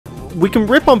we can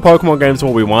rip on Pokemon games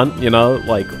all we want, you know,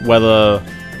 like whether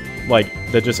like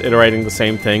they're just iterating the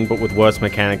same thing but with worse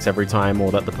mechanics every time,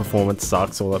 or that the performance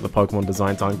sucks, or that the Pokemon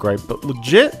designs aren't great. But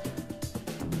legit,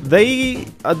 they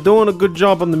are doing a good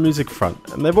job on the music front,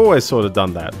 and they've always sort of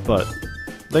done that, but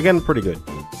they're getting pretty good.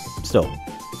 Still.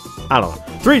 I don't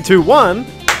know. 3, 2, 1!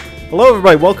 Hello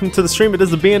everybody, welcome to the stream. It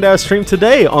is the Biendeo stream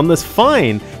today on this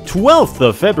fine 12th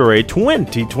of February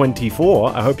 2024.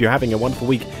 I hope you're having a wonderful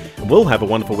week, and will have a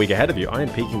wonderful week ahead of you. I am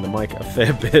peeking the mic a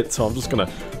fair bit, so I'm just gonna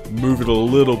move it a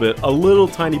little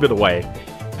tiny bit away.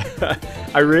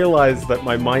 I realized that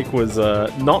my mic was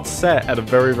not set at a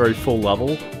very full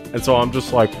level, and so I'm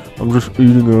just like, I'm just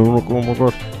eating it, oh my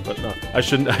gosh. But no, I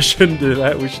shouldn't do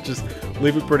that. We should just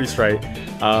leave it pretty straight.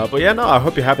 But yeah, no, I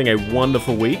hope you're having a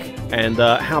wonderful week. And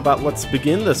how about let's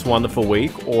begin this wonderful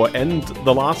week, or end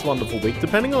the last wonderful week,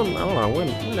 depending on, I don't know,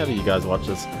 whenever you guys watch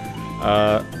this.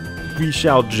 We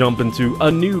shall jump into a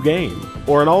new game,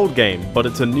 or an old game, but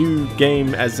it's a new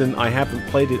game as in I haven't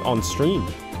played it on stream,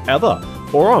 ever,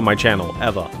 or on my channel,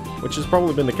 ever, which has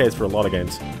probably been the case for a lot of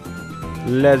games.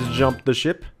 Let's jump the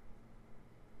ship.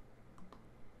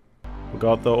 We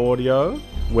got the audio.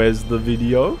 Where's the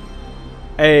video?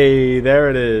 Hey, there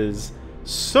it is.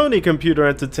 Sony Computer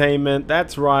Entertainment.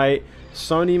 That's right.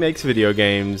 Sony makes video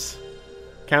games.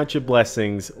 Count your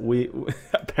blessings. We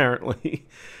apparently.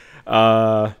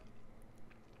 I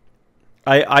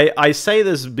say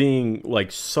this being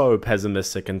like so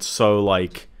pessimistic and so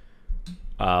like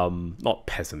not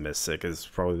pessimistic is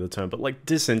probably the term, but like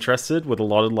disinterested with a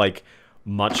lot of like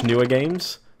much newer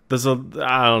games. There's a,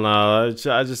 I don't know,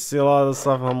 I just see a lot of the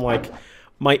stuff and I'm like,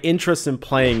 my interest in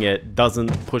playing it doesn't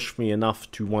push me enough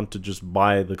to want to just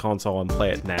buy the console and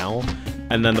play it now.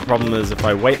 And then the problem is if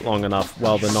I wait long enough,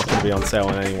 well, they're not going to be on sale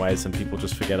anyways and people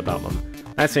just forget about them.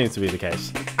 That seems to be the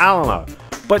case. I don't know.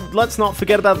 But let's not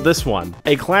forget about this one.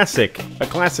 A classic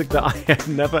that I have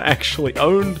never actually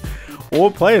owned or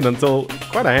played until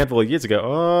quite a handful of years ago.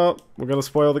 Oh, we're going to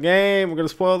spoil the game. We're going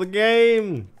to spoil the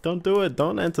game. Don't do it.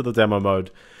 Don't enter the demo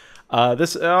mode.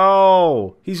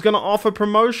 Oh, he's gonna offer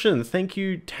promotion. Thank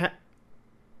you,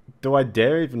 do I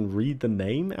dare even read the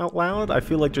name out loud? I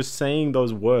feel like just saying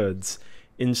those words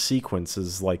in sequence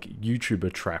is like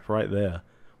YouTuber trap right there.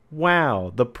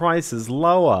 Wow, the price is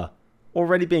lower.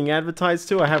 Already being advertised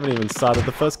to? I haven't even started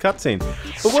the first cutscene.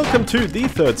 But welcome to the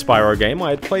third Spyro game. I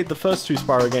had played the first two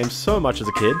Spyro games so much as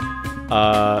a kid.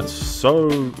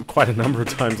 Quite a number of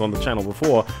times on the channel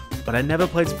before, but I never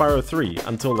played Spyro 3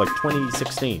 until like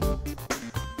 2016.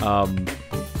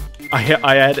 I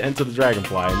had Enter the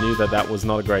Dragonfly. I knew that that was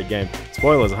not a great game.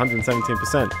 Spoilers,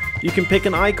 117%. You can pick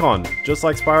an icon, just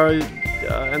like Spyro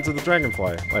Enter the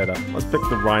Dragonfly later. Let's pick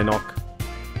the Rhinoc.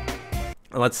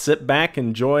 And let's sit back and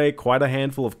enjoy quite a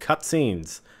handful of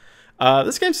cutscenes.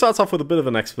 This game starts off with a bit of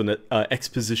an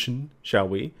exposition, shall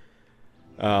we?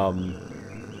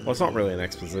 Well, it's not really an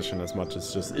exposition as much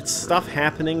as just, it's stuff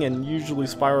happening, and usually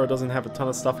Spyro doesn't have a ton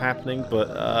of stuff happening, but,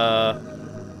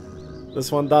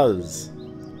 this one does.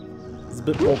 It's a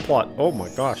bit more plot. Oh my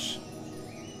gosh.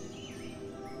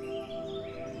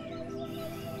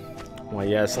 Why,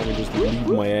 yes, let me just leave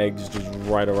my eggs just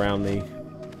right around me.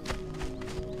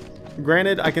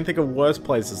 Granted, I can think of worse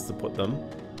places to put them.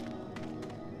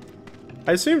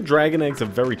 I assume dragon eggs are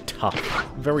very tough,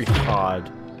 very hard.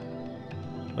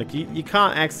 Like, you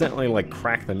can't accidentally, like,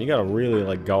 crack them. You gotta really,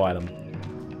 like, go at them.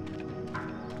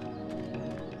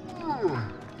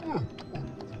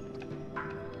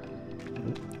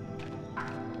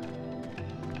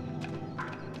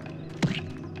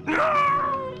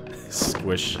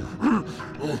 Squish.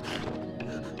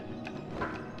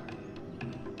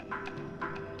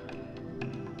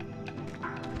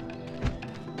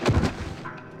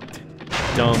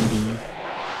 Dumby.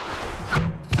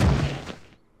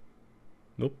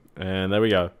 Nope. And there we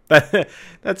go.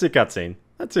 That's a cutscene.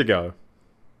 That's a go.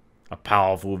 A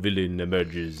powerful villain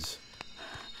emerges.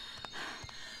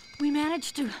 We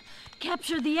managed to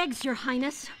capture the eggs, Your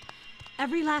Highness.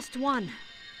 Every last one.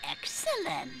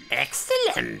 Excellent.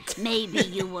 Excellent. Maybe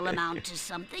you will amount to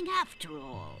something after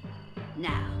all.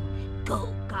 Now,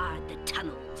 go guard the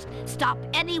tunnels. Stop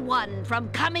anyone from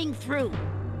coming through.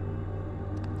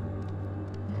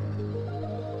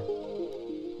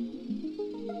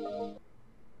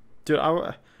 Dude,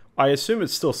 I assume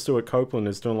it's still Stuart Copeland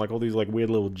is doing like all these like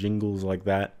weird little jingles like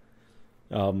that.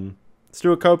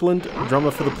 Stuart Copeland,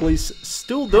 drummer for the Police,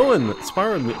 still doing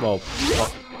Spyro, well,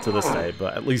 not to this day,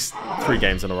 but at least 3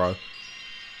 games in a row.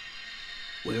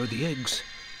 Where are the eggs?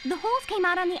 The holes came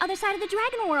out on the other side of the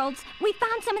Dragon Worlds. We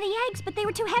found some of the eggs, but they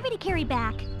were too heavy to carry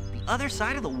back. The other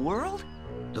side of the world?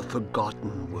 The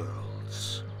Forgotten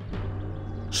Worlds.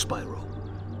 Spyro,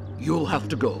 You'll have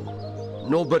to go.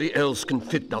 Nobody else can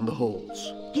fit down the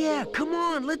holes. Yeah, come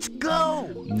on, let's go!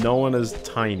 No one is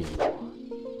tiny.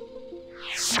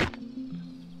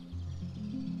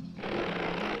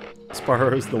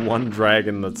 Spyro's the one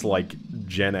dragon that's like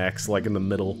Gen X, like in the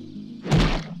middle.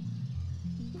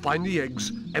 Find the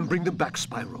eggs and bring them back,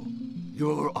 Spyro.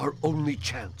 You're our only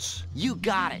chance. You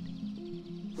got it.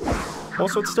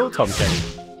 Also, it's still Tom Kenny.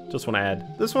 Just want to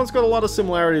add. This one's got a lot of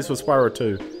similarities with Spyro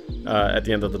 2, at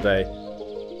the end of the day.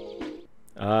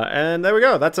 And there we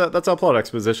go. That's our plot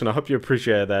exposition. I hope you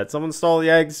appreciate that. Someone stole the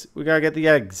eggs. We gotta get the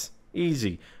eggs.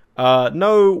 Easy.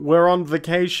 No, we're on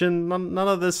vacation. None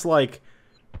of this, like,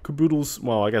 caboodles.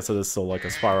 Well, I guess it is still like a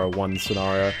Spyro 1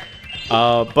 scenario.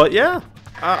 But yeah.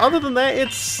 Other than that,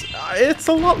 it's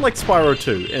a lot like Spyro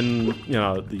 2. In, you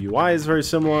know, the UI is very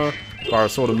similar. Spyro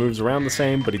sort of moves around the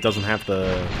same, but he doesn't have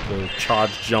the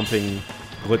charge jumping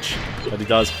glitch that he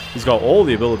does. He's got all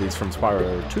the abilities from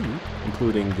Spyro 2,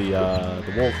 including the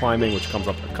wall climbing, which comes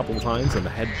up a couple of times, and the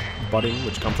head butting,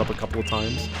 which comes up a couple of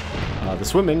times. The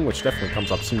swimming, which definitely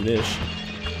comes up soon-ish.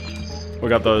 We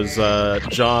got those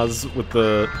jars with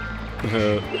the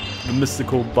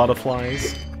mystical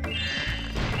butterflies.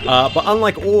 But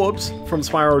unlike orbs from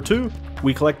Spyro 2,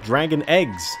 we collect dragon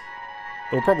eggs.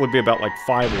 There'll probably be about like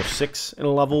 5 or 6 in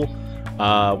a level,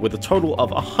 with a total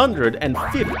of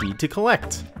 150 to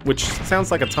collect, which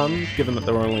sounds like a ton, given that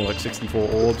there were only like 64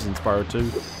 orbs in Spyro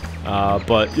 2.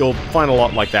 But you'll find a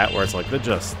lot like that, where it's like they're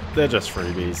just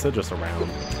freebies, they're just around.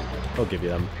 They'll give you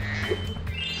them.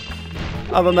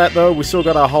 Other than that, though, we still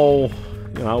got our whole,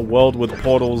 you know, world with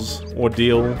portals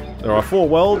ordeal. There are 4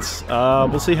 worlds.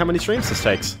 We'll see how many streams this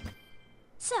takes.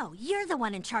 So, you're the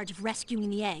one in charge of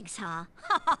rescuing the eggs, huh?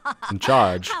 In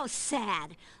charge? How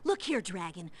sad. Look here,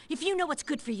 Dragon. If you know what's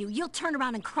good for you, you'll turn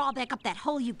around and crawl back up that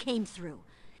hole you came through.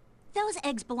 Those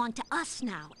eggs belong to us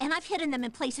now, and I've hidden them in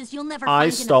places you'll never find in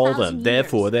 1,000 years. I stole them,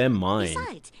 therefore they're mine.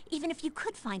 Besides, even if you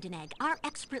could find an egg, our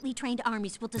expertly trained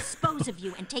armies will dispose of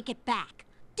you and take it back.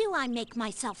 Do I make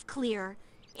myself clear?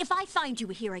 If I find you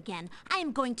here again, I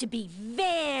am going to be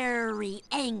very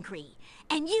angry.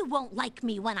 And you won't like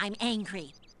me when I'm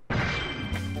angry.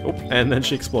 Oh, and then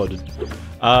she exploded.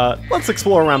 Let's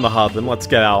explore around the hub and let's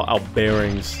get our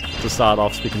bearings to start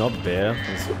off. Speaking of bear,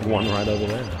 there's one right over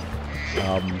there.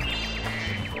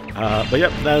 But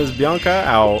yep, that is Bianca,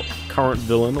 our current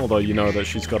villain, although you know that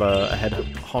she's got a head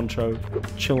honcho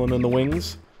chilling in the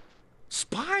wings.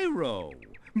 Spyro!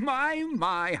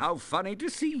 My, how funny to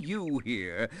see you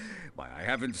here. Why, I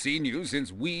haven't seen you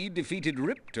since we defeated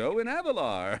Ripto in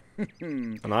Avalar.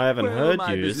 And I haven't heard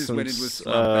you since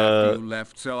you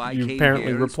left, so you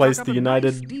apparently replaced the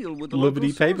United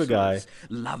Liberty paper guy.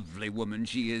 Lovely woman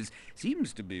she is.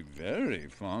 Seems to be very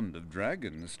fond of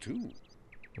dragons, too.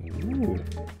 Ooh.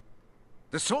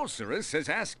 The sorceress has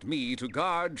asked me to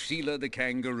guard Sheila the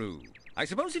kangaroo. I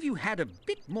suppose if you had a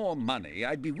bit more money,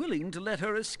 I'd be willing to let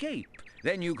her escape.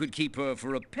 Then you could keep her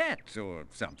for a pet or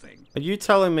something. Are you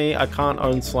telling me I can't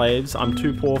own slaves? I'm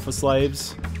too poor for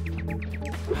slaves?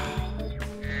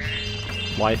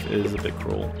 Life is a bit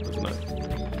cruel, isn't it?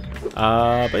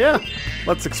 But yeah,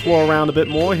 let's explore around a bit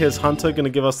more. Here's Hunter gonna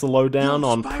give us the lowdown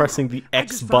on pressing the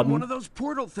X button. One of those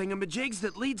portal thingamajigs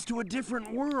that leads to a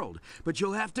different world, but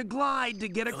you'll have to glide to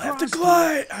get across. You'll have to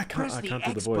glide. I can't do the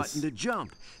X voice. button to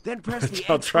jump, then press the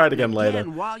I'll X try it button again later.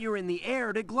 while you're in the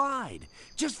air to glide.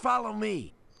 Just follow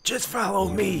me. Just follow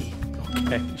me.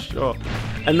 Okay, sure.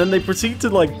 And then they proceed to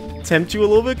like tempt you a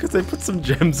little bit because they put some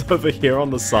gems over here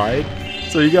on the side.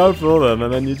 So you go for them,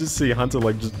 and then you just see Hunter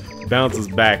like just bounces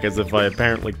back as if I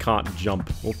apparently can't jump.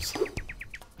 Whoops.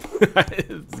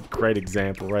 It's a great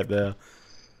example right there.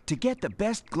 To get the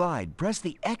best glide, press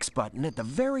the X button at the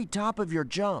very top of your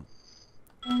jump.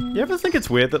 You ever think it's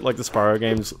weird that like the Spyro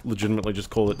games legitimately just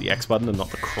call it the X button and not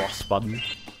the cross button?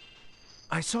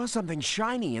 I saw something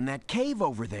shiny in that cave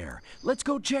over there. Let's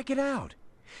go check it out.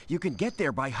 You can get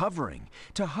there by hovering.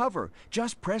 To hover,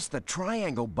 just press the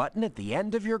triangle button at the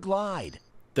end of your glide.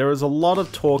 There is a lot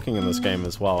of talking in this game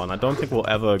as well, and I don't think we'll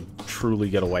ever truly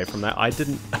get away from that. I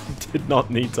did not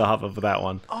need to hover for that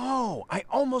one. Oh, I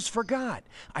almost forgot.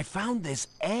 I found this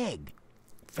egg.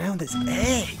 Found this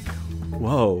egg?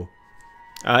 Whoa.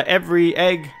 Every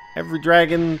egg, every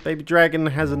dragon, baby dragon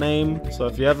has a name, so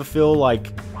if you ever feel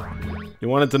like you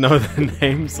wanted to know their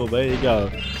names, so there you go.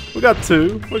 We got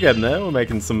 2. We're getting there. We're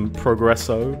making some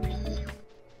progresso.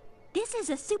 This is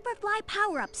a Superfly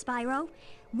power-up, Spyro.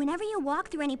 Whenever you walk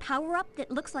through any power-up that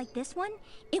looks like this one,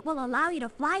 it will allow you to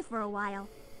fly for a while.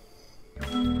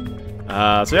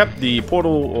 So yep, the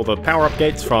portal or the power-up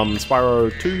gates from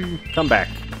Spyro 2 come back.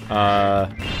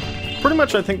 pretty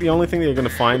much I think the only thing that you're going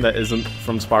to find that isn't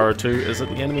from Spyro 2 is that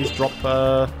the enemies drop,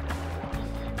 oh,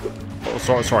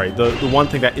 sorry, the one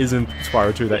thing that isn't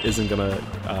Spyro 2 that isn't going to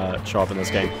show up in this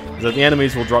game is that the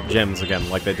enemies will drop gems again,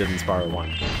 like they did in Spyro 1.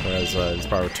 Whereas in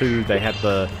Spyro 2, they had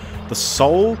the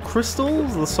soul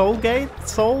crystals, the soul gate,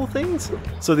 soul things.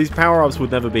 So these power-ups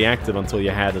would never be active until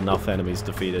you had enough enemies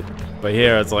defeated. But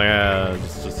here it's like,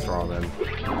 just throw them in.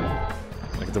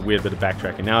 Like it's a weird bit of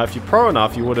backtracking. Now, if you're pro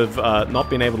enough, you would have not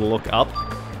been able to look up,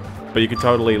 but you could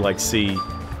totally like see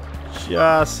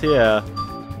just here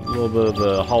a little bit of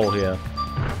the hole here,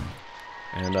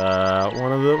 and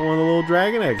one of the little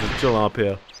dragon eggs is chilling up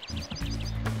here.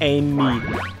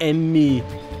 And me.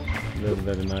 Very,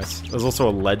 very nice. There's also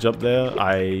a ledge up there.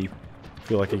 I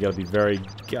feel like you gotta be very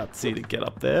gutsy to get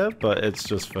up there, but it's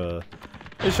just for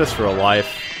a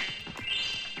life.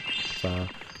 So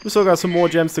we still got some more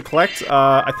gems to collect.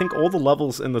 I think all the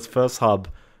levels in this first hub,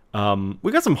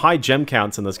 we got some high gem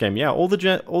counts in this game. Yeah, all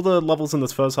the levels in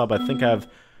this first hub I think have.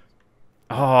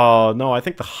 Oh no, I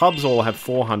think the hubs all have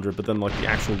 400, but then like the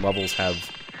actual levels have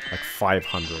like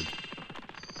 500.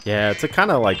 Yeah, it's a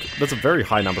kind of like, there's a very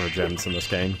high number of gems in this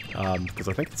game, because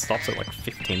I think it stops at like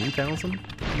 15,000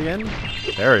 at the end.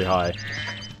 Very high.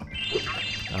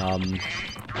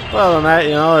 Well, than that,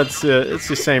 you know, it's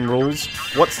the same rules.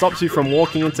 What stops you from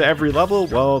walking into every level?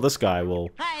 Well, this guy will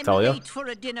tell you. I'm late for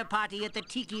a dinner party at the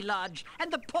Tiki Lodge,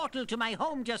 and the portal to my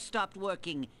home just stopped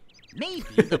working. Maybe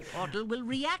the portal will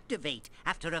reactivate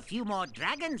after a few more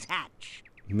dragons hatch.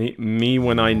 Me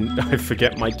when I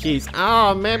forget my keys.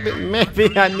 Oh,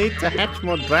 maybe I need to hatch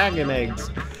more dragon eggs.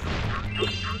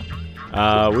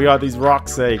 We got these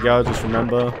rocks. There you go. Just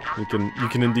remember, you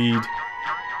can indeed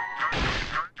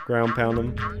ground pound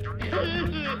them.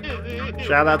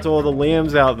 Shout out to all the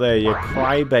Liams out there. You're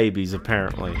crybabies,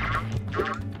 apparently.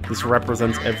 This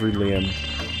represents every Liam.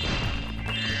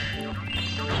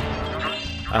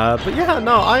 But yeah,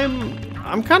 no,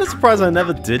 I'm kind of surprised I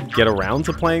never did get around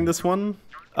to playing this one.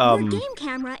 Your game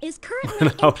camera is currently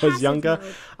when I was younger.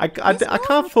 mode. I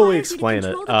can't fully explain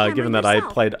it, given that I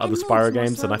played other Spyro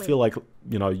games, and I feel like,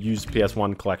 you know, used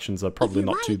PS1 collections are probably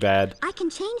not too bad I can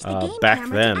change the game back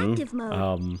camera then. to active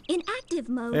mode. In active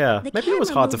mode, Yeah, the maybe it was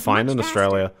camera hard to moves find much in faster.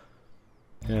 Australia.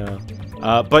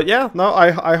 Yeah. But yeah, no,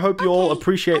 I hope you all Okay,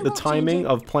 appreciate I the won't change timing it.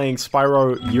 of playing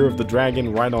Spyro Year of the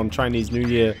Dragon right on Chinese New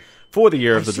Year for the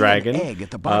Year of the Dragon. I see an egg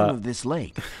at the bottom of this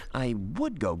lake. I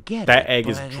would go get that it, egg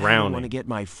is but I don't drowning. want to get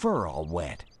my fur all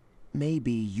wet.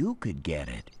 Maybe you could get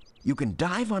it. You can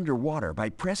dive underwater by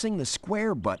pressing the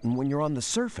square button when you're on the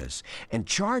surface, and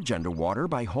charge underwater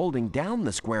by holding down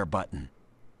the square button.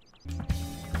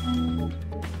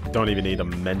 Don't even need to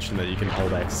mention that you can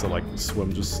hold X to like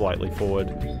swim just slightly forward.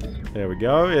 There we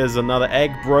go. Here's another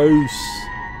egg, bros.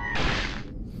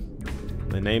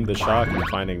 They named the shark in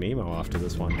Finding Nemo after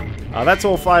this one. That's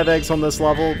all 5 eggs on this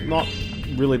level. Not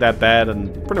really that bad,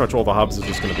 and pretty much all the hubs are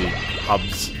just going to be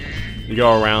hubs. You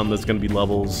go around, there's going to be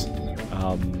levels.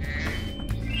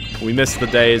 We miss the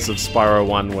days of Spyro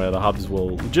 1 where the hubs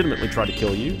will legitimately try to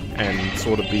kill you and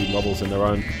sort of be levels in their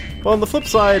own. But on the flip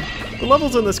side, the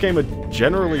levels in this game are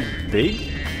generally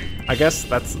big. I guess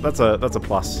that's a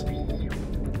plus.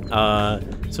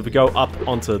 So if we go up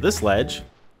onto this ledge.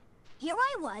 Here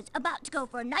I was, about to go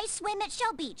for a nice swim at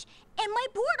Shell Beach, and my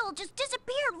portal just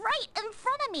disappeared right in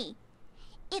front of me.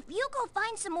 If you go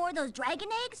find some more of those dragon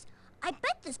eggs, I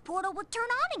bet this portal will turn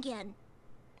on again.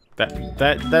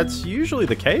 That's usually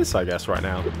the case, I guess, right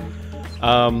now.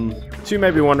 So you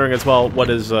may be wondering as well, what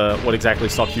exactly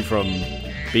stops you from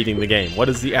beating the game? What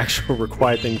is the actual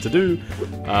required thing to do?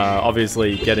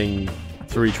 Obviously, getting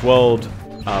through each world,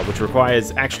 which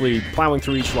requires actually plowing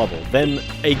through each level. Then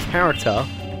a character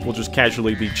will just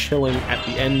casually be chilling at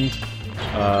the end,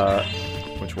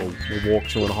 which we'll walk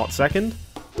to in a hot second.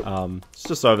 It's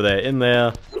just over there, in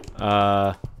there.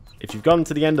 If you've gotten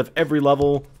to the end of every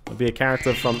level, there'll be a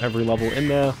character from every level in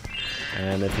there.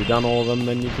 And if you've done all of them,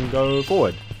 then you can go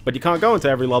forward. But you can't go into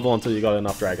every level until you got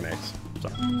enough dragon eggs. So,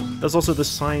 there's also the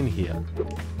sign here.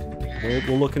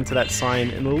 We'll look into that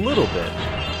sign in a little bit.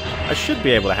 I should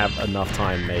be able to have enough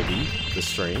time, maybe, this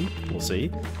stream. We'll see.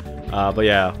 But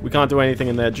yeah, we can't do anything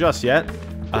in there just yet.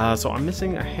 So I'm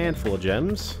missing a handful of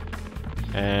gems.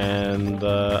 And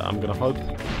I'm gonna hope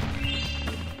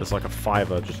there's like a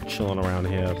fiver just chilling around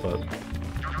here, but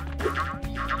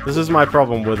this is my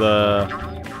problem with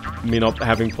me not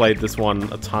having played this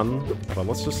one a ton. But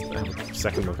let's just have a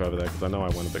second look over there, because I know I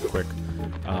went a bit quick.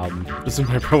 This is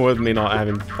my problem with me not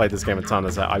having played this game a ton,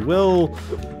 is that I will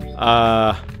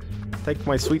take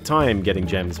my sweet time getting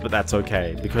gems, but that's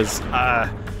okay, because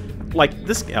like,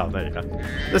 this... Oh, there you go.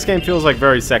 This game feels like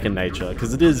very second nature,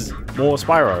 because it is more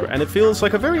Spyro, and it feels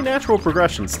like a very natural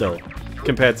progression still,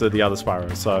 compared to the other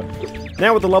Spyros. So,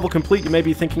 now with the level complete, you may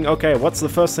be thinking, okay, what's the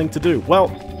first thing to do? Well,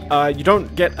 you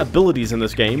don't get abilities in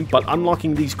this game, but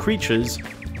unlocking these creatures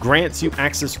grants you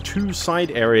access to side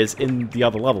areas in the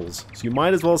other levels. So you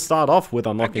might as well start off with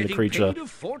unlocking the creature. I'm getting paid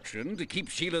a fortune to keep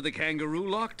Sheila the kangaroo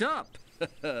locked up.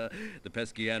 The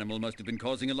pesky animal must have been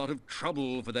causing a lot of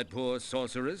trouble for that poor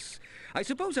sorceress. I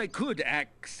suppose I could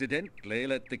accidentally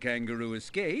let the kangaroo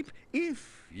escape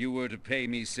if you were to pay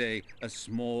me, say, a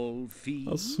small fee.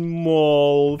 A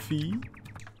small fee?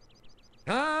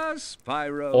 Ah,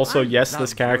 Spyro. Also, yes,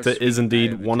 this character is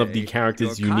indeed one of the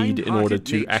characters you need in order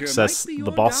to access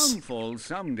the boss.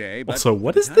 Someday, also,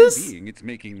 what is this? It's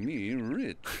making me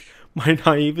rich. My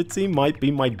naivety might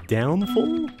be my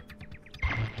downfall?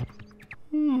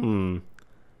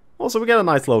 Also, we get a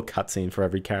nice little cutscene for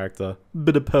every character.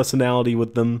 Bit of personality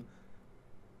with them.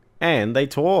 And they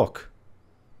talk.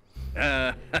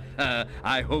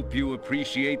 I hope you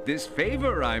appreciate this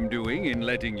favor I'm doing in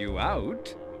letting you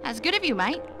out. That's good of you,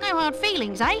 mate. No hard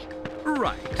feelings, eh?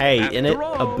 Right. Hey, After in it,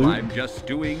 all, a boot. I'm just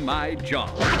doing my job.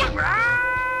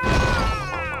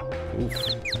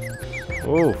 Oof.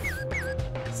 Oof.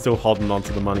 Still holding on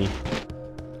to the money.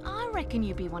 I reckon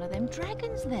you'd be one of them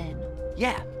dragons then.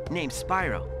 Yeah, name's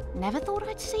Spyro. Never thought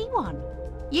I'd see one.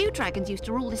 You dragons used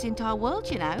to rule this entire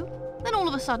world, you know. Then all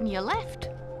of a sudden you left.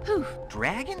 Poof.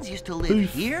 Dragons used to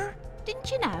live here? Didn't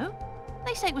you know?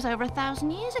 They say it was over 1,000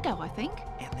 years ago, I think.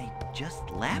 And they just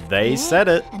left? They said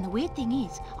it. And the weird thing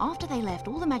is, after they left,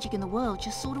 all the magic in the world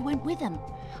just sort of went with them.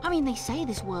 I mean, they say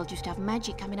this world used to have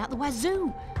magic coming out the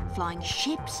wazoo. Flying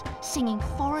ships, singing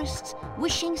forests,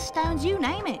 wishing stones, you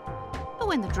name it. But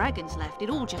when the dragons left,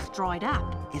 it all just dried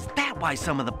up. Is that why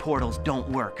some of the portals don't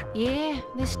work? Yeah,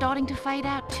 they're starting to fade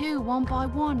out too, one by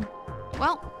one.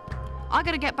 Well, I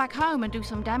gotta get back home and do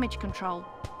some damage control.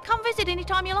 Come visit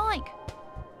anytime you like.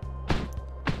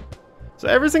 So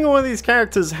every single one of these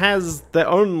characters has their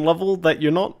own level that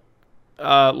you're not,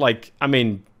 like, I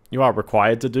mean, you are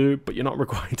required to do, but you're not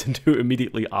required to do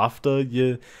immediately after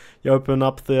you open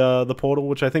up the portal,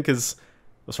 which I think is,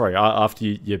 sorry, after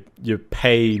you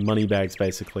pay money bags,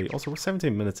 basically. Also, we're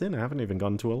 17 minutes in, I haven't even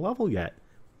gotten to a level yet.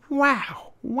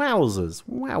 Wow. Wowzers.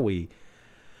 Wowie.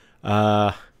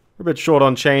 We're a bit short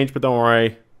on change, but don't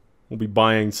worry. We'll be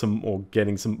buying some, or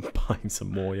getting some, buying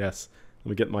some more, yes. Let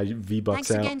me get my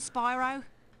V-Bucks out. Thanks again, Spyro.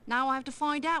 Now I have to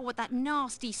find out what that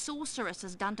nasty sorceress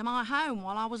has done to my home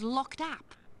while I was locked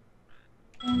up.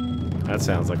 That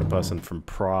sounds like a person from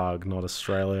Prague, not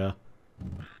Australia.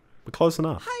 But close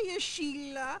enough. Hiya,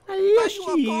 Sheila. Hiya, While you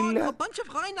were Sheila. gone, a bunch of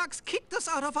Reinachs kicked us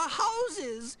out of our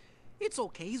houses. It's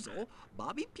okay, though.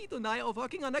 Bobby, Pete, and I are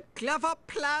working on a clever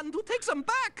plan to take them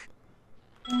back.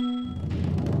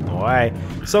 Alright.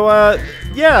 So,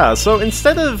 yeah. So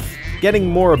instead of getting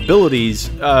more abilities,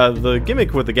 the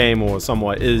gimmick with the game, or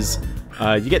somewhat, is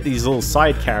you get these little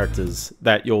side characters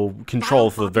that you'll control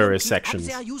for various sections.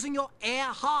 They are using your air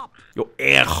hop. Your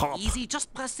air hop. Easy,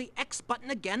 just press the X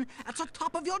button again at the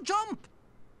top of your jump.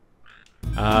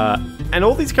 And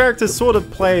all these characters sort of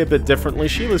play a bit differently.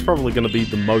 Sheila's probably going to be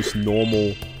the most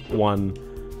normal one.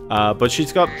 But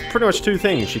she's got pretty much two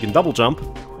things. She can double jump,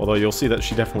 although you'll see that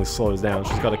she definitely slows down.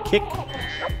 She's got a kick.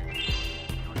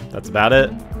 That's about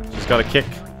it. She's got a kick.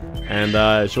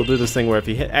 And she'll do this thing where if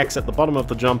you hit X at the bottom of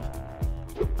the jump,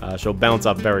 she'll bounce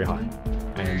up very high.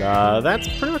 And that's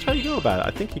pretty much how you go about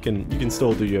it. I think you can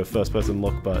still do your first person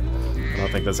look, but I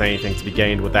don't think there's anything to be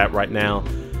gained with that right now.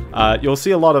 You'll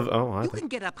see a lot of... You can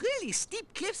get up really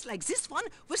steep cliffs like this one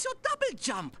with your double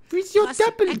jump. With your press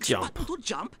double the X jump. button to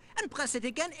jump and press it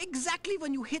again exactly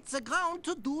when you hit the ground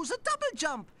to do the double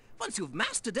jump. Once you've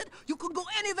mastered it, you can go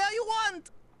anywhere you want.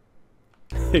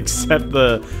 Except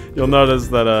you'll notice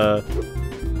that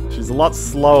she's a lot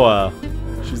slower.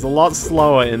 She's a lot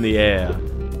slower in the air,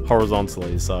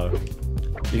 horizontally. So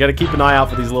you got to keep an eye out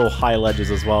for these little high ledges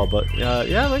as well. But yeah,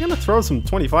 they're gonna throw some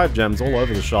 25 gems all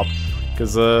over the shop.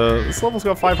 Because this level's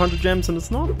got 500 gems and it's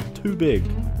not too big.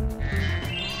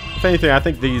 If anything, I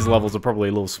think these levels are probably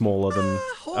a little smaller than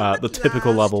the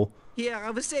typical level. Here, I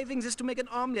was saving this to make an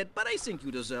omelet, but I think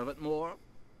you deserve it more.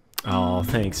 Oh,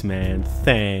 thanks, man.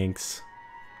 Thanks.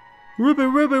 Ruby,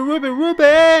 Ruby, Ruby,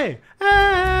 Ruby!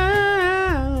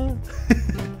 Ah!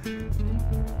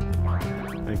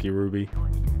 Thank you, Ruby.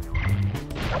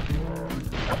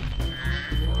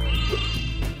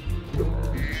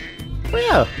 But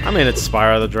yeah, I mean, it's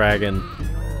Spyro the Dragon,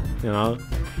 you know?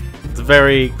 It's a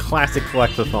very classic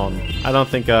collectathon. I don't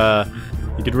think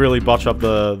you could really botch up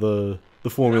the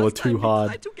formula too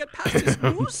hard. To get past this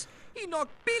moose, He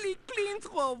knocked Billy clean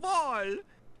through a wall.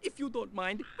 If you don't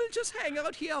mind, we'll just hang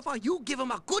out here while you give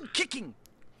him a good kicking.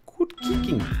 Good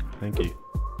kicking. Thank you.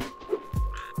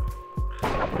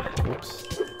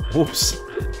 Whoops. Whoops.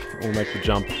 We'll make the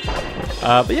jump.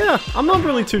 But yeah, I'm not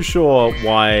really too sure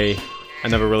why I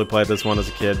never really played this one as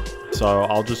a kid. So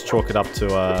I'll just chalk it up to,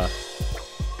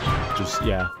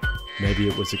 yeah, maybe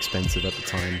it was expensive at the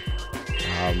time.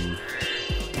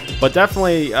 But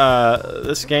definitely,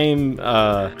 this game,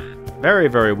 very,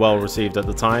 very well received at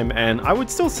the time, and I would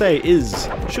still say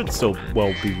should still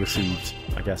well be received,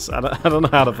 I guess. I don't know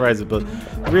how to phrase it, but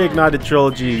the Reignited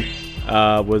Trilogy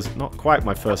was not quite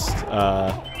my first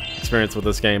experience with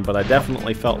this game, but I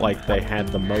definitely felt like they had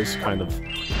the most kind of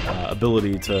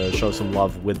ability to show some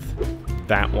love with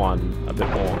that one a bit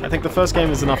more. I think the first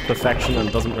game is enough perfection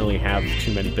and doesn't really have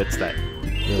too many bits that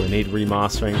really need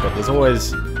remastering, but there's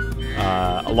always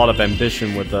a lot of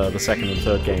ambition with the second and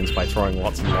third games by throwing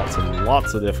lots and lots and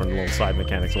lots of different little side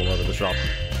mechanics all over the shop.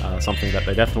 Something that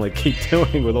they definitely keep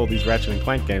doing with all these Ratchet and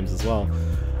Clank games as well.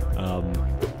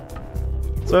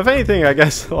 So if anything, I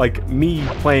guess, like, me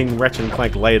playing Ratchet and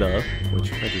Clank later, which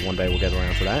maybe one day we'll get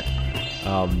around to that,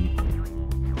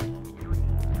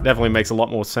 definitely makes a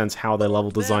lot more sense how their level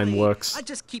design works. I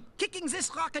just keep kicking this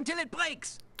rock until it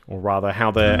breaks. Or rather, how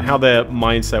their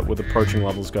mindset with approaching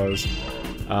levels goes.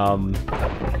 Yeah,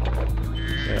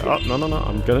 oh, no,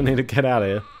 I'm gonna need to get out of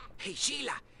here. Hey,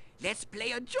 Sheila, let's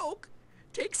play a joke.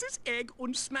 Take this egg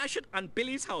and smash it on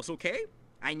Billy's house, okay?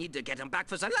 I need to get him back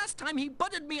for the last time he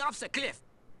butted me off the cliff.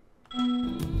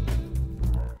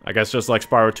 I guess just like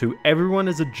Spyro 2, everyone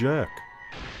is a jerk.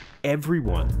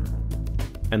 Everyone.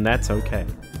 And that's okay.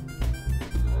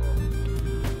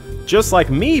 Just like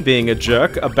me being a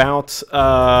jerk about,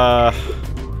 I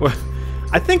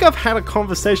think I've had a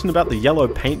conversation about the yellow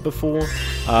paint before.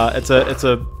 It's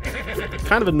a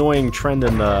kind of annoying trend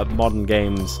in the modern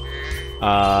games.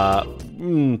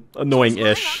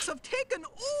 Annoying-ish. Have taken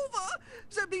over.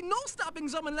 There'll be no stopping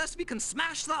them unless we can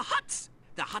smash the huts.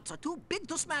 The huts are too big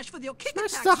to smash with your kick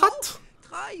attack. The hut.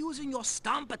 Try using your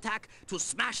stomp attack to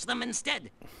smash them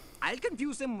instead. I'll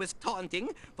confuse them with taunting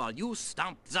while you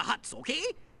stomp the huts, okay?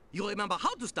 You remember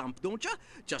how to stomp, don't you?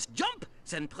 Just jump,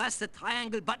 then press the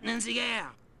triangle button in the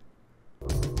air.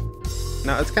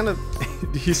 Now, it's kind of...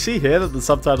 Do you see here that the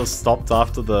subtitle stopped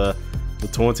after the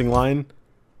taunting line?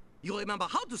 You remember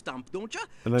how to stomp, don't you?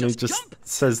 And then he just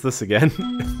says this again.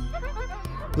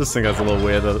 Just think that's a little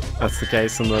weird that that's the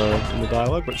case in the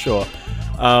dialogue, but sure.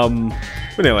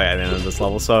 But anyway, at the end of this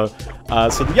level, so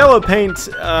the yellow paint,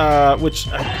 which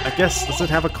I guess, does it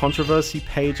have a controversy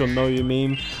page on Know Your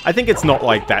Meme? I think it's not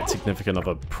like that significant of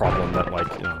a problem that,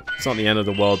 like, you know, it's not the end of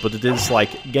the world, but it is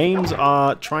like games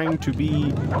are trying to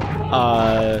be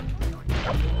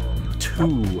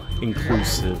too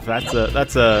inclusive.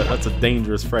 That's a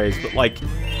dangerous phrase, but like,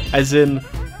 as in,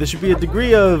 there should be a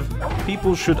degree of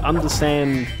people should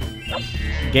understand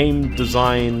game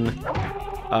design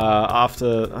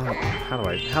after how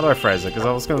do I phrase it? Because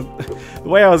I was gonna the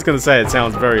way I was gonna say it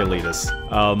sounds very elitist.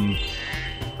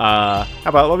 How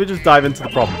about let me just dive into the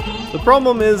problem. The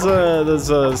problem is there's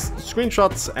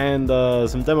screenshots and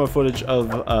some demo footage of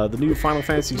the new Final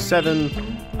Fantasy VII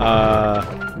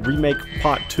Remake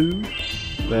Part 2.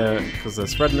 Because they're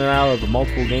spreading it out over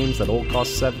multiple games that all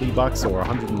cost $70 or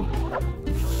 100.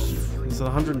 Is it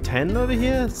 110 over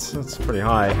here? It's pretty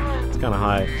high. It's kind of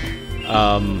high.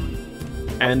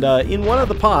 And in one of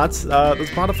the parts,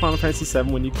 there's part of Final Fantasy VII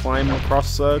when you climb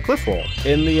across a cliff wall.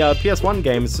 In the PS1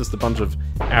 game, it's just a bunch of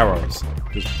arrows.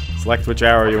 Just select which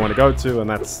arrow you want to go to, and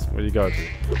that's where you go to.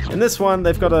 In this one,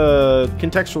 they've got a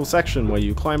contextual section where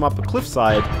you climb up a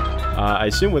cliffside, I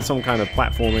assume with some kind of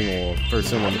platforming or very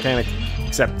similar mechanic,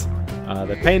 except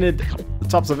they painted the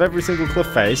tops of every single cliff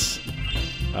face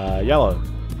yellow.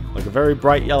 Like a very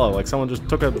bright yellow, like someone just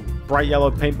took a bright yellow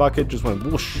paint bucket, just went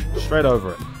whoosh, straight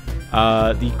over it.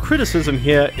 The criticism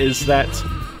here is that,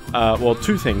 well,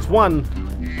 two things. One,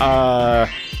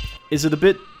 is it a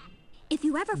bit if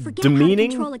you ever forget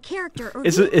demeaning? How to control a character or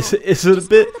is it a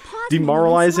bit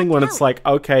demoralizing when it's like,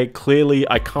 okay, clearly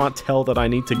I can't tell that I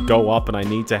need to go up and I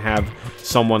need to have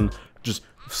someone just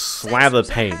slather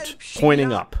paint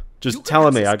pointing up, just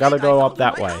telling me I gotta go up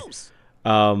that way.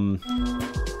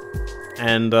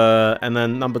 And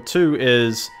then number two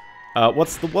is,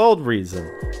 what's the world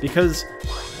reason? Because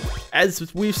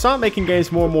as we start making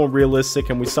games more and more realistic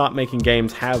and we start making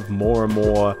games have more and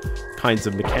more kinds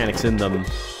of mechanics in them,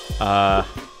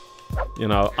 you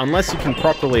know, unless you can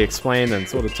properly explain and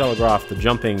sort of telegraph the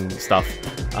jumping stuff,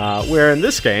 where in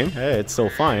this game, hey, it's still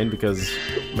fine because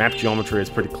map geometry is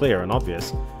pretty clear and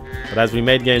obvious. But as we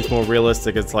made games more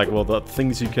realistic, it's like, well, the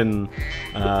things you can,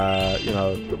 you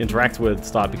know, interact with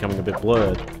start becoming a bit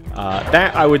blurred.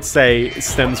 That, I would say,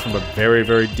 stems from a very,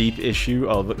 very deep issue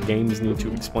of games need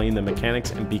to explain their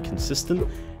mechanics and be consistent,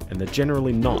 and they're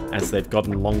generally not as they've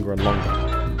gotten longer and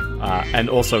longer. And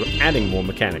also adding more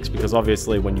mechanics, because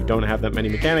obviously when you don't have that many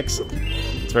mechanics,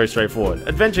 it's very straightforward.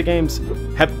 Adventure games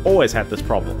have always had this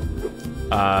problem.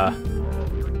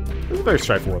 It's a very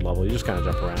straightforward level, you just kind of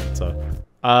jump around, so...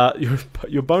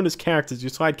 your bonus characters, your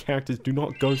side characters, do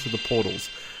not go to the portals.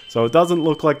 So it doesn't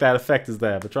look like that effect is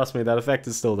there, but trust me, that effect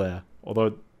is still there.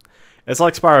 Although, it's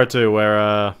like Spyro 2,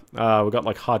 where we got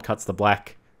like hard cuts to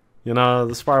black. You know,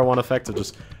 the Spyro 1 effect of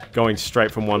just going straight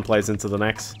from one place into the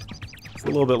next. It's a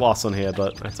little bit lost on here,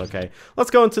 but that's okay. Let's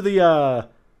go into the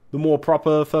more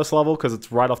proper first level, because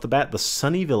it's right off the bat, the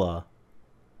Sunny Villa.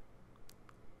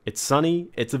 It's sunny,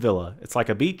 it's a villa. It's like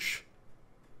a beach,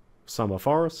 summer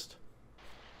forest.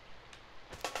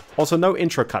 Also, no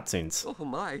intro cutscenes.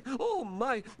 Oh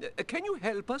my, can you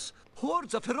help us?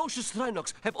 Hordes of ferocious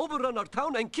Rhinox have overrun our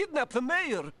town and kidnapped the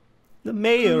mayor. The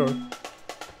mayor.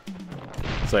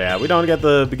 So yeah, we don't get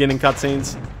the beginning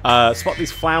cutscenes. Spot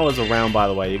these flowers around, by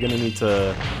the way. You're gonna need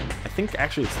to... I think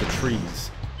actually it's the trees.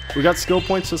 We got skill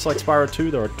points just like Spyro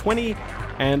 2. There are 20,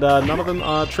 and none of them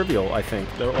are trivial, I think.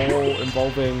 They're all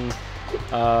involving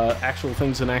actual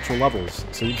things in actual levels.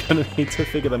 So you're gonna need to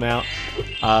figure them out.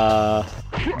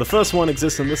 The first one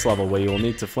exists in this level, where you'll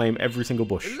need to flame every single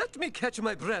bush. Let me catch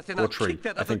my breath and or I'll tree. kick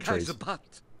that I other think guy's trees.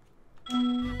 butt.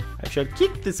 I shall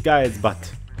kick this guy's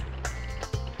butt.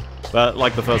 But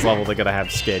like the first level, they're gonna have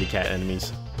scaredy cat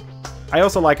enemies. I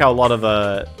also like how a lot of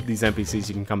these NPCs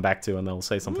you can come back to and they'll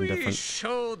say something different.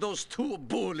 Show those two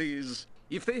bullies.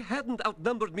 If they hadn't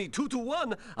outnumbered me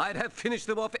 2-1, I'd have finished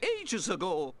them off ages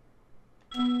ago.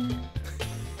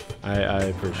 I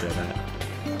appreciate that.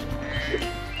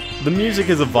 The music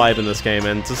is a vibe in this game,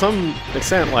 and to some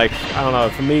extent, like, I don't know,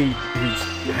 for me,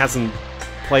 who hasn't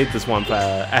played this one for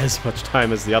as much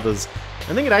time as the others,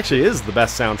 I think it actually is the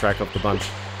best soundtrack of the bunch.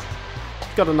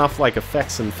 It's got enough, like,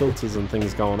 effects and filters and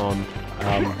things going on.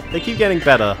 They keep getting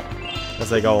better as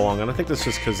they go along, and I think that's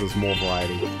just because there's more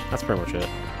variety. That's pretty much it.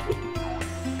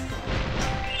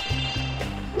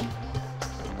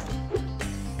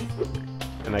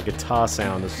 And that guitar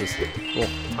sound is just, oh,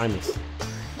 timeless.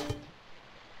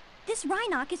 This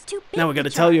Rhinoc is too big. Now we're going to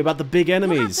tell you about the big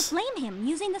enemies. You'll have to flame him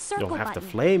using the circle You'll have button. to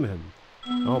flame him.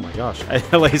 Oh my gosh.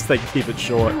 At least they keep it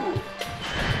short.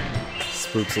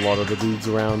 Spooks a lot of the dudes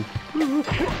around.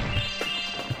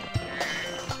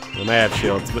 They may have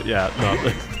shields, but yeah, no,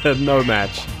 they're no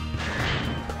match.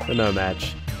 They're no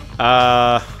match.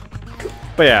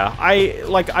 But yeah,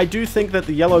 I do think that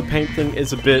the yellow paint thing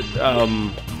is a bit,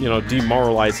 you know,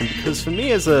 demoralizing, because for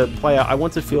me as a player, I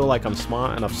want to feel like I'm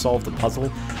smart and I've solved the puzzle,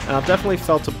 and I've definitely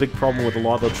felt a big problem with a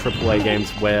lot of the AAA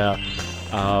games where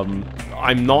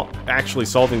I'm not actually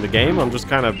solving the game, I'm just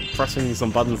kind of pressing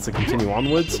some buttons to continue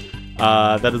onwards.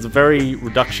 That is a very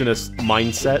reductionist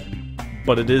mindset,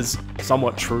 but it is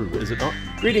somewhat true, is it not?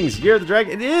 Greetings, Year of the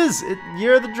Dragon. It is!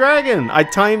 Year of the Dragon! I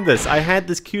timed this. I had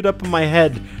this queued up in my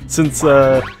head since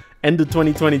end of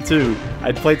 2022.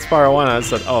 I'd played Spyro 1 and I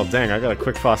said, oh dang, I got a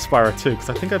quick fast Spyro 2, because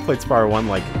I think I played Spyro 1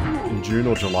 like in June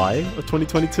or July of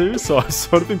 2022, so I've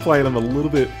sort of been playing them a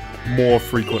little bit more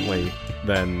frequently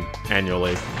than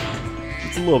annually.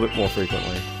 It's a little bit more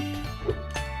frequently.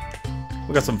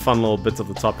 We got some fun little bits at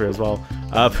the top here as well.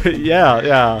 But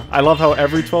yeah, I love how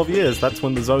every 12 years, that's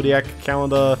when the Zodiac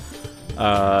calendar,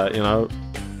 you know,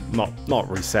 not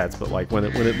resets, but like when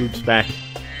it loops back.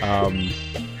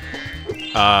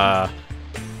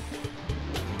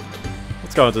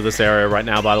 Let's go into this area right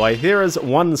now, by the way. Here is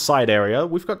one side area.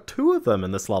 We've got two of them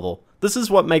in this level. This is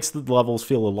what makes the levels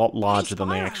feel a lot larger than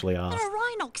they actually are. There are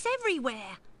Rhinox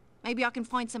everywhere. Maybe I can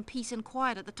find some peace and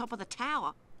quiet at the top of the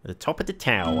tower. At the top of the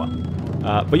tower.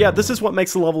 But yeah, this is what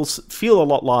makes the levels feel a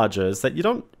lot larger, is that you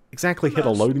don't exactly hit a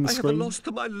loading screen. I have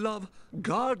lost my love,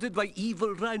 guarded by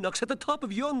evil Rhinox at the top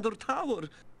of yonder tower.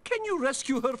 Can you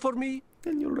rescue her for me?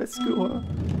 Can you rescue her?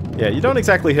 Yeah, you don't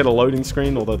exactly hit a loading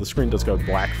screen, although the screen does go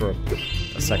black for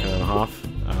a second and a half.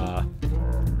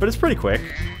 But it's pretty quick.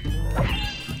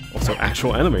 Also,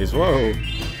 actual enemies, whoa.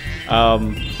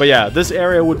 But yeah, this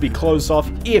area would be closed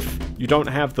off if you don't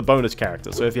have the bonus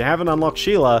character. So if you haven't unlocked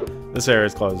Sheila, this area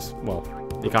is closed. Well,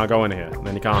 you can't go in here, and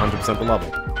then you can't 100% the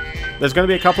level. There's going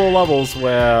to be a couple of levels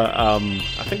where,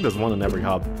 I think there's one in every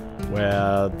hub,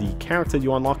 where the character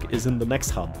you unlock is in the next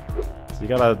hub. So you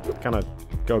gotta kind of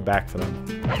go back for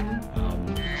them.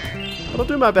 But I'll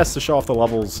do my best to show off the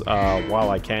levels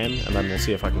while I can, and then we'll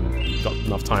see if I can got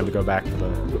enough time to go back for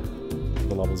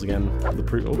the levels again.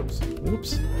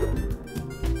 Oops.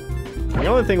 The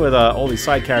only thing with all these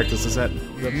side characters is that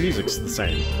the music's the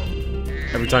same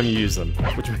every time you use them,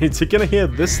 which means you're gonna hear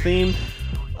this theme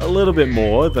a little bit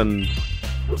more than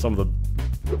some of the,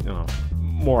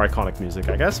 more iconic music,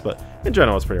 I guess, but in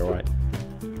general it's pretty alright.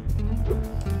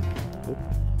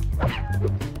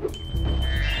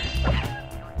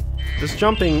 This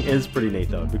jumping is pretty neat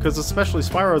though, because especially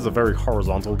Spyro is a very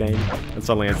horizontal game, and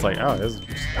suddenly it's like, oh, there's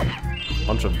just a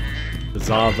bunch of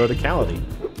bizarre verticality.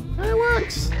 And it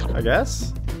works, I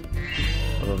guess.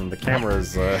 Other than the camera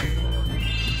is a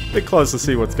bit close to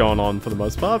see what's going on for the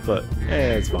most part, but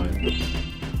yeah, it's fine.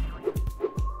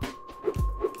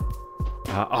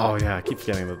 Oh yeah, I keep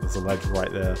forgetting that there's a ledge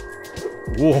right there.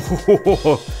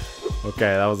 Whoa!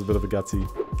 Okay, that was a bit of a gutsy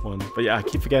one. But yeah, I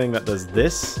keep forgetting that there's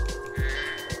this.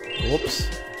 Whoops.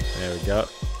 There we go.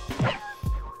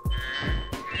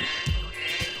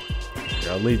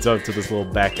 It leads over to this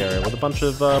little back area with a bunch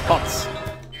of pots.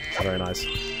 Very nice.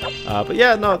 But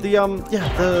yeah, no,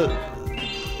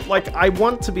 like, I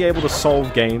want to be able to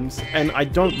solve games, and I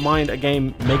don't mind a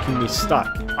game making me stuck.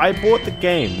 I bought the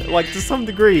game. Like, to some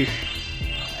degree,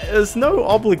 there's no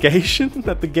obligation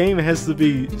that the game has to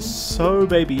be so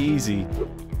baby easy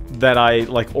that I,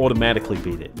 like, automatically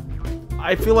beat it.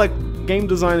 I feel like game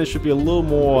designers should be a little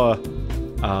more,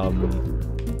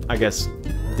 I guess,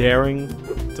 daring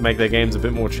to make their games a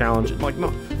bit more challenging. Like,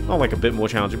 not like a bit more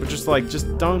challenging, but just like,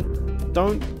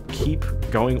 don't keep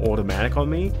going automatic on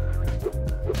me.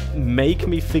 Make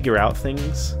me figure out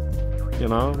things, you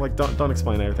know? Like, don't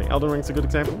explain everything. Elden Ring's a good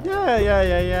example.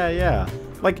 Yeah.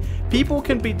 Like, people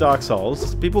can beat Dark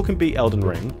Souls, people can beat Elden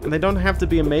Ring, and they don't have to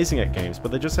be amazing at games,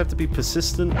 but they just have to be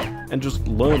persistent and just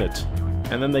learn it.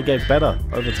 And then they get better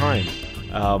over time.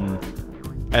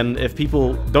 And if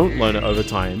people don't learn it over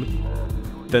time,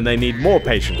 then they need more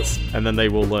patience, and then they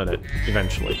will learn it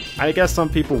eventually. I guess some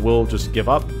people will just give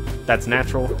up. That's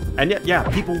natural. And yet, yeah,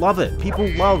 people love it. People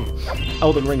love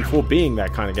Elden Ring for being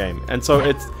that kind of game. And so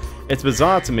it's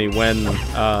bizarre to me when,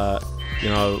 you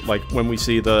know, like when we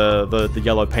see the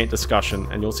yellow paint discussion,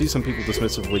 and you'll see some people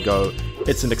dismissively go,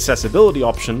 it's an accessibility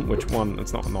option, which one,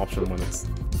 it's not an option when it's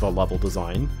the level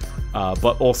design.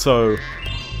 But also,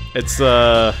 it's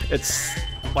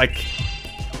like,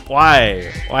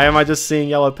 why? Why am I just seeing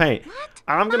yellow paint? What?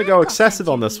 I'm gonna go excessive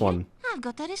on this one. I've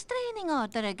got a restraining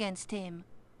order against him.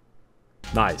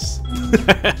 Nice.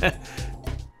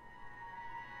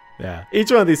 Yeah,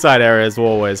 each one of these side areas will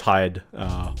always hide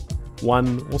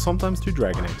one or sometimes two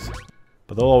dragon eggs,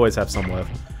 but they'll always have some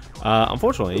left.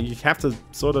 Unfortunately, you have to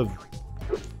sort of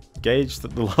gauge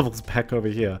that the level's back over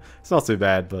here. It's not too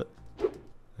bad, but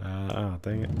oh,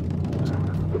 dang it.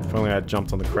 If only I had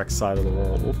jumped on the correct side of the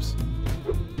wall. Oops.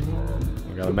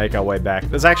 We gotta make our way back.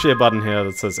 There's actually a button here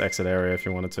that says exit area if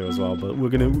you wanted to as well, but we're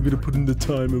gonna put in the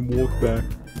time and walk back.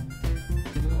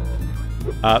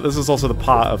 This is also the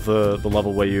part of the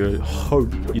level where you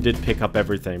hope you did pick up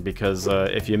everything, because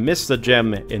if you missed a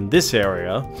gem in this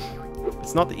area,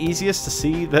 it's not the easiest to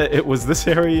see that it was this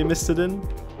area you missed it in.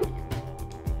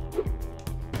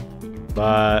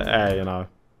 But, hey, you know,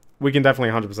 we can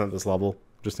definitely 100% this level.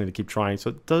 Just need to keep trying.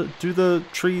 So, do the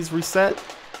trees reset?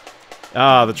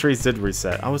 Ah, the trees did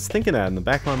reset. I was thinking that in the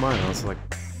back of my mind. I was like,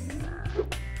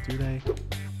 do they?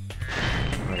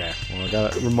 Okay, well, I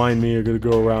gotta remind me I gotta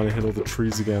go around and hit all the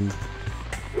trees again.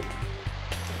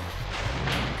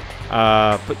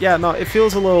 But yeah, no, it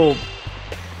feels a little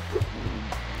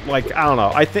like, I don't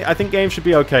know. I think games should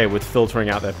be okay with filtering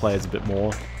out their players a bit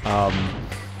more.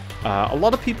 A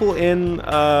lot of people in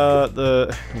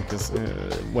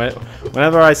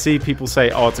whenever I see people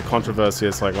say, oh, it's a controversy,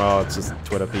 it's like, oh, it's just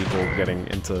Twitter people getting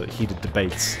into heated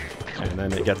debates. And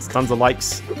then it gets tons of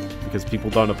likes because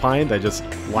people don't opine, they just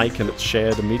like and it's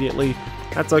shared immediately.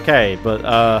 That's okay, but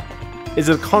is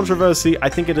it a controversy? I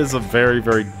think it is a very,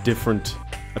 very different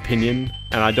opinion,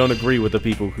 and I don't agree with the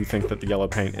people who think that the yellow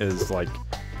paint is like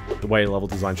the way level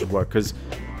design should work, because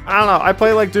I don't know, I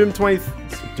play like Doom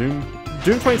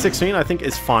 2016 I think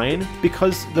is fine,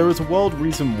 because there is a world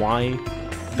reason why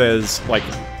there's like,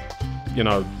 you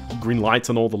know, green lights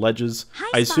on all the ledges.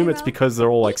 I assume it's because they're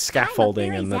all like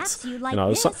scaffolding, and that's, you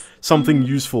know, something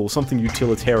useful, something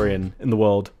utilitarian in the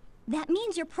world. That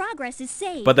means your progress is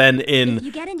saved. But then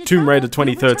in Tomb Raider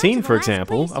 2013, for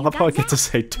example, I love how I get to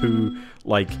say two,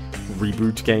 like,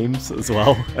 reboot games as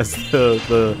well as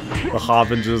the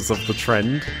harbingers of the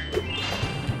trend.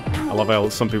 I love how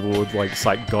some people would, like,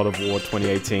 cite God of War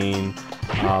 2018,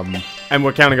 and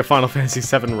we're counting a Final Fantasy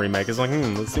VII remake. It's like,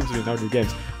 there seems to be no new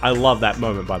games. I love that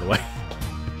moment, by the way.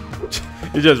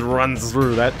 It just runs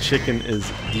through. That chicken is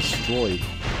destroyed.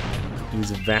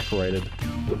 He's evaporated.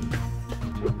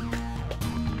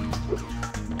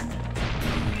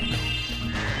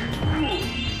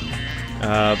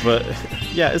 But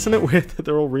yeah, isn't it weird that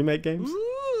they're all remake games?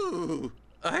 Ooh,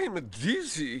 I'm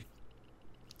dizzy.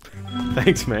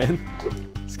 Thanks, man.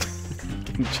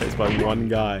 Getting chased by one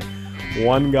guy.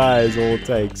 One guy is all it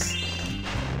takes.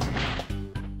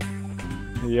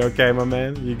 You okay, my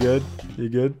man? You good? You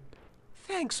good?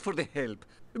 Thanks for the help,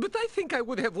 but I think I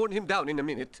would have worn him down in a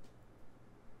minute.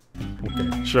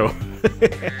 Okay, sure.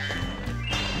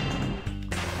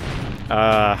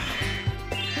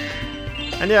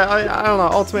 And yeah, I don't know,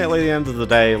 ultimately at the end of the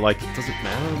day, like, does it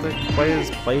matter that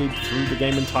players played through the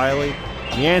game entirely?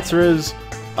 The answer is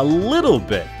a little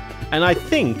bit. And I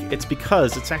think it's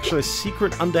because it's actually a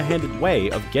secret, underhanded way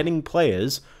of getting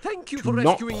players to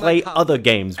not play other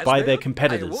games by their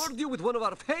competitors. I award you with one of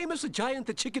our famous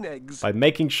giant chicken eggs. By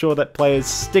making sure that players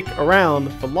stick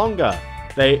around for longer.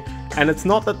 And it's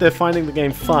not that they're finding the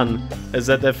game fun, it's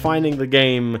that they're finding the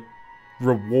game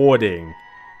rewarding,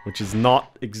 which is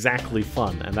not exactly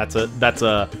fun, and that's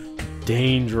a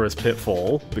dangerous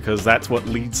pitfall, because that's what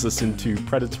leads us into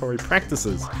predatory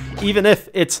practices, even if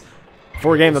it's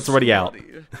for a game that's already out.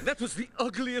 That was the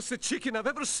ugliest chicken I've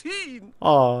ever seen.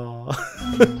 Aww.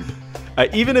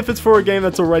 Even if it's for a game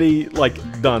that's already,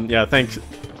 like, done. Yeah, thanks.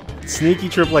 Sneaky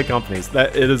AAA companies.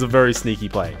 That it is a very sneaky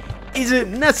play. Is it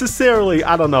necessarily?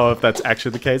 I don't know if that's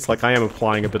actually the case. Like, I am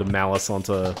applying a bit of malice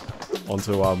onto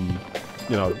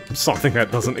you know, something that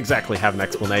doesn't exactly have an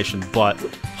explanation, but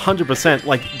 100%,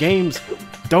 like, games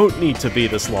don't need to be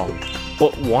this long.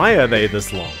 But why are they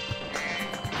this long?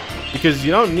 Because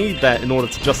you don't need that in order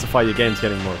to justify your games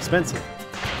getting more expensive.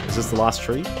 Is this the last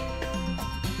tree?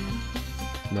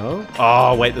 No?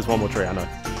 Oh, wait, there's one more tree, I know.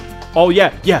 Oh,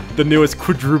 yeah, the newest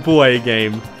quadruple A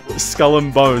game, Skull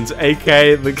and Bones,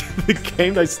 aka the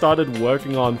game they started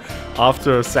working on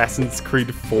after Assassin's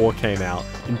Creed 4 came out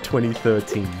in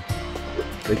 2013.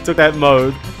 They took that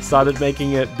mode, started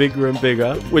making it bigger and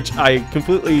bigger, which I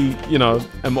completely, you know,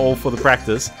 am all for the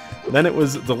practice. Then it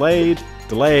was delayed,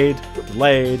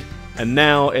 and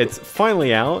now it's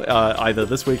finally out, either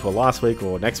this week or last week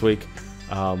or next week.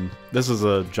 This is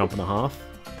a jump and a half.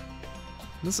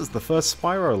 This is the first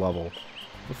Spyro level.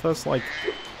 The first, like,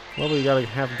 level you gotta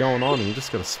have going on, and you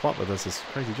just gotta spot that there's this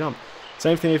crazy jump.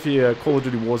 Same thing if you Call of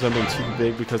Duty Warzone being super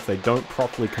big because they don't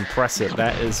properly compress it.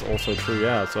 That is also true,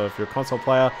 yeah. So if you're a console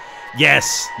player,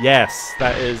 yes,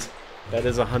 that is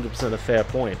 100% a fair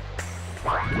point.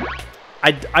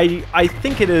 I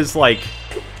think it is, like,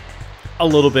 a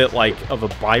little bit, like, of a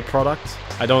byproduct.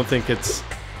 I don't think it's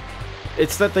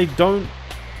that they don't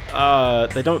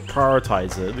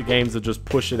prioritize it. The games that just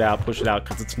push it out,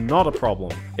 because it's not a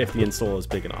problem if the installer is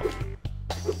big enough.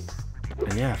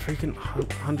 And yeah, freaking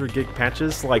 100 gig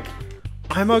patches, like,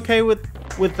 I'm okay with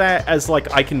that as,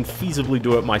 like, I can feasibly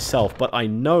do it myself, but I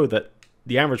know that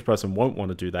the average person won't want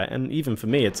to do that, and even for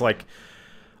me, it's like,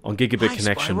 on gigabit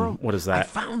connection, Spyro. What is that? I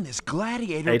found this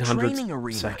gladiator 800 training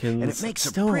arena, seconds. and it makes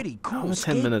Still, a pretty cool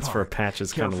 10 minutes skate for a park. patch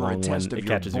is Care kind of for a long when test of it your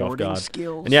catches you off boarding guard.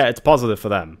 skills? And yeah, it's positive for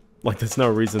them. Like, there's no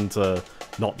reason to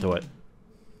not do it.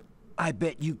 I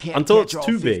bet you can't Until catch it's all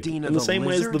too big, 15 of in the same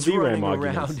way as the lizards VRAM running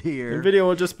arguments. around here. NVIDIA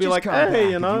will just be Just like, come back hey, if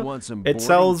you you know, want some it boarding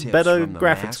sells tips better from the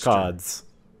graphics master. cards.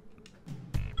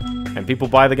 And people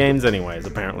buy the games anyways,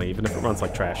 apparently, even if it runs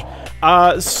like trash.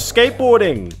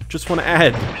 Skateboarding, just want to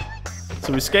add.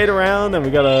 So we skate around and we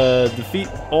gotta defeat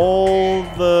all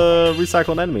the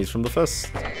recycled enemies from the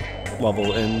first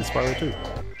level in Spyro 2.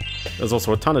 There's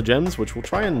also a ton of gems, which we'll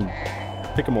try and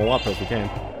pick them all up as we can.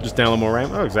 Just download more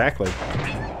RAM. Oh, exactly.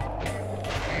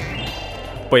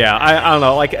 But yeah, I don't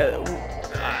know,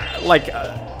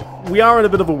 we are in a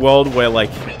bit of a world where,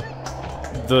 like,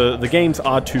 the games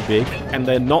are too big, and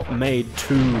they're not made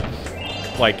to,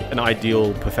 like, an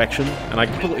ideal perfection. And I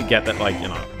completely get that, like, you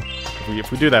know, if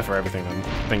we do that for everything, then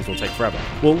things will take forever.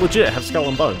 We'll legit have Skull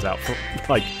and Bones out for,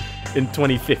 like, in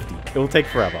 2050. It will take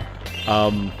forever.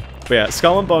 But yeah,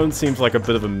 Skull and Bones seems like a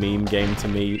bit of a meme game to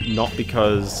me, not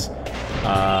because,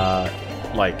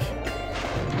 like,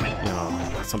 you know,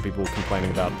 some people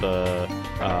complaining about the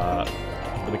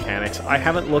mechanics. I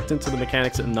haven't looked into the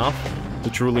mechanics enough to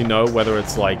truly know whether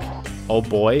it's like, oh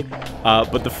boy.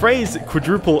 But the phrase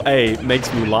quadruple A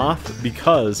makes me laugh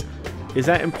because is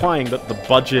that implying that the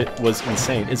budget was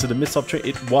insane? Is it a missed opportunity?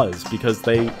 It was, because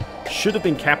they should have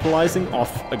been capitalizing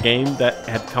off a game that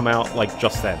had come out, like,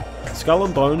 just then. Skull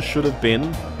and Bones should have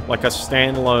been like a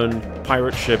standalone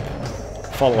pirate ship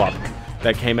follow-up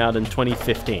that came out in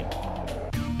 2015.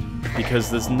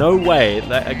 Because there's no way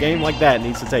that a game like that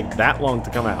needs to take that long to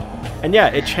come out. And yeah,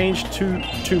 it changed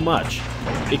too much.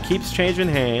 It keeps changing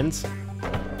hands,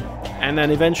 and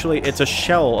then eventually it's a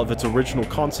shell of its original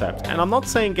concept. And I'm not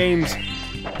saying games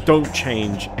don't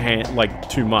change like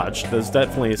too much. There's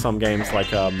definitely some games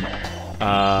like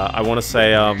I want to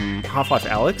say Half-Life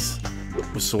Alyx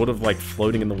was sort of like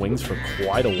floating in the wings for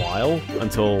quite a while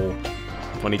until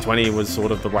 2020 was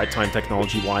sort of the right time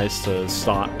technology-wise to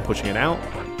start pushing it out.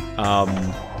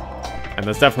 And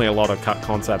there's definitely a lot of cut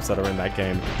concepts that are in that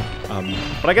game.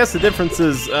 But I guess the difference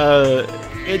is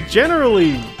it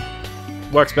generally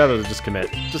works better to just commit.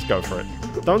 Just go for it.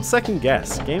 Don't second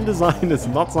guess. Game design is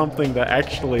not something that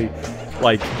actually,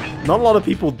 like, not a lot of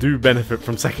people do benefit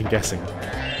from second guessing.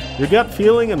 Your gut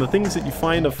feeling and the things that you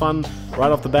find are fun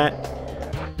right off the bat,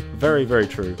 very, very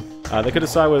true. They could have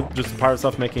started with just the pirate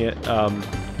stuff, making it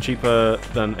cheaper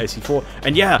than AC4.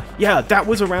 And yeah, that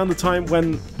was around the time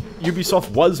when Ubisoft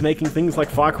was making things like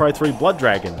Far Cry 3 Blood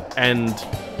Dragon and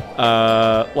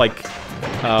like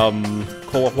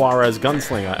Call of Juarez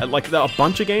Gunslinger. Like, there are a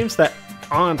bunch of games that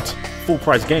aren't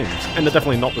full-price games, and they're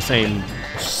definitely not the same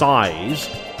size,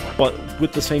 but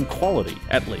with the same quality,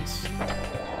 at least.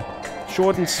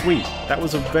 Short and sweet. That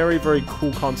was a very, very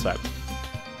cool concept.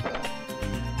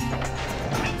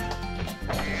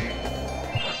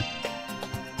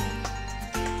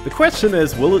 The question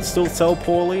is, will it still sell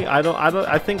poorly? I don't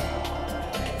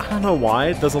know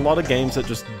why. There's a lot of games that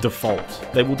just default.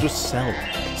 They will just sell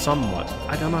somewhat.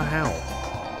 I don't know how.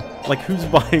 Like, who's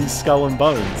buying Skull and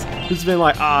Bones? Who's been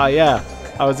like, ah, yeah,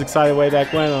 I was excited way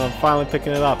back when, and I'm finally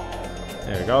picking it up.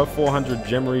 There we go, 400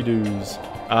 Gemery dues.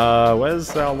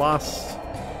 Where's our last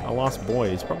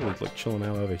boy? He's probably like chilling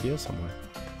out over here somewhere.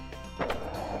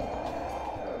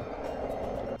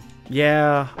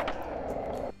 Yeah.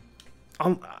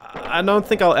 I don't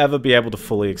think I'll ever be able to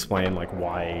fully explain like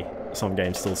why some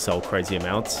games still sell crazy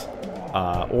amounts,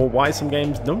 or why some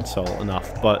games don't sell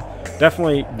enough, but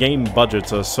definitely game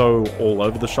budgets are so all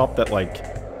over the shop that like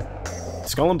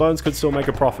Skull and Bones could still make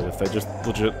a profit if they just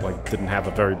legit like didn't have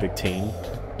a very big team.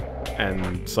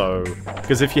 And so,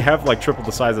 because if you have like triple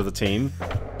the size of the team,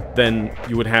 then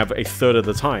you would have a third of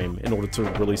the time in order to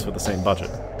release with the same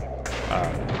budget,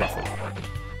 roughly.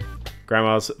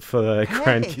 Grandma's for the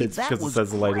grandkids because it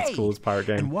says the latest coolest pirate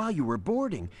game. And while you were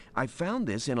boarding, I found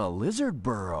this in a lizard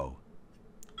burrow.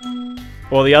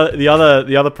 Well, the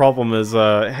other problem is,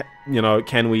 you know,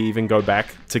 can we even go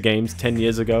back to games 10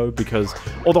 years ago? Because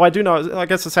although I do know, I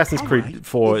guess Assassin's Creed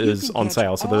 4 is on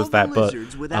sale, so there's that. But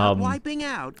did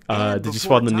you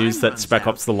spot in the news that Spec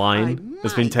Ops: The Line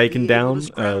has been taken down?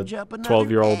 A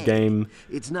 12-year-old game.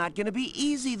 It's not gonna be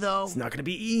easy though. It's not gonna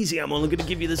be easy. I'm only gonna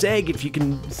give you this egg if you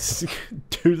can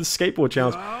do the skateboard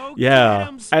challenge.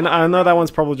 Yeah, and I know that one's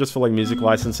probably just for like music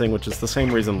licensing, which is the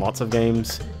same reason lots of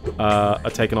games are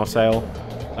taken off sale.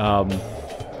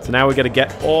 So now we got to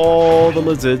get all the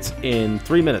lizards in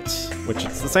 3 minutes, which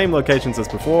is the same locations as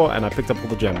before, and I picked up all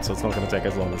the gems, so it's not going to take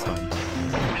as long this time.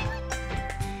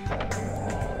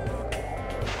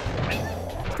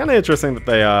 It's kind of interesting that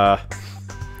they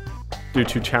do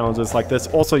 2 challenges like this.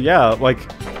 Also, yeah, like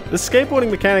this skateboarding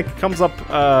mechanic comes up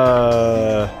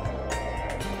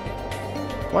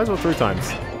why is it 3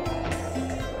 times?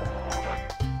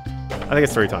 I think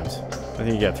it's 3 times. I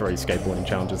think you get 3 skateboarding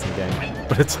challenges in the game.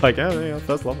 But it's like, oh, yeah,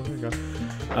 first level, there you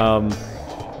go.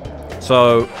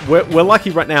 So, we're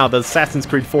lucky right now that Assassin's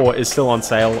Creed 4 is still on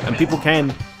sale, and people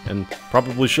can, and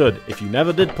probably should. If you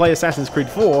never did play Assassin's Creed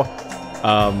 4,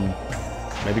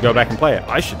 maybe go back and play it.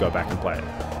 I should go back and play it.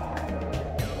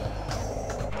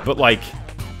 But, like,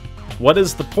 what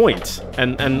is the point?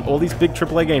 And all these big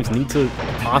AAA games need to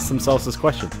ask themselves this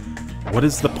question. What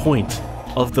is the point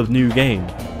of the new game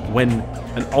when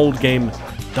an old game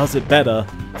does it better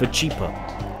for cheaper?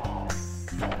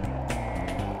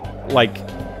 Like,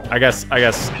 I guess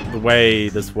the way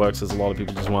this works is a lot of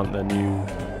people just want their new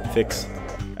fix,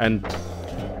 and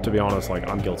to be honest, like,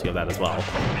 I'm guilty of that as well.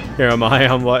 Here am I,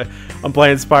 I'm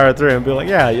playing Spyro 3 and be like,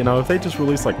 yeah, you know, if they just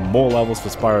release like more levels for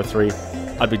Spyro 3,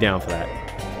 I'd be down for that.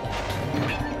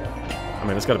 I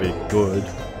mean, it's gotta be good.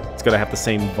 It's gotta have the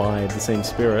same vibe, the same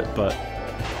spirit, but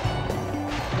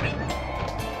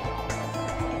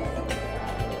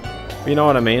you know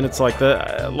what I mean? It's like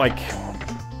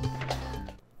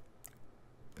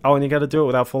oh, and you gotta do it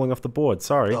without falling off the board,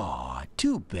 sorry. Aw,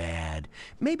 too bad.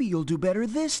 Maybe you'll do better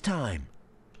this time.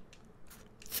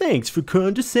 Thanks for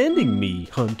condescending me,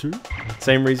 Hunter.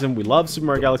 Same reason we love Super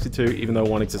Mario Galaxy 2, even though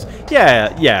one exists.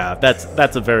 Yeah,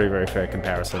 that's a very, very fair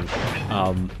comparison.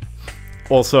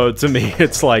 Also, to me,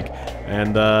 it's like,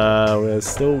 and we're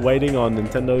still waiting on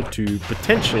Nintendo to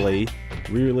potentially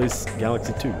re-release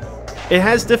Galaxy 2. It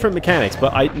has different mechanics,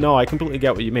 but I completely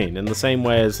get what you mean. In the same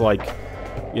way as, like,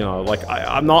 you know, like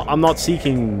I'm not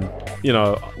seeking, you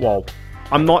know, well,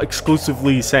 I'm not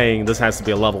exclusively saying this has to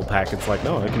be a level pack. It's like,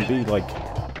 no, it can be like,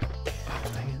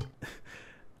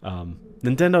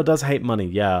 Nintendo does hate money,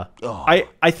 yeah.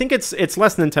 I think it's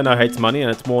less Nintendo hates money,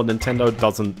 and it's more Nintendo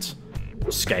doesn't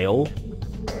scale.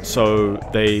 So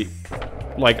they,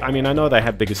 like, I mean, I know they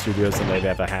have bigger studios than they've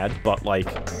ever had, but like,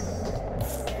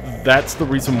 that's the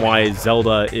reason why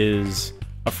Zelda is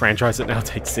a franchise that now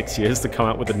takes 6 years to come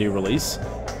out with a new release,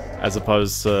 as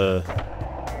opposed to,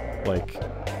 like,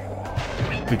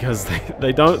 because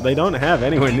they don't have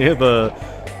anywhere near the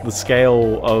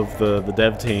scale of the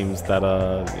dev teams that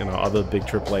you know, other big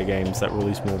AAA games that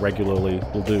release more regularly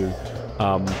will do.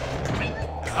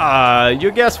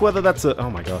 Your guess whether that's a... Oh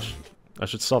my gosh. I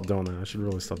should stop doing that. I should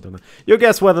really stop doing that. Your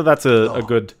guess whether that's a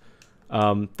good...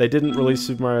 they didn't release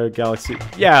Super Mario Galaxy...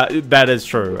 Yeah, that is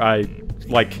true.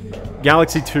 Like,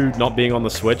 Galaxy 2 not being on the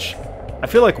Switch, I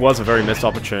feel like was a very missed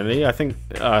opportunity. I think,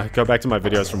 go back to my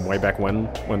videos from way back when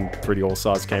 3D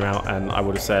All-Stars came out, and I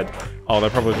would have said, oh, they're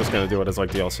probably just going to do it as,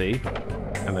 like, DLC.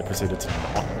 And they proceeded to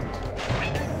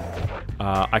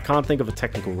not. I can't think of a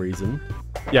technical reason.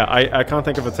 Yeah, I can't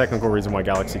think of a technical reason why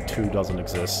Galaxy 2 doesn't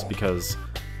exist, because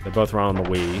they both run on the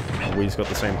Wii. The Wii's got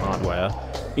the same hardware.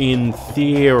 In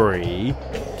theory,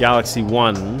 Galaxy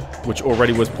 1, which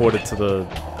already was ported to the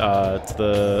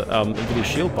NVIDIA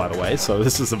Shield, by the way, so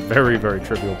this is a very, very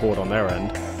trivial port on their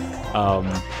end.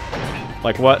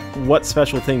 Like, what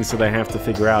special things do they have to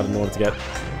figure out in order to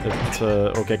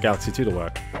get Galaxy 2 to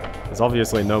work? There's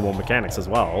obviously no more mechanics as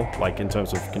well, like in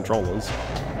terms of controllers.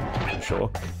 I'm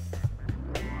sure.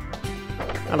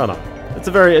 I don't know. It's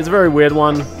a very weird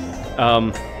one.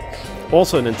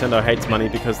 Also, Nintendo hates money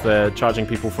because they're charging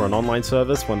people for an online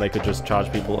service when they could just charge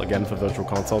people again for Virtual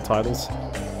Console titles.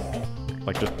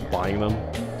 Like, just buying them.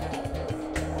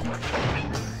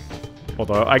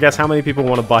 Although, I guess how many people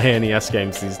want to buy NES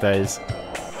games these days?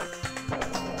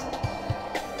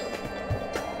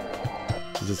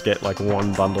 You just get, like,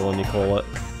 one bundle and you call it.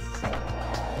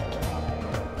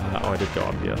 Oh, I did go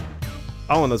up here.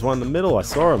 Oh, and there's one in the middle. I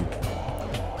saw him.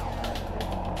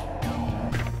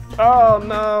 Oh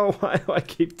no! Why do I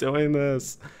keep doing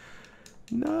this?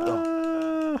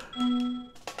 No!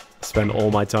 Spend all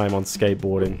my time on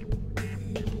skateboarding.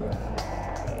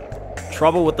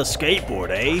 Trouble with the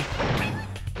skateboard, eh?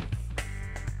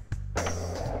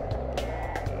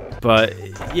 But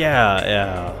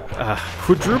yeah.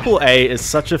 Quadruple A is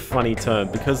such a funny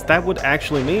term because that would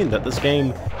actually mean that this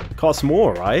game costs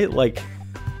more, right? Like,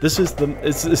 this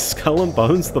is Skull and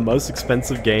Bones the most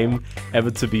expensive game ever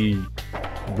to be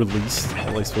released,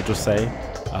 at least we'll just say.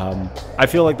 I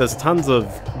feel like there's tons of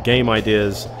game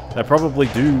ideas that probably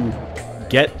do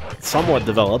get somewhat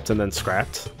developed and then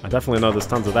scrapped. I definitely know there's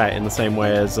tons of that, in the same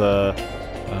way as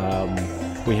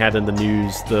we had in the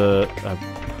news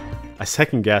I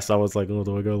second guessed. I was like, oh,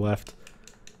 do I go left?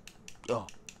 Oh.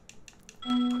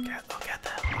 I'll get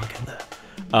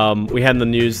there. We had in the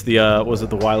news was it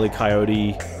the Wile E.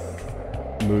 Coyote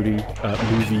movie?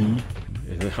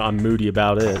 I'm moody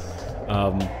about it.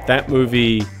 That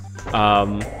movie,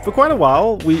 for quite a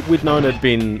while, we'd known it'd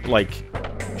been, like,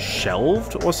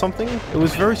 shelved or something. It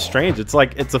was very strange. It's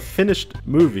like, it's a finished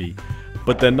movie,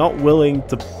 but they're not willing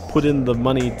to put in the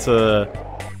money to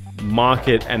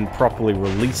market and properly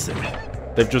release it.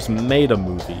 They've just made a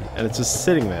movie, and it's just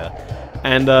sitting there.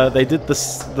 And they did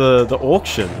the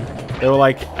auction. They were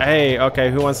like, hey,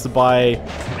 okay, who wants to buy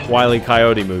Wile E.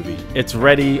 Coyote movie? It's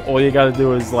ready. All you gotta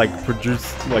do is, like,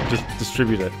 produce, like, just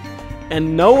distribute it.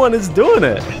 And no one is doing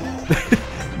it.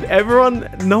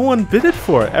 No one bidded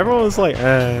for it. Everyone was like,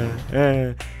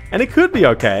 And it could be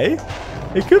okay.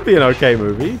 It could be an okay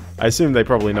movie. I assume they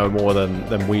probably know more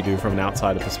than we do from an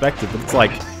outsider perspective, but it's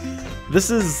like, this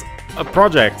is a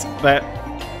project that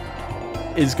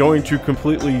is going to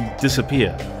completely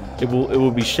disappear. It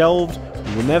will be shelved.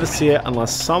 You will never see it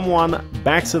unless someone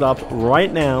backs it up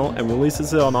right now and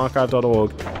releases it on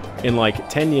archive.org in like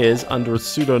 10 years under a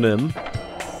pseudonym,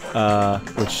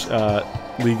 which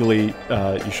legally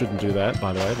you shouldn't do that,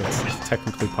 by the way. That's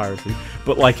technically piracy.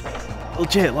 But like,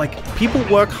 legit, like, people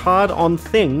work hard on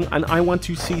Thing, and I want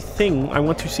to see Thing. I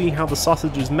want to see how the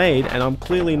sausage is made, and I'm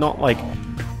clearly not, like,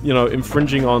 you know,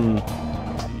 infringing on,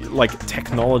 like,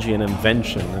 technology and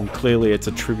invention, and clearly it's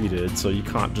attributed, so you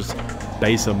can't just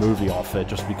base a movie off it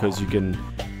just because you can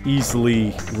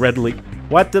easily, readily...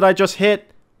 What did I just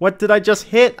hit? What did I just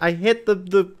hit? I hit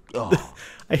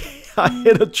I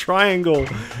hit a triangle.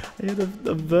 I hit a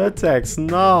vertex.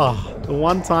 No. The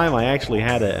one time I actually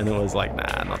had it, and it was like,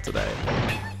 nah, not today.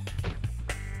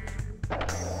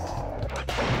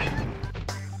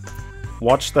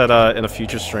 Watch that in a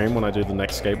future stream when I do the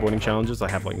next skateboarding challenges. I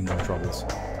have like no troubles.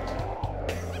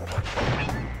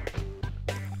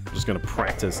 I'm just gonna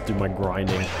practice, do my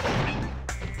grinding.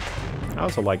 I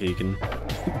also like it. You can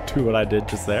do what I did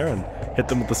just there and hit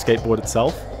them with the skateboard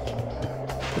itself.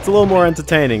 It's a little more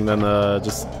entertaining than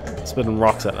just spitting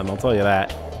rocks at them, I'll tell you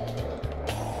that.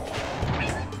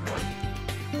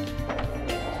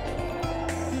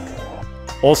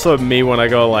 Also me when I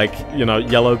go like, you know,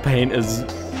 yellow paint is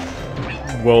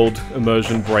world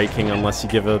immersion breaking unless you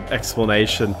give an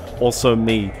explanation. Also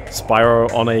me,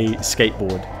 Spyro on a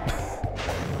skateboard.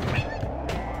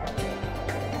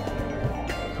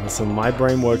 Listen, my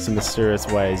brain works in mysterious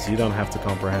ways. You don't have to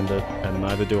comprehend it, and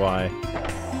neither do I.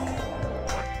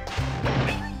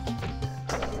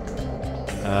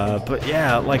 But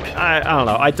yeah, like, I don't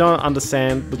know. I don't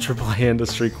understand the AAA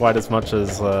industry quite as much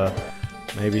as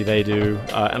maybe they do.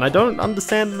 And I don't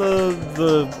understand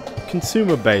the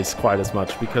consumer base quite as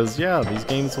much because, yeah, these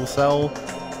games will sell.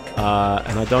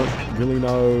 And I don't really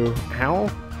know how.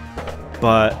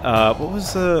 But what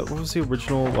was the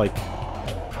original, like...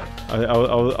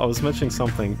 I was mentioning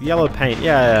something. Yellow paint,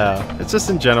 yeah. It's just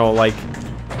in general, like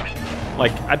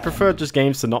I'd prefer just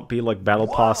games to not be like battle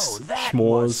pass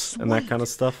schmores and that kind of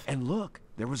stuff. And look,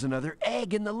 there was another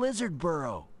egg in the lizard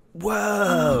burrow.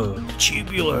 Whoa,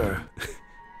 tubular.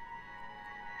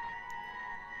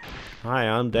 Hi,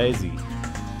 I'm Daisy.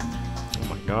 Oh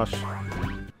my gosh.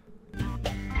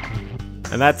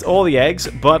 And that's all the eggs,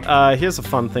 but here's a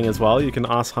fun thing as well. You can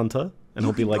ask Hunter. And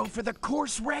he'll be like, go for the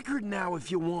course record now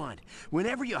if you want.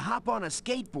 Whenever you hop on a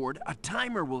skateboard, a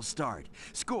timer will start.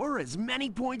 Score as many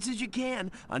points as you can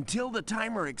until the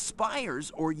timer expires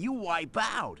or you wipe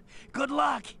out. Good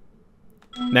luck.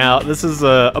 Now, this is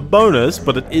a bonus,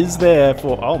 but it is there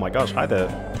for... Oh my gosh, hi there.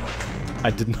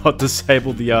 I did not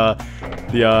disable the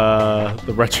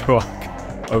retro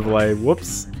arc overlay.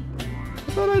 Whoops.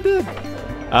 I thought I did.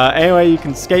 Anyway, you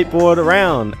can skateboard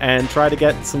around and try to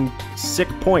get some sick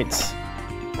points.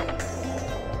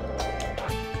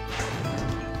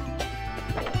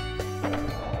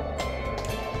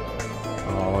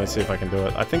 Oh, let me see if I can do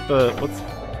it. I think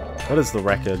what is the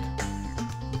record?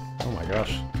 Oh my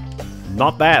gosh.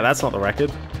 Not that, that's not the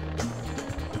record.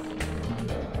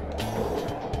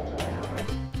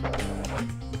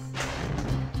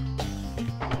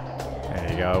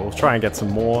 There you go, we'll try and get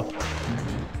some more.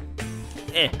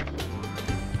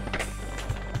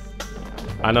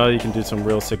 I know you can do some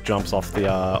real sick jumps off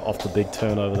the big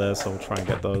turn over there, so we'll try and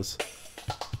get those.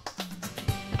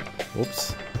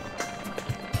 Whoops.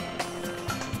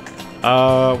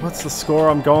 What's the score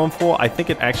I'm going for? I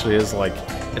think it actually is like,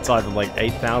 it's either like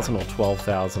 8,000 or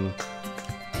 12,000.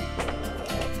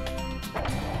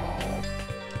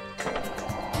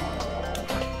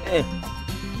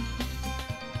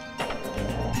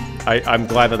 I'm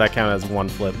glad that counted as one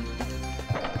flip.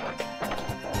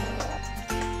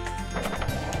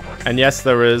 And yes,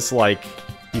 there is, like,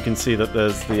 you can see that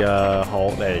there's the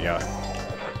hole. There you go.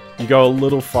 You go a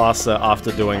little faster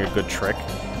after doing a good trick.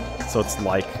 So it's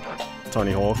like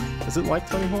Tony Hawk. Is it like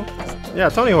Tony Hawk? Yeah,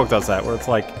 Tony Hawk does that, where it's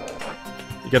like,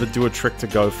 you gotta do a trick to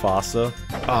go faster.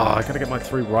 Oh, I gotta get my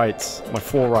 3 rights. My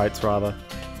 4 rights, rather.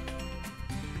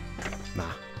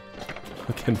 Nah.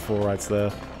 I'm getting 4 rights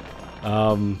there.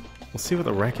 We'll see what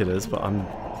the record is, but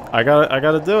I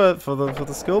gotta do it for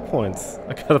the skill points.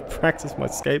 I gotta practice my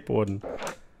skateboarding.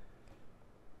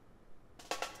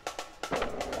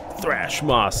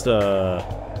 Thrashmaster.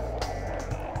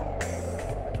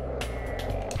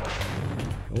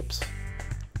 Oops.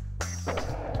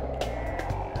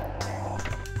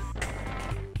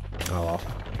 Oh well.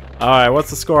 Alright, what's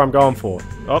the score I'm going for?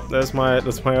 Oh, there's my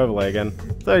overlay again.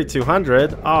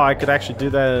 3,200. Oh, I could actually do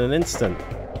that in an instant.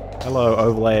 Hello,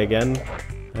 overlay again.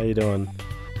 How you doing?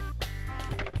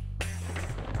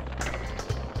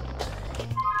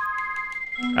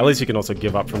 At least you can also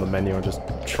give up from the menu and just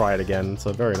try it again,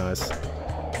 so very nice.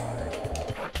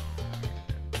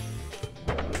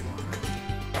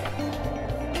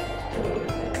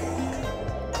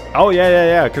 Oh,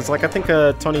 yeah, because, like, I think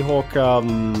Tony Hawk,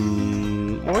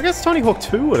 well, I guess Tony Hawk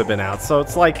 2 would have been out, so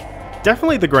it's, like,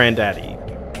 definitely the granddaddy,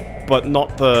 but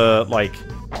not the, like,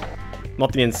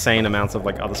 not the insane amounts of,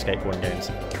 like, other skateboarding games.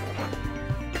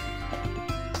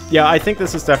 Yeah, I think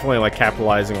this is definitely, like,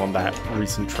 capitalizing on that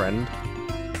recent trend.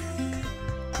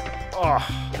 Oh,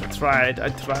 I tried.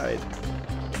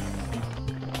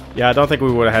 Yeah, I don't think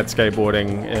we would have had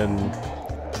skateboarding in...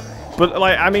 But,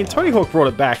 like, I mean, Tony Hawk brought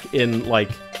it back in, like,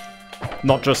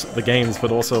 not just the games,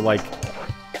 but also, like,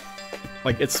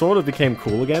 it sort of became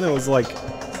cool again. It was, like,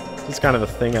 just kind of a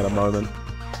thing at a moment.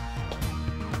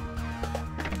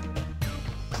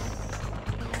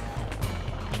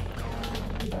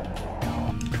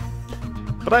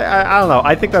 But I don't know,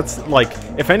 I think that's, like,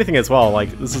 if anything as well,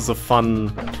 like, this is a fun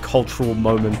cultural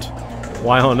moment.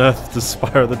 Why on earth does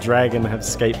Spyro the Dragon have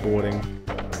skateboarding?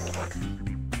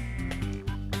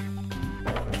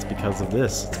 because of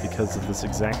this. It's because of this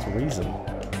exact reason.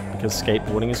 Because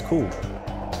skateboarding is cool.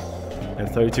 And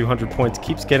 3,200 points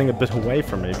keeps getting a bit away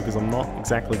from me because I'm not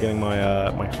exactly getting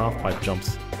my my half-pipe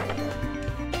jumps.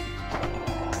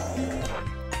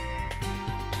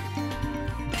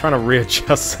 I'm trying to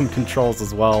readjust some controls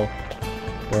as well,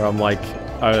 where I'm like,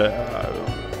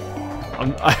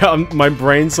 my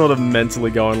brain's sort of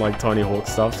mentally going like Tony Hawk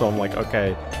stuff, so I'm like,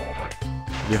 okay,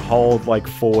 you hold like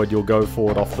forward, you'll go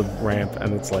forward off the ramp,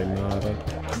 and it's like, no,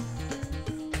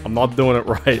 I'm not doing it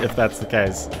right if that's the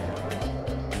case.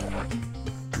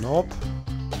 Nope.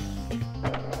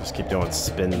 Just keep doing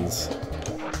spins.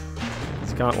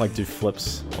 You can't like do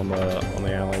flips on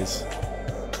the alleys.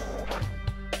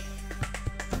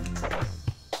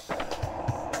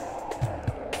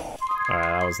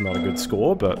 That was not a good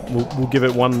score, but we'll give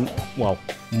it one, well,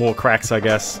 more cracks, I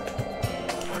guess.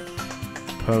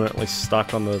 Permanently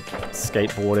stuck on the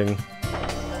skateboarding.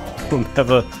 We'll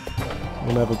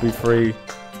never be free.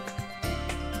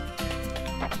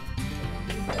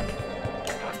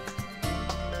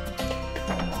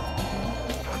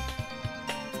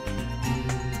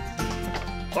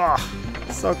 Ah,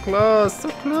 so close, so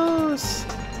close.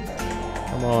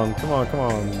 Come on, come on, come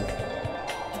on.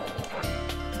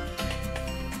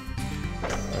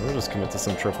 We'll just commit to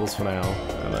some triples for now,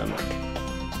 and then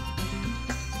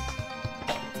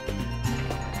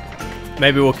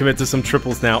maybe we'll commit to some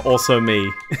triples now. Also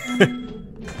me. We'll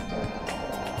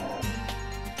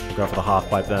go for the half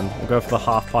pipe then. We'll go for the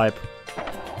half pipe.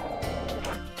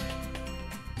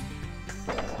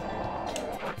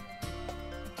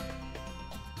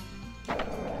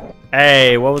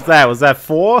 Hey, what was that? Was that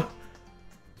 4?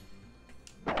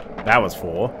 That was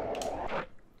 4.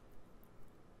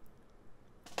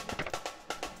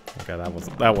 Okay,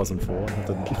 that wasn't 4. That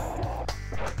didn't.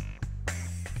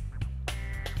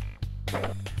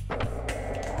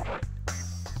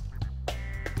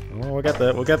 Oh, we'll get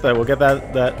there. We'll get there. We'll get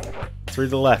that 3 to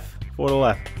the left, 4 to the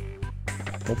left.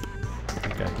 Nope.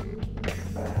 Okay.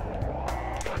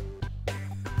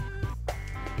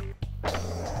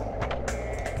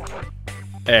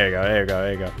 There you go. There you go.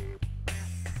 There you go.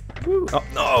 Woo. Oh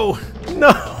no! No!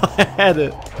 I had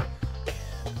it.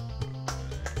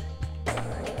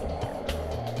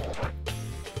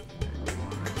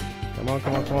 Come on,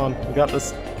 come on, come on. We got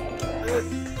this.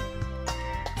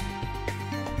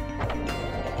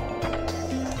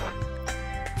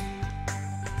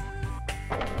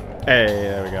 Hey,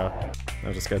 there we go.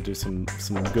 I just gotta do some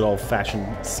good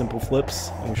old-fashioned simple flips,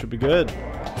 and we should be good.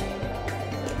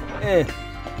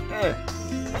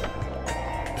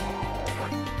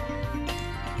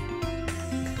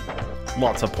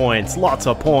 Lots of points, lots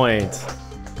of points.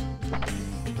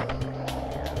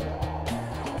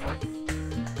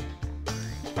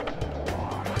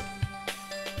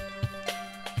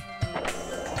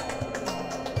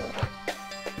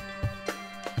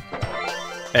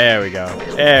 There we go.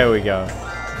 There we go.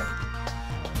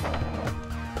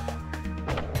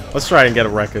 Let's try and get a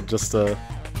record just to...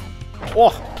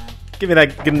 Oh! Give me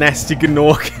that nasty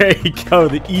Gnork. There you go,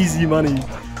 the easy money.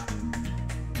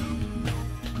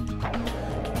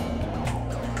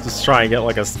 Just try and get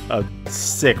like a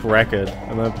sick record.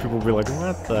 And then people will be like,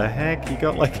 what the heck? You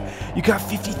got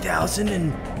 50,000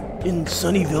 in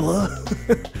Sunnyvilla?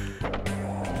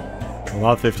 Well,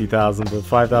 not 50,000, but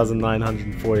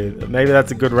 5,940. Maybe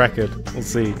that's a good record. We'll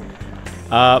see.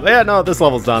 But yeah, no, this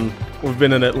level's done. We've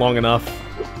been in it long enough.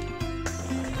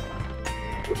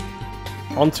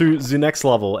 On to the next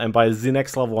level, and by the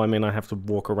next level, I mean I have to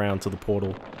walk around to the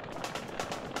portal.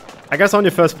 I guess on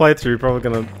your first playthrough, you're probably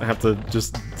gonna have to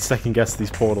just second guess these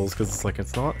portals, because it's like,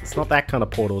 it's not that kind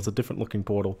of portal, it's a different looking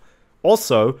portal.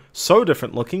 Also, so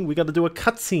different looking, we gotta do a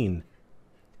cutscene.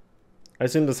 I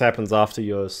assume this happens after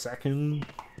your second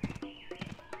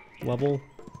level.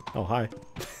 Oh, hi.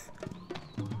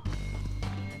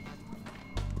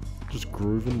 Just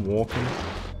grooving, walking.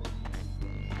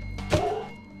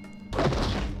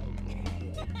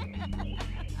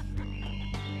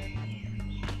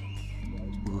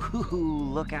 Ooh,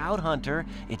 look out, Hunter.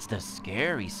 It's the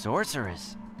scary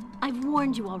sorceress. I've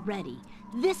warned you already.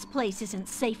 This place isn't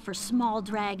safe for small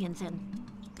dragons and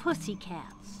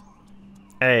pussycats.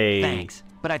 Hey. Thanks,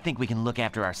 but I think we can look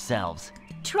after ourselves.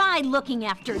 Try looking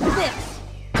after this.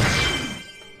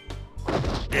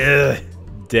 Ugh,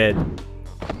 dead.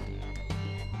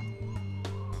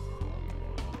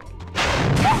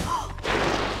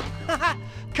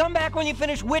 Come back when you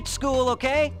finish witch school,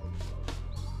 okay?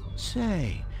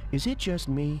 Say, is it just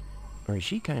me, or is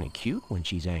she kind of cute when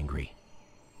she's angry?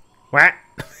 What?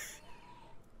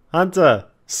 Hunter,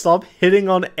 stop hitting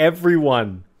on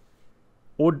everyone.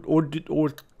 Or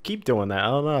keep doing that, I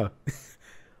don't know.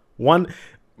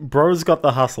 Bro's got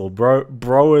the hustle.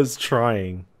 Bro is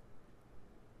trying.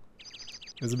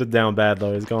 He's a bit down bad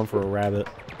though. He's going for a rabbit.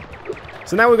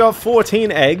 So now we got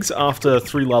 14 eggs after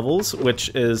 3 levels, which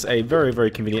is a very, very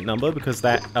convenient number because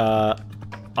that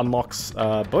unlocks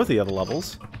both the other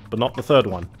levels, but not the third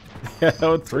one. Yeah,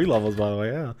 3 levels by the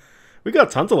way, yeah. We got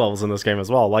tons of levels in this game as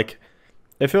well. Like,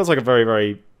 it feels like a very,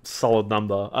 very solid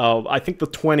number. I think the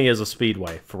 20 is a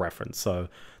speedway, for reference. So,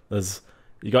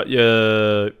 you got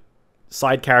your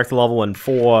side character level and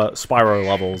 4 Spyro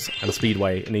levels and a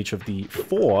speedway in each of the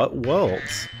 4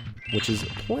 worlds, which is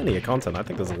plenty of content. I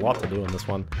think there's a lot to do in this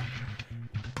one.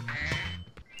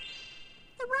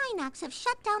 The Rhinox have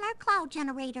shut down our cloud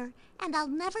generator, and I'll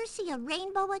never see a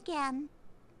rainbow again.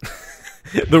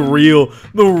 the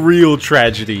real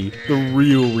tragedy. The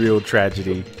real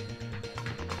tragedy.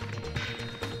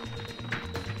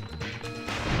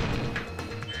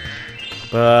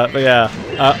 But yeah,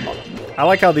 I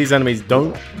like how these enemies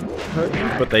don't hurt you,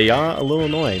 but they are a little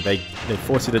annoying. They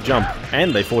force you to jump,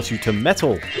 and they force you to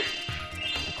metal.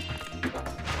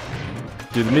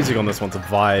 Dude, the music on this one's a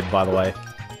vibe, by the way.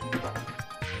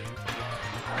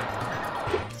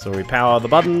 So we power the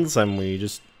buttons, and we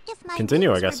just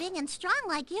continue, I guess. If my wings were big and strong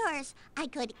like yours, I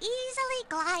could easily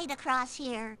glide across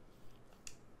here.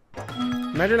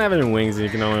 Imagine having wings and you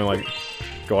can only, like,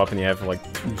 go up in the air for, like,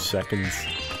 2 seconds.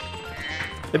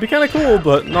 It'd be kind of cool,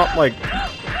 but not, like,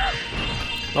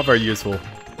 not very useful.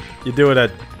 You do it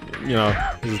at, you know,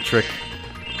 as a trick.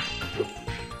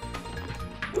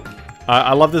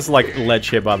 I love this, like, ledge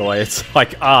here, by the way. It's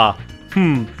like,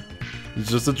 it's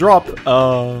just a drop.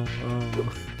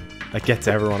 That gets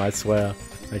everyone, I swear.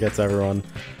 That gets everyone.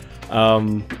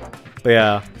 But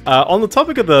yeah, on the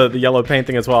topic of the yellow paint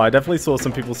thing as well, I definitely saw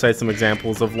some people say some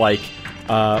examples of, like,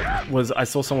 I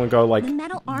saw someone go like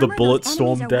the bullet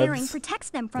storm devs.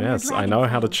 Yes, I know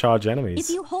how to charge enemies.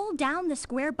 If you hold down the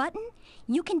square button,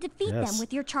 you can defeat them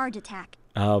with your charge attack.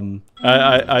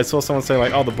 I saw someone say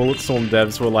like, oh, the bullet storm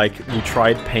devs were like, you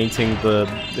tried painting the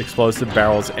explosive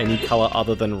barrels any color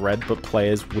other than red, but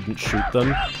players wouldn't shoot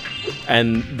them.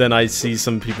 And then I see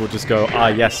some people just go, ah,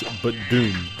 yes, but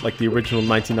Doom, like the original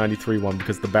 1993 one,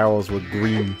 because the barrels were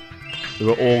green. They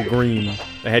were all green.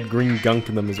 They had green gunk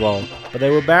in them as well, but they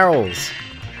were barrels.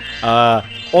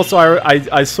 Also,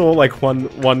 I saw like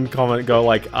one comment go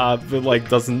like, but like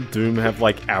doesn't Doom have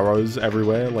like arrows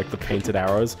everywhere, like the painted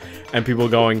arrows? And people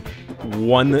going,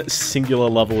 one singular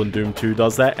level in Doom 2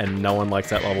 does that, and no one likes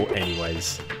that level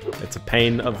anyways. It's a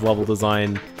pain of level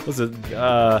design. What's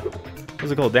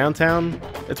it called? Downtown?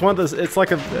 It's one of those. It's like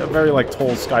a very like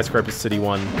tall skyscraper city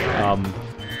one.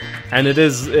 And it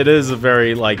is a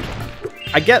very like.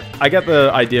 I get the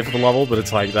idea for the level, but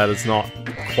it's like that is not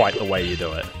quite the way you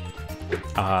do it.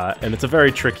 And it's a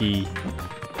very tricky,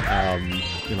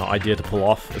 you know, idea to pull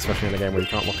off, especially in a game where you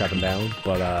can't look up and down.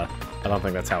 But I don't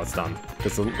think that's how it's done,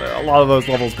 because a lot of those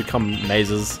levels become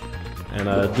mazes, and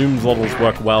Doom's levels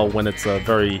work well when it's a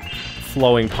very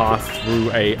flowing path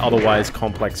through a otherwise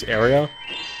complex area.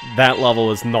 That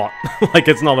level is not like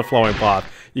it's not a flowing path.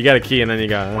 You get a key and then you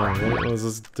go, oh, what does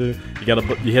this do?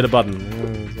 You hit a button.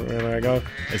 Where do I go?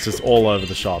 It's just all over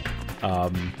the shop.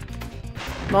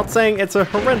 Not saying it's a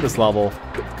horrendous level,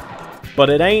 but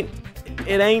it ain't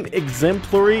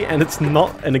exemplary, and it's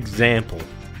not an example.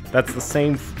 That's the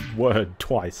same word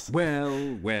twice.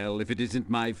 Well, if it isn't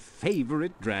my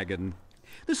favorite dragon.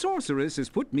 The sorceress has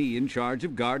put me in charge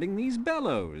of guarding these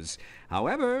bellows.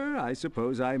 However, I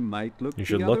suppose I might look the other way. You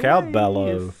should look out,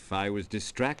 Bellow. If I was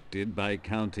distracted by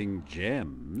counting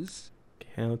gems.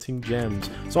 Counting gems.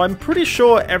 So I'm pretty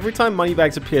sure every time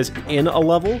Moneybags appears in a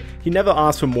level, he never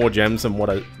asks for more gems than what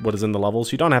is in the level.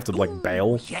 So you don't have to like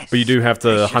bail, but you do have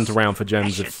to hunt around for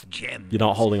gems if you're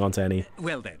not holding on to any.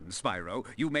 Well then, Spyro,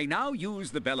 you may now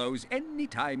use the bellows any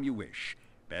time you wish.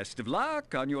 Best of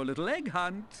luck on your little egg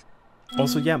hunt.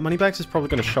 Also, yeah, Moneybags is probably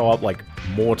going to show up like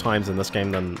more times in this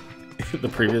game than the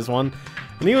previous one,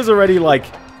 and he was already like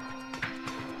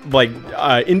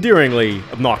endearingly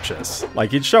obnoxious.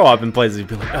 Like, he'd show up in places, he'd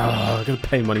be like, oh, I'm gonna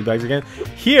pay Moneybags again.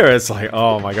 Here, it's like,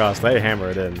 oh my gosh, they hammer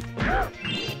it in.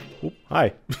 Oop,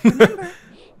 hi. Remember,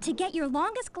 to get your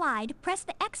longest glide, press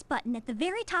the X button at the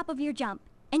very top of your jump,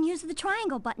 and use the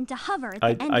triangle button to hover at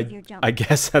the end of your jump. I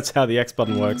guess that's how the X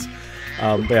button works.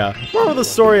 But yeah, moral of the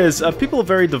story is, people are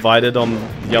very divided on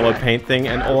the yellow paint thing,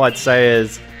 and all I'd say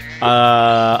is,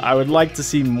 I would like to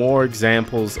see more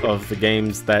examples of the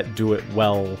games that do it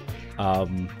well.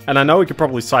 And I know we could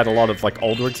probably cite a lot of like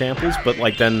older examples, but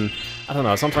like then, I don't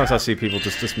know, sometimes I see people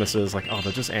just dismiss it as like, oh,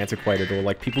 they're just antiquated, or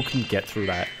like people can get through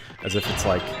that, as if it's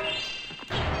like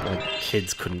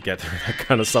kids couldn't get through that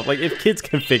kind of stuff. Like, if kids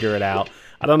can figure it out,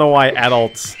 I don't know why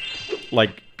adults,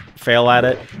 like, fail at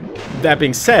it. That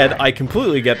being said, I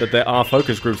completely get that there are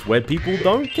focus groups where people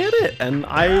don't get it, and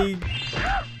I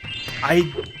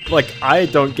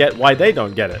don't get why they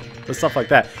don't get it. And stuff like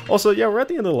that. Also, yeah, we're at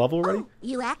the end of the level already. Oh,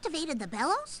 you activated the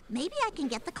bellows? Maybe I can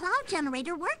get the cloud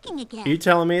generator working again. Are you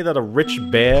telling me that a rich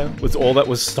bear was all that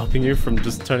was stopping you from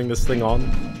just turning this thing on?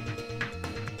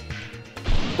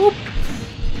 Boop.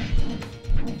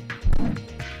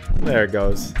 There it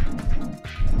goes.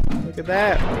 Look at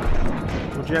that.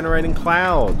 We're generating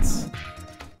clouds.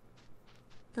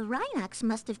 The Rhinox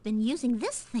must have been using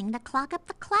this thing to clog up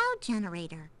the cloud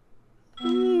generator.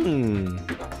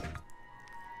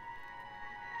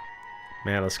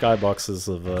 Man, the skyboxes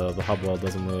of the hub world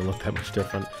doesn't really look that much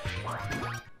different.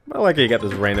 But I like how you get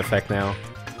this rain effect now.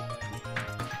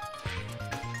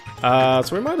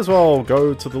 So we might as well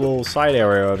go to the little side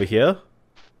area over here.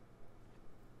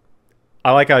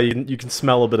 I like how you can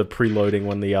smell a bit of preloading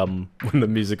when the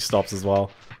music stops as well.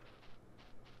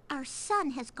 Our sun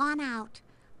has gone out.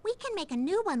 We can make a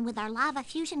new one with our lava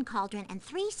fusion cauldron and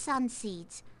 3 sun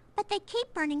seeds. But they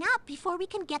keep burning out before we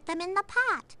can get them in the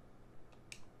pot.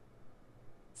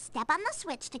 Step on the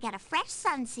switch to get a fresh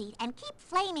sunseed and keep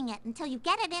flaming it until you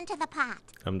get it into the pot.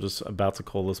 I'm just about to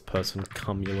call this person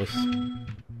Cumulus.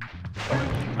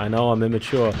 I know, I'm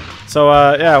immature. So,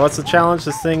 yeah, what's the challenge?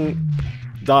 This thing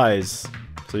dies.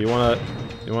 So you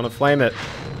wanna flame it.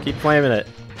 Keep flaming it.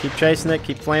 Keep chasing it,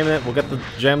 keep flaming it. We'll get the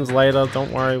gems later,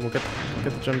 don't worry, we'll get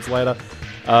the gems later.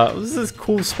 This is this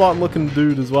cool spot looking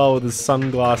dude as well with his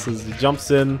sunglasses. He jumps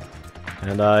in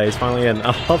and he's finally in.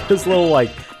 I love his little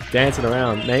like dancing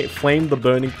around. Nate, flame the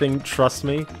burning thing, trust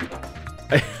me.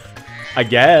 I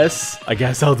guess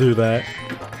I'll do that.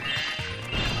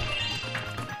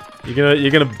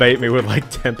 You're gonna bait me with like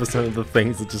 10% of the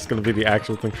things that's just gonna be the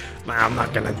actual thing. Nah, I'm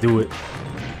not gonna do it.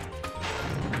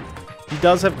 He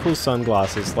does have cool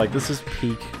sunglasses. Like, this is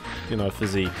peak, you know,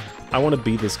 physique. I want to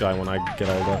be this guy when I get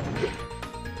older.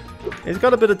 He's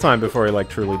got a bit of time before he like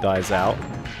truly dies out.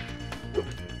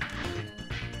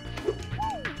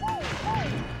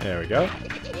 There we go.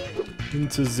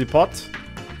 Into the pot.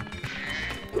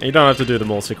 And you don't have to do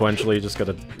them all sequentially, you just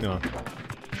gotta, you know,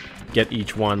 get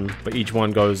each one, but each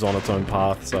one goes on its own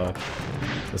path, so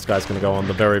this guy's gonna go on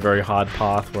the very, very hard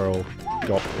path where he'll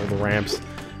go up all the ramps.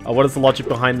 What is the logic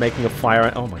behind making a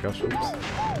fire? Oh my gosh, whoops.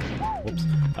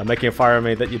 Making a fire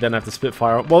enemy that you then have to spit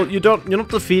fire on? Well, you're not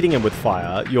defeating him with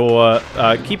fire, you're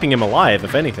keeping him alive,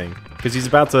 if anything, because he's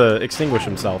about to extinguish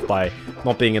himself by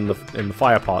not being in the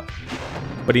fire pot.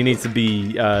 But he needs to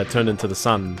be turned into the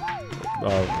sun,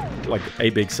 like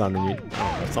a big sun, and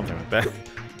something like that.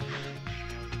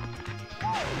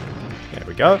 There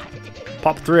we go.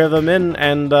 Pop 3 of them in,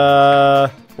 and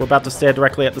we're about to stare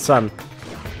directly at the sun.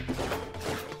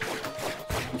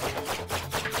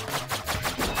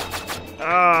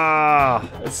 Ah,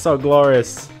 it's so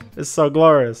glorious. It's so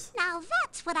glorious. Now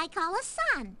that's what I call a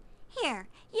sun. Here,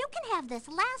 you can have this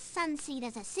last sunseed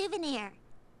as a souvenir.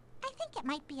 I think it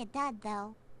might be a dud,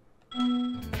 though.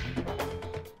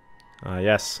 Ah,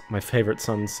 yes, my favorite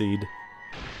sunseed.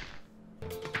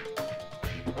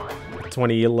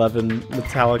 2011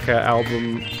 Metallica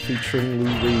album featuring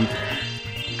Lou Reed.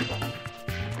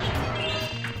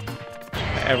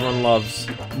 Everyone loves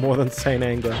more than Saint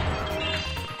Anger.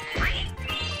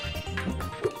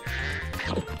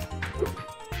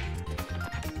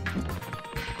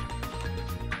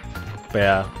 But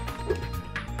yeah.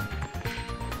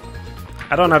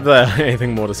 I don't have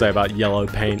anything more to say about yellow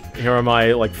paint. Here are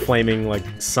my like flaming like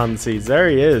sun seeds. There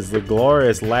he is, the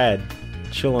glorious lad,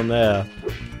 chilling there.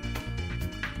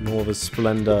 In all of his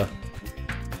splendor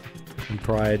and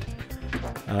pride.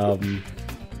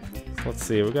 Let's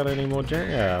see, we got any more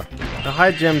gems? Yeah, the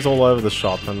high gems all over the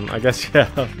shop, and I guess yeah,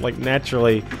 like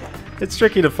naturally, it's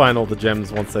tricky to find all the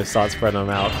gems once they start spreading them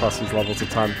out across these levels a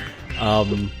ton.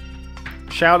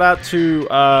 Shout out to,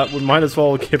 we might as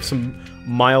well give some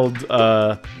mild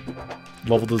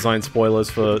level design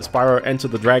spoilers for Spyro Enter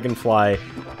the Dragonfly.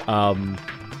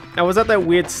 I was at that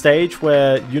weird stage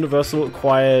where Universal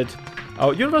acquired...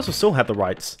 Oh, Universal still had the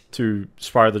rights to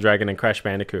Spyro the Dragon and Crash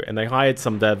Bandicoot, and they hired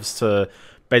some devs to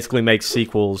basically make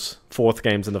sequels, 4th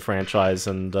games in the franchise,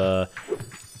 and they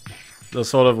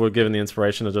sort of were given the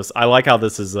inspiration to just... I like how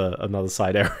this is another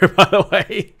side area, by the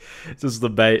way. It's just the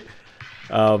bait.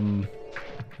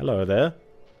 Hello there.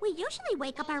 We usually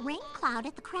wake up our rain cloud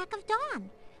at the crack of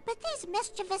dawn, but these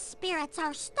mischievous spirits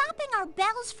are stopping our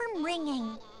bells from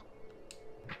ringing.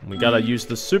 We gotta use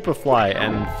the Superfly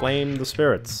and flame the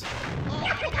spirits.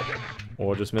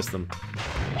 Or just miss them.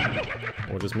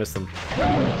 Or just miss them.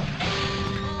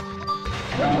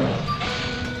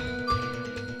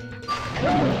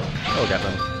 We'll get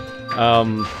them.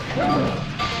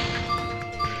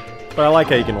 But I like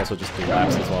how you can also just do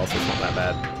laps as well, so it's not that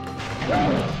bad.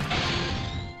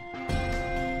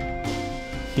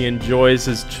 He enjoys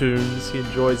his tunes, he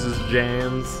enjoys his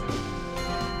jams.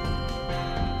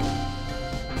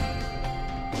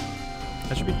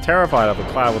 I should be terrified of a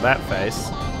cloud with that face.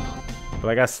 But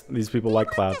I guess these people like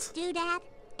clouds. Do that.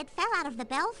 It fell out of the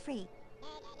belfry.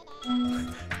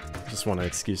 Just want an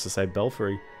excuse to say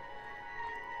belfry.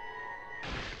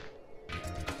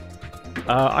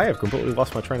 I have completely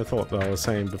lost my train of thought that I was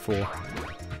saying before.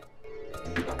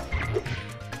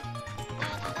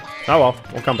 Oh well,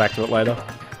 we'll come back to it later.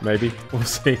 Maybe. We'll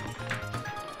see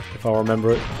if I'll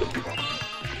remember it.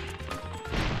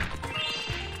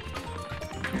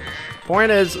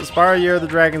 Point is, Spyro Year of the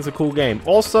Dragon's a cool game.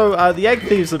 Also, the egg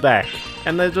thieves are back.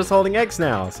 And they're just holding eggs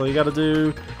now, so you gotta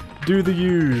do the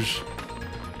usual.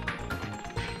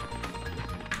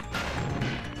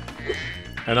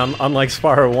 And unlike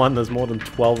Spyro 1, there's more than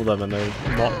 12 of them, and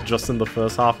they're not just in the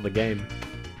first half of the game.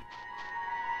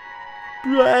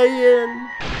 Brian!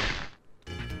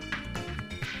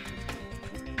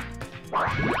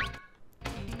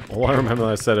 All I remember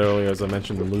I said earlier is I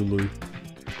mentioned the Lulu.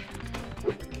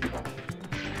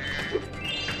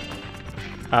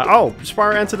 Oh,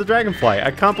 Spyro Enter the Dragonfly. I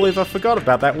can't believe I forgot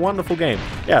about that wonderful game.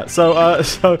 Yeah, so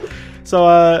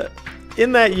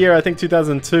in that year, I think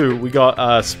 2002, we got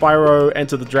Spyro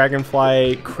Enter the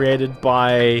Dragonfly created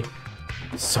by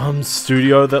some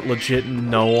studio that legit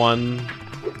no one,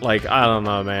 like, I don't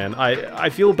know, man. I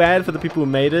feel bad for the people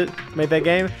who made that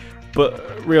game,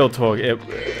 but real talk, it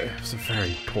was a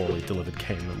very poorly delivered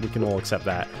game. We can all accept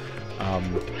that.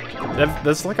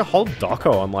 There's like a whole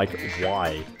doco on like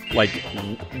why, like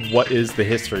what is the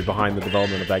history behind the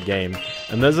development of that game,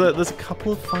 and there's a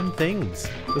couple of fun things.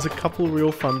 There's a couple of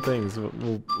real fun things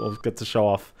we'll get to show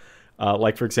off.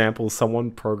 Like for example,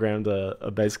 someone programmed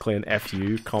basically an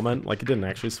FU comment. Like he didn't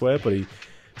actually swear, but he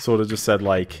sort of just said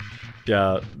like,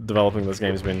 yeah, developing this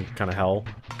game has been kind of hell.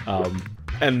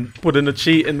 And put in a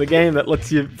cheat in the game that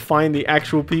lets you find the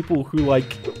actual people who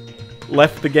like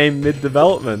left the game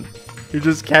mid-development, who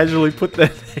just casually put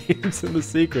their names in the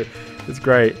secret. It's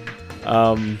great.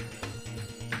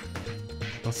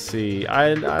 Let's see.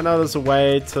 I know there's a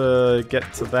way to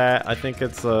get to that. I think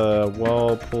it's a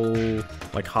whirlpool,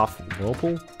 like half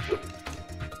whirlpool.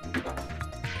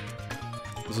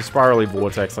 There's a spirally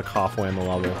vortex like halfway in the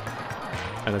level,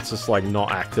 and it's just like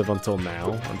not active until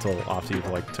now, until after you've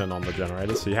like turned on the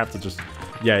generator. So you have to just,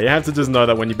 yeah, you have to just know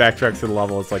that when you backtrack to the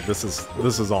level, it's like this is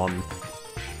on.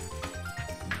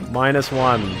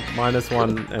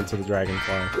 -1 Enter the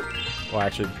Dragonfly. Well,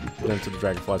 actually, Enter the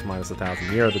Dragonfly is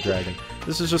 -1000. Year of the Dragon.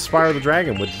 This is just Spyro the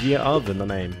Dragon with Year of in the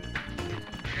name.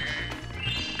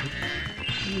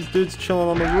 These dudes chilling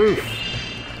on the roof.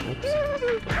 Oops.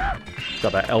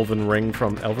 Got that Elven Ring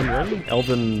from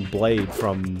Elven Blade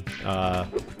from Fire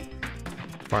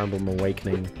Emblem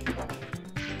Awakening.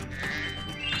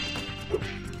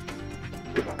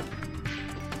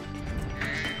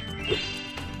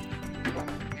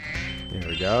 There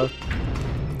we go.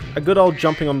 A good old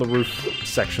jumping on the roof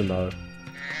section though.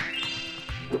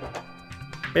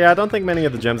 But yeah, I don't think many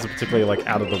of the gems are particularly like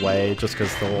out of the way, just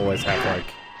because they'll always have like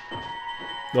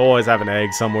an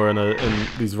egg somewhere in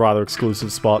these rather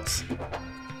exclusive spots.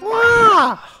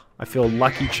 I feel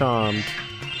lucky charmed.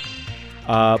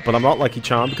 But I'm not lucky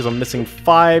charmed because I'm missing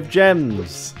 5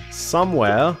 gems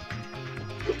somewhere.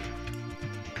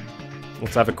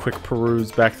 Let's have a quick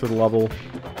peruse back through the level.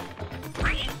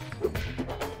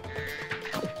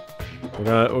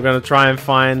 We're gonna try and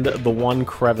find the one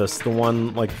crevice, the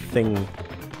one like thing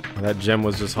where that gem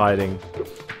was just hiding.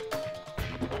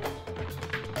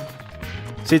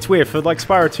 See, it's weird for like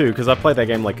Spyro 2 because I played that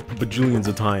game like bajillions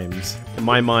of times. In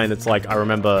my mind, it's like I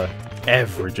remember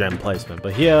every gem placement,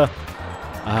 but here,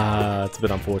 it's a bit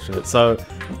unfortunate. So,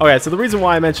 okay, so the reason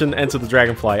why I mentioned Enter the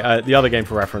Dragonfly, the other game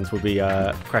for reference would be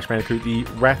Crash Bandicoot: The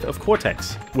Wrath of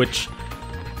Cortex, which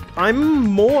I'm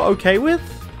more okay with.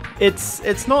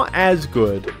 It's not as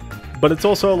good, but it's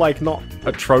also like not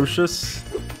atrocious.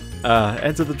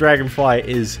 Enter the Dragonfly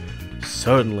is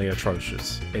certainly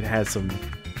atrocious. It has some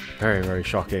very, very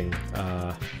shocking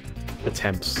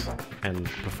attempts and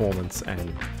performance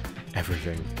and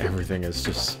everything. Everything is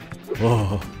just,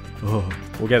 oh.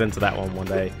 We'll get into that one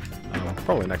day,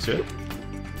 probably next year.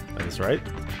 That is right.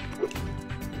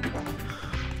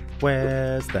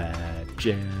 Where's that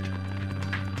gem?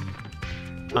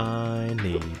 I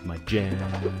need my gem.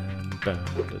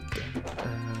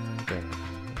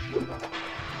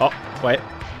 Oh, wait.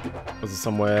 Was it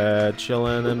somewhere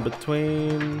chilling in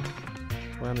between?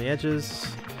 Around the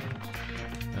edges?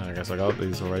 I guess I got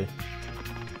these already.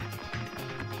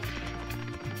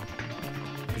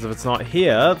 Because if it's not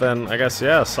here, then I guess,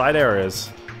 yeah, side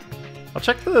areas. I'll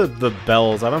check the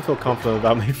bells. I don't feel confident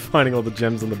about me finding all the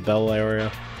gems in the bell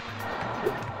area.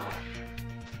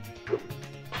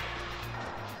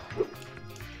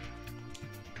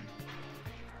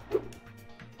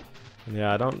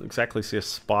 Yeah, I don't exactly see a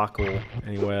sparkle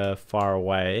anywhere far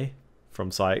away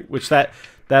from sight. Which that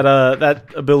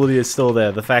ability is still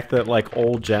there. The fact that like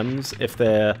all gems, if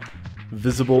they're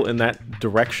visible in that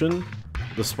direction,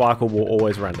 the sparkle will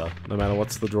always render, no matter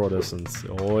what's the draw distance.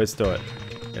 It'll always do it.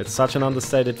 It's such an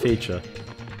understated feature,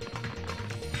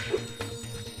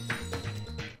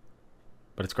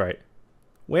 but it's great.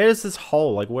 Where is this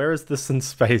hole? Like, where is this in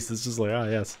space? It's just like, oh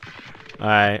yes. All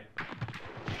right.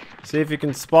 See if you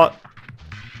can spot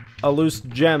a loose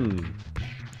gem.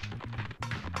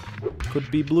 Could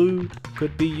be blue,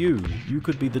 could be you. You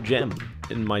could be the gem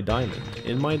in my diamond.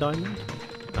 In my diamond?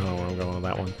 I don't know where I'm going with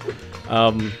that one.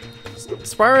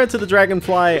 Spyro to the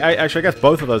Dragonfly, actually I guess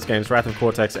both of those games, Wrath of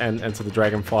Cortex and To the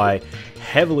Dragonfly,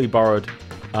 heavily borrowed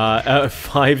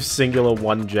 5 singular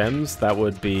 1 gems. That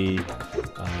would be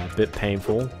a bit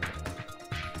painful.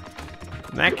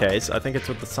 In that case, I think it's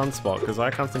with the sunspot, because I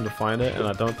can't seem to find it, and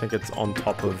I don't think it's on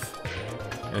top of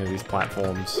any of these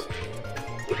platforms.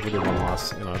 Maybe one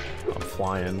last, you know, I'm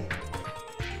flying.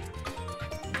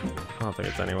 I don't think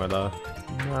it's anywhere though.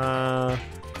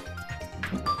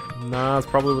 Nah, it's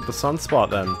probably with the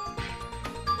sunspot then.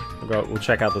 We'll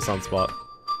check out the sunspot.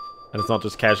 And it's not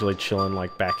just casually chilling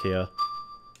like back here.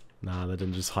 Nah, they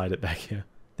didn't just hide it back here.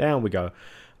 Down we go.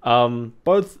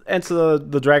 Both Enter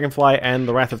the Dragonfly and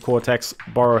the Wrath of Cortex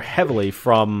borrow heavily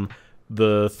from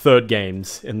the third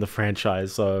games in the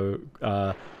franchise. So,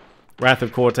 Wrath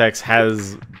of Cortex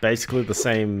has basically the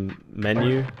same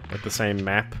menu, like the same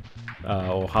map,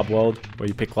 or hub world, where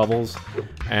you pick levels.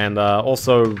 And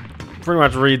also pretty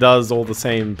much redoes all the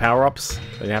same power-ups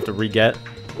that you have to re-get.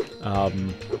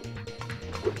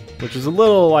 Which is a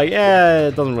little like,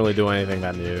 it doesn't really do anything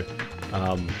that new.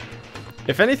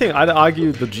 If anything, I'd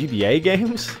argue the GBA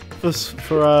games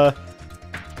for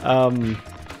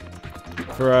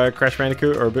Crash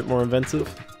Bandicoot are a bit more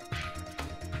inventive.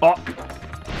 Oh!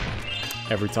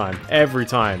 Every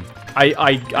time.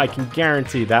 I can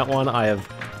guarantee that one I have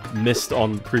missed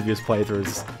on previous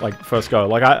playthroughs, like first go.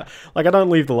 Like I don't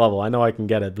leave the level. I know I can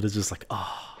get it, but it's just like,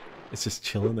 it's just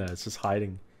chilling there. It's just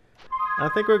hiding. I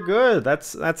think we're good.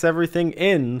 That's everything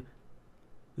in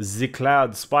the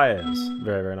Cloud Spires.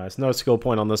 Very, very nice. No skill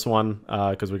point on this one,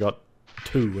 because we got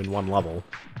 2 in 1 level.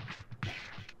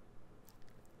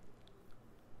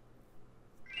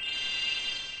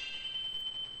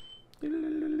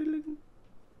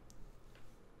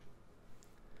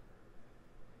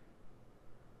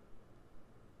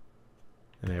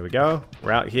 And there we go.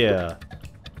 We're out here.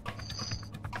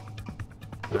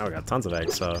 Now we got tons of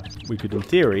eggs, so we could, in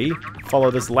theory,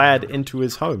 follow this lad into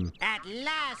his home. At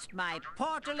last, my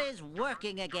portal is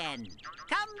working again.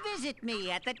 Come visit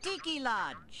me at the Tiki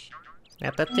Lodge.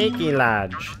 At the Tiki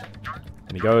Lodge.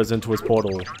 And he goes into his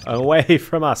portal, away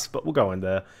from us, but we'll go in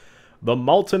there. The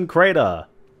Molten Crater.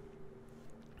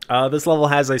 This level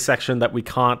has a section that we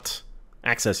can't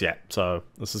access yet, so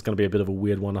this is going to be a bit of a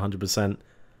weird one, 100%.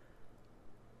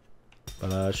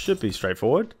 But should be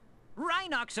straightforward.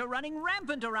 Rhinocs are running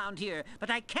rampant around here, but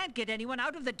I can't get anyone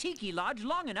out of the Tiki Lodge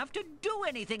long enough to do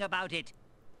anything about it.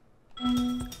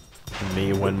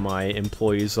 Me when my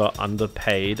employees are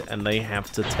underpaid and they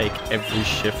have to take every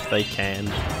shift they can.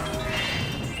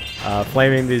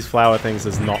 Flaming these flower things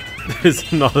is not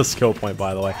a skill point,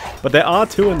 by the way. But there are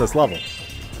 2 in this level.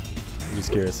 I'm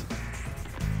just curious.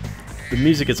 The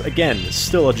music is, again,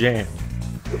 still a jam.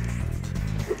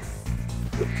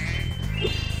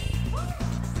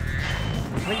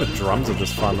 I think the drums are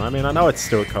just fun. I mean, I know it's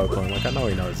Stuart Copeland. Like, I know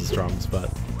he knows his drums, but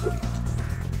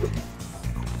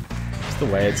just the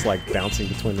way it's like bouncing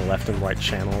between the left and right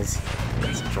channels.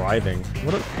 It's driving.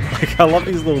 Like, I love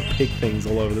these little pig things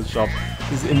all over the shop.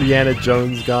 These Indiana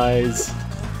Jones guys,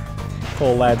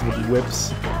 tall lads with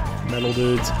whips, metal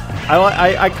dudes.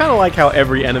 I kind of like how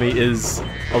every enemy is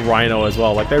a rhino as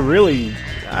well. Like, they really,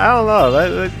 I don't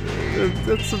know.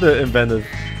 It's a bit inventive.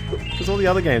 Because all the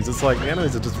other games, it's like, the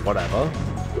enemies are just whatever.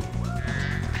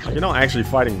 Like, you're not actually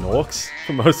fighting Norks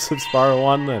for most of Spyro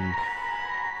 1, and...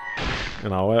 You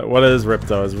know, what is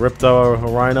Ripto? Is Ripto a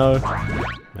rhino?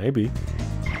 Maybe.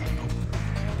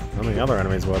 None of the other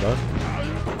enemies were, though.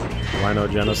 Rhino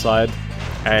genocide.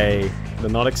 Hey, they're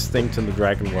not extinct in the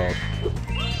Dragon World.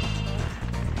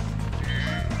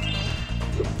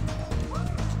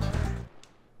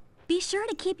 Be sure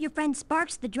to keep your friend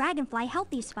Sparks the dragonfly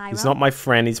healthy, Spyro. He's not my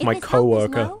friend, he's my If his health is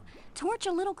co-worker. low, torch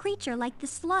a little creature like the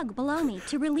slug below me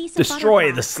to release a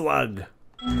Destroy butterfly. the slug.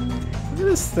 Look at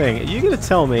this thing. Are you gonna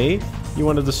tell me you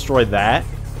want to destroy that?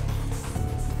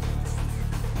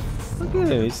 Look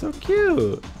at him, he's so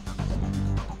cute.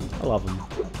 I love him.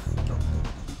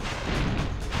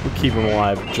 We'll keep him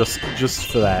alive just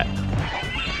for that.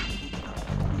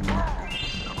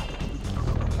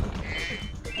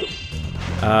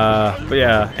 But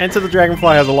yeah, Enter the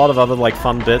Dragonfly has a lot of other like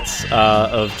fun bits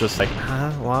of just like,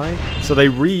 why? So they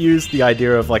reused the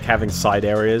idea of like having side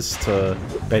areas to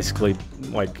basically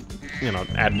like, you know,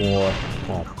 add more,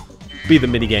 well, be the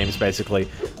mini games basically.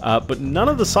 But none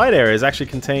of the side areas actually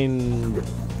contain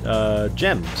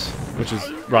gems, which is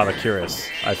rather curious,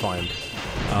 I find.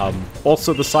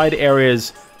 Also, the side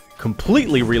areas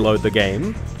completely reload the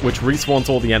game, which respawns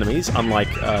all the enemies,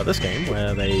 unlike this game,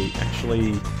 where they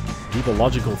actually do the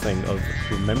logical thing of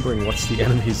remembering what's the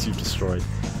enemies you've destroyed.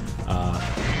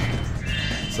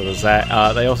 So there's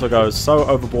that. They also go so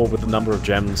overboard with the number of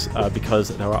gems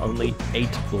because there are only 8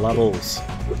 levels.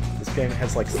 This game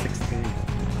has like 16.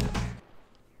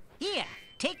 Here,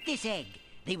 take this egg.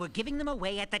 They were giving them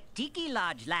away at the Tiki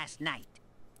Lodge last night.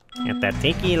 At the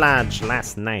Tiki Lodge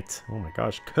last night. Oh my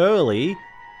gosh, Curly?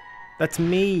 That's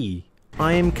me.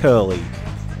 I am Curly.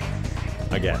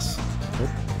 I guess. Oop.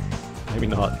 Maybe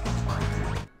not.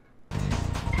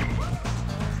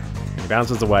 He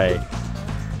bounces away.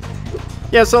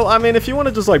 Yeah, so, I mean, if you want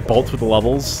to just, like, bolt through the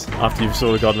levels after you've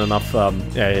sort of gotten enough,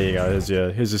 yeah, here you go.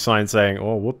 Here's your sign saying,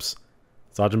 oh, whoops.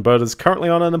 Sergeant Bird is currently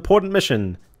on an important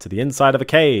mission to the inside of a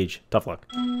cage. Tough luck.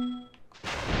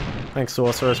 Thanks,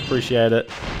 Sorceress. Appreciate it.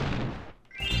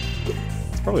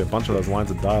 There's probably a bunch of those lines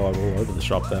of dialogue all over the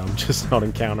shop there I'm just not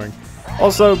encountering.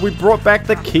 Also, we brought back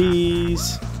the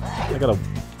keys. I got a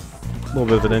little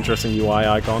bit of an interesting UI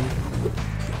icon.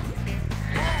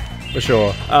 For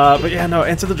sure. But yeah, no,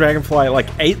 Enter the Dragonfly, like,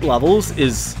 8 levels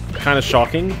is kind of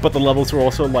shocking, but the levels are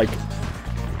also, like,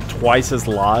 twice as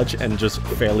large and just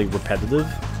fairly repetitive.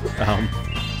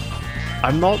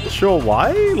 I'm not sure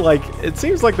why. Like, it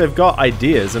seems like they've got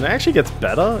ideas, and it actually gets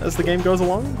better as the game goes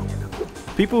along.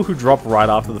 People who drop right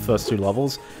after the first 2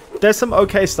 levels, there's some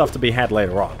okay stuff to be had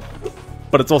later on.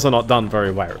 But it's also not done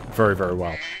very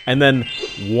well. And then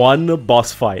one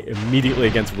boss fight immediately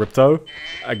against Ripto.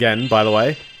 Again, by the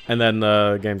way. And then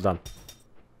the game's done.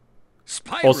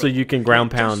 Spyro, also, you can ground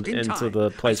just pound in into time.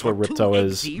 the place where Ripto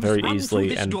is very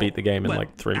easily and beat the game in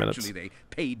like 3 minutes. Actually, they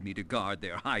paid me to guard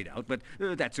their hideout, but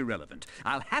that's irrelevant.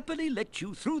 I'll happily let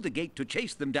you through the gate to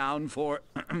chase them down for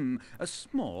a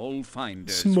small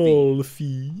finder's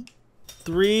fee.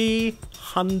 3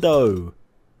 hundo.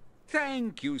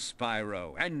 Thank you,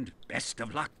 Spyro, and best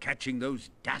of luck catching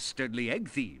those dastardly egg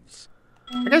thieves.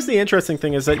 I guess the interesting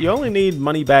thing is that you only need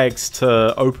money bags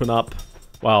to open up,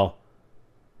 well,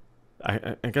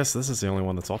 I guess this is the only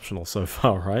one that's optional so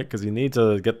far, right? Because you need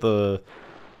to get the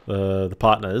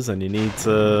partners, and you need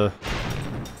to,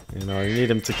 you know, you need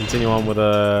them to continue on with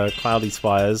Cloudy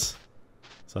Spires.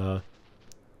 So,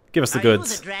 give us the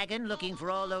goods. Are you the dragon looking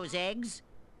for all those eggs?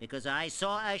 Because I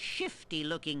saw a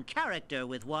shifty-looking character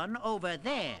with one over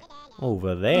there.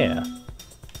 Over there?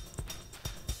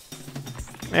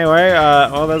 Anyway,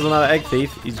 oh, there's another egg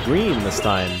thief. He's green this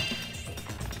time.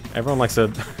 Everyone likes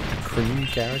a green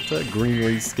character, green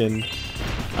reskin.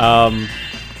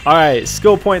 Alright,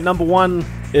 skill point number 1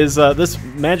 is this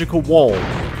magical wall.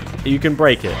 You can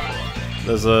break it.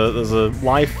 There's a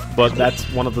life, but that's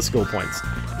one of the skill points.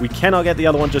 We cannot get the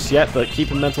other one just yet, but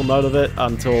keep a mental note of it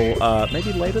until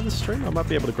maybe later this stream. I might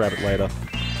be able to grab it later.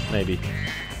 Maybe.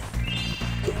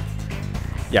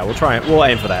 Yeah, we'll try it. We'll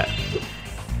aim for that.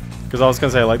 Because I was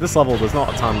going to say, like, this level, there's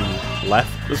not a ton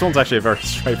left. This one's actually a very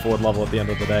straightforward level at the end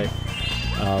of the day.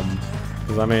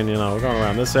 Because, I mean, you know, we're going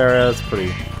around this area. It's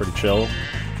pretty chill.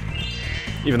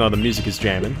 Even though the music is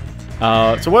jamming.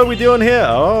 So what are we doing here?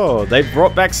 Oh, they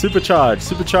brought back Supercharge.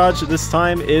 Supercharge this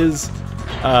time is...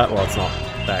 well, it's not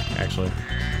back, actually.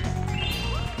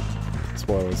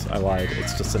 Spoilers, I lied.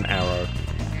 It's just an arrow.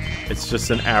 It's just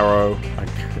an arrow. I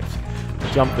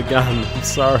jumped the gun. I'm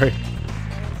sorry.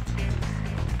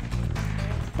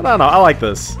 But I don't know, I like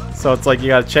this. So it's like you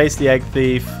gotta chase the egg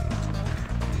thief.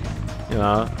 You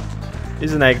know,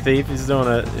 he's an egg thief. He's doing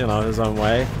it, you know, his own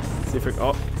way. Let's see if we...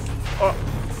 Oh.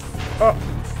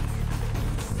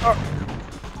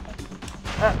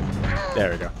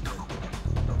 There we go.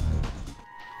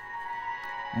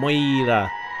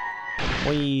 Moira.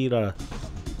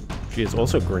 She is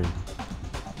also green.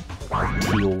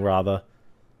 Teal, rather.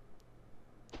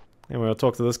 Anyway, we'll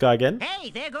talk to this guy again. Hey,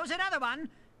 there goes another one.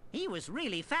 He was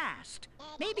really fast.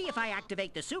 Maybe if I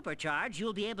activate the supercharge,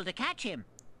 you'll be able to catch him.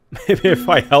 Maybe if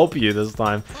I help you this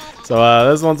time.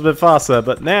 So this one's a bit faster,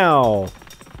 but now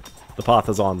the path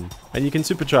is on. And you can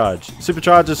supercharge.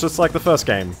 Supercharge is just like the first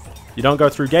game. You don't go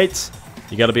through gates,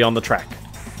 you gotta be on the track.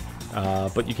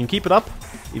 But you can keep it up,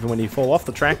 even when you fall off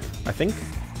the track, I think.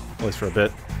 At least for a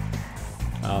bit.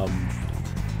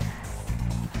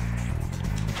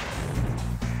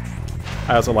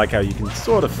 I also like how you can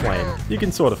sort of flame. You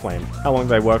can sort of flame. How long do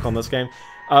they work on this game?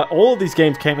 All of these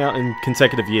games came out in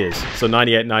consecutive years. So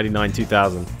 98, 99,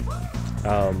 2000.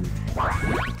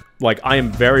 Like, I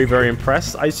am very, very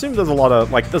impressed. I assume there's a lot of,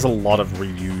 there's a lot of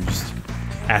reused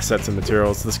assets and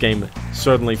materials. This game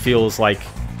certainly feels like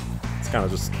it's kind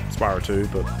of just Spyro 2,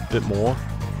 but a bit more.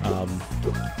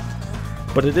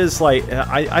 But it is like,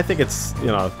 I think it's, you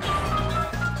know,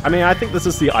 I mean, I think this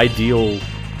is the ideal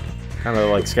kind of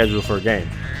like schedule for a game.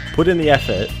 Put in the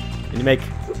effort, and you make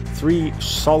 3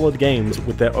 solid games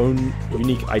with their own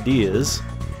unique ideas,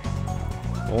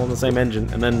 all on the same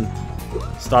engine, and then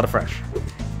start afresh.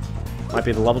 Might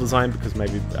be the level design, because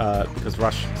maybe because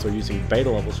Rush is using beta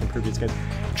levels from previous games.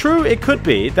 True, it could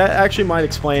be. That actually might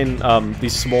explain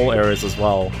these small areas as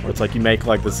well, where it's like you make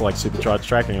like this like supercharged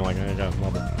track, and you're like, I got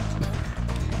level.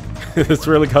 It's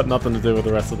really got nothing to do with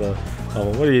the rest of the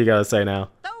level. What do you gotta say now?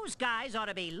 Those guys ought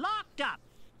to be locked up.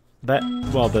 That,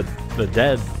 well, they're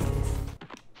dead.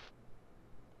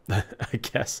 I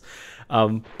guess.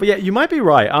 But yeah, you might be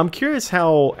right. I'm curious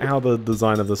how the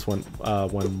design of this one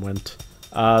went.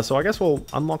 So I guess we'll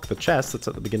unlock the chest that's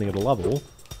at the beginning of the level.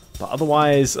 But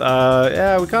otherwise,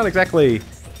 yeah, we can't exactly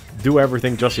do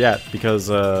everything just yet, because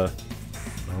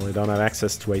we don't have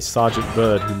access to a Sergeant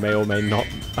Bird who may or may not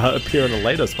appear in a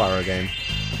later Spyro game.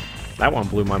 That one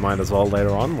blew my mind as well later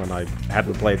on, when I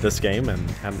hadn't played this game and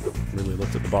hadn't really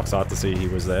looked at the box art to see he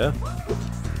was there.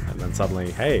 And then suddenly,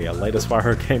 hey, a later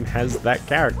Spyro game has that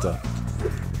character.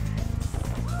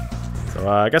 So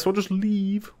I guess we'll just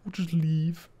leave.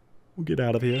 We'll get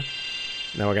out of here.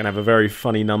 Now we're going to have a very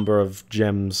funny number of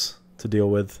gems to deal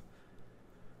with.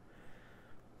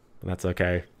 But that's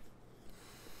okay.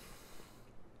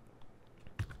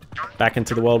 Back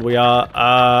into the world we are.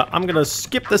 I'm going to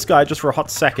skip this guy just for a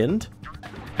hot second.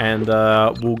 And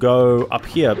we'll go up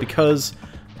here because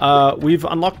we've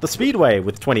unlocked the Speedway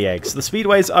with 20 eggs. The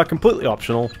Speedways are completely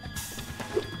optional.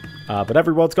 But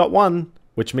every world's got one,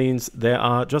 which means there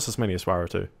are just as many as Spyro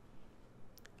 2.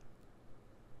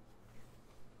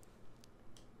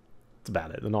 That's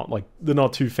about it. They're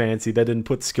not too fancy. They didn't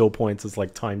put skill points as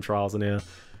like time trials in here.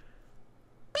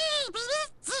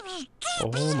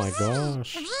 Oh my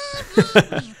gosh.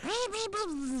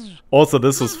 Also,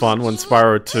 this was fun when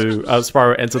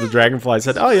Spyro entered the Dragonfly,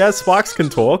 said, "Oh yeah, Sparks can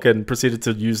talk," and proceeded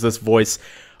to use this voice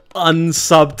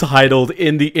unsubtitled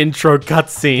in the intro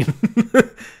cutscene.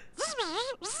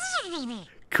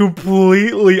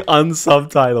 Completely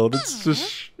unsubtitled.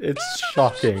 It's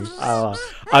shocking.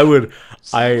 I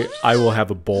will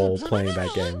have a ball playing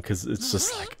that game, because it's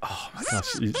just like, oh my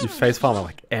gosh, you facepalm on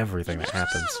like everything that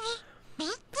happens.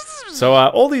 So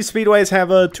all these speedways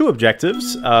have 2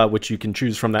 objectives, which you can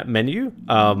choose from that menu.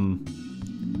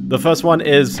 The first one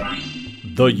is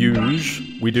the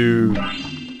huge. We do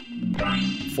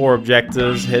 4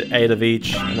 objectives, hit 8 of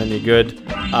each, and then you're good.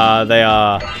 They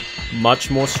are much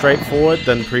more straightforward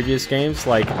than previous games.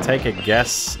 Like, take a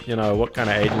guess, you know, what kind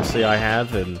of agency I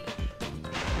have in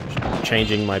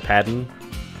changing my pattern.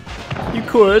 You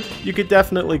could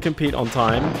definitely compete on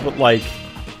time, but like,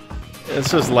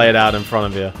 it's just laid out in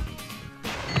front of you.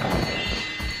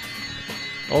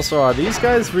 Also, are these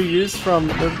guys reused from...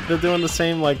 They're doing the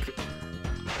same, like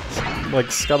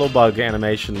Scuttlebug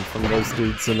animation from those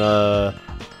dudes in, I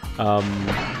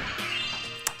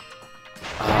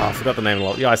forgot the name of the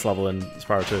level. The ice level in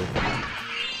Spyro 2.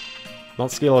 Not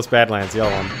Skillless Badlands, the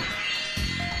other one.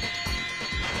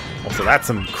 Also, that's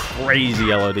some crazy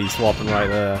LOD swapping right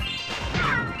there.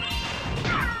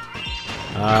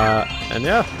 And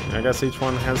yeah, I guess each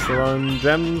one has their own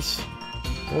gems.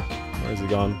 Oh, where's he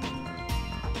gone?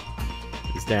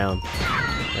 He's down.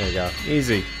 There you go.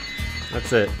 Easy.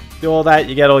 That's it. Do all that,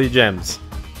 you get all your gems.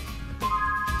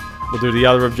 We'll do the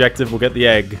other objective, we'll get the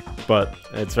egg, but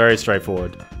it's very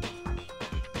straightforward.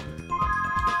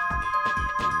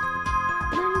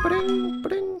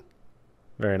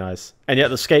 Very nice. And yet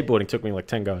the skateboarding took me like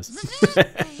 10 goes.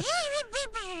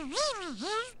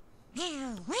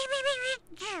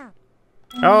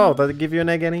 Oh, they give you an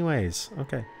egg anyways.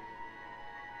 Okay.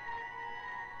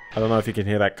 I don't know if you can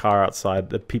hear that car outside.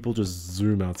 The people just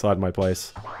zoom outside my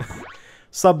place.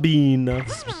 Sabina.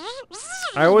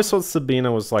 I always thought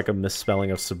Sabina was like a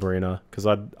misspelling of Sabrina, because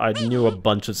I knew a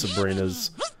bunch of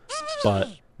Sabrinas but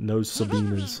no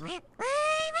Sabinas.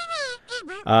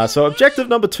 So objective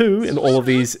number 2 in all of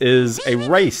these is a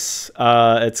race.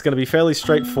 It's going to be fairly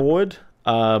straightforward,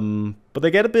 but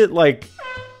they get a bit like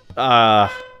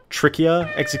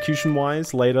trickier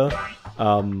execution-wise later.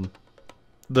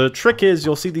 The trick is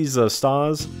you'll see these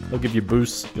stars. They'll give you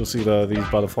boosts. You'll see these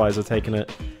butterflies are taking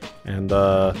it, and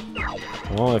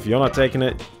well, if you're not taking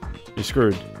it, you're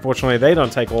screwed. Fortunately, they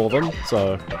don't take all of them,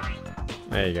 so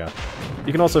there you go.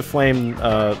 You can also flame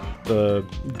the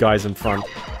guys in front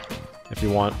if you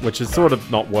want, which is sort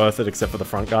of not worth it except for the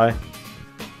front guy.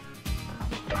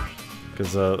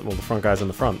 Because, well, the front guy's in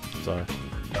the front, so...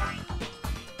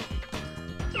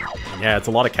 Yeah, it's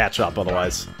a lot of catch-up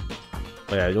otherwise.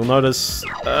 But yeah, you'll notice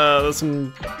there's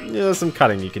some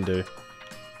cutting you can do.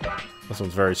 This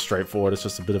one's very straightforward, it's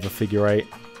just a bit of a figure 8.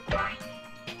 I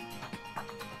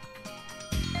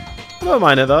don't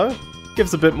mind it though.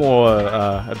 Gives a bit more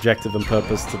objective and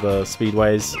purpose to the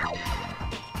speedways.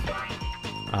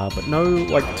 But no,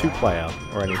 like, 2-player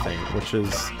or anything, which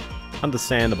is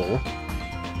understandable.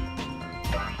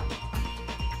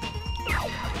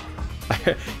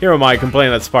 Here am I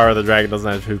complaining that Spyro the Dragon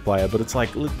doesn't have 2-player, but it's like,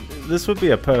 this would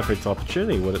be a perfect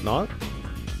opportunity, would it not?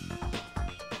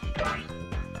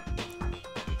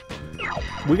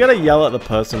 We gotta yell at the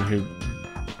person who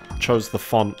chose the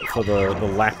font for the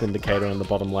lap indicator in the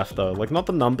bottom left, though. Like, not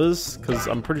the numbers, because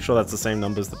I'm pretty sure that's the same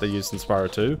numbers that they used in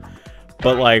Spyro 2.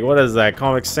 But, like, what is that?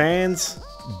 Comic Sans?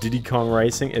 Diddy Kong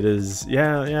Racing? It is...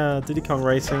 Yeah, Diddy Kong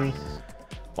Racing.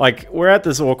 Like, we're at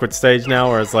this awkward stage now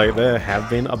where it's like, there have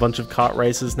been a bunch of kart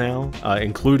races now,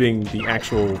 including the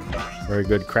actual very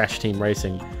good Crash Team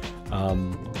Racing.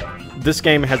 This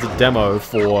game has a demo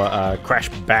for Crash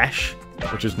Bash,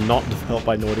 which is not developed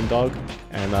by Naughty Dog,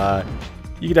 and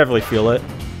you can definitely feel it.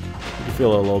 You can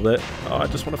feel it a little bit. Oh, I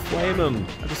just want to flame him.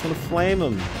 I just want to flame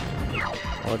him.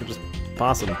 Or I could just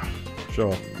pass him.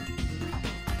 Sure.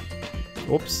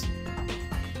 Oops.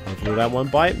 Hopefully that won't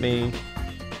bite me.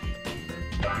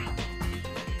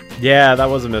 Yeah, that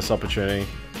was a missed opportunity.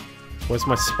 Where's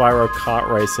my Spyro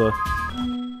kart racer?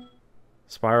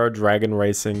 Spyro Dragon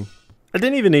Racing. It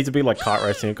didn't even need to be like kart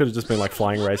racing. It could have just been like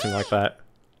flying racing like that.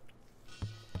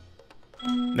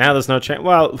 Now there's no chance.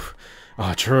 Well,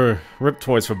 oh, true. Rip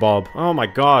Toys for Bob. Oh my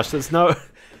gosh, there's no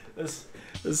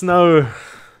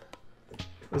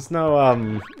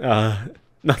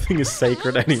nothing is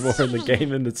sacred anymore in the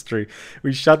game industry.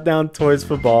 We shut down Toys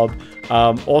for Bob.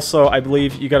 Also, I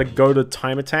believe you gotta go to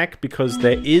Time Attack because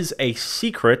there is a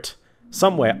secret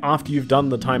somewhere after you've done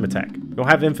the Time Attack. You'll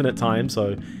have infinite time, so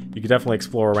you can definitely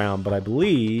explore around, but I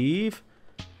believe...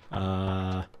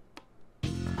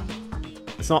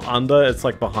 it's not under, it's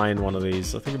like behind one of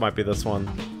these. I think it might be this one.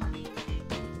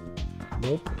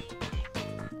 Nope.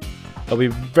 It'll be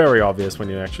very obvious when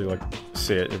you actually, like,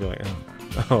 see it. You'll be like,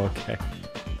 oh, okay.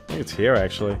 I think it's here,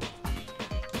 actually.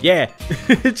 Yeah!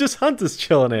 It's just Hunter's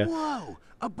chilling here. Whoa!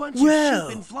 A bunch of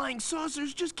ship and flying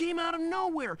saucers just came out of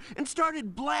nowhere and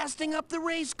started blasting up the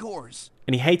race course.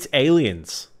 And he hates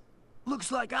aliens.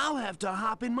 Looks like I'll have to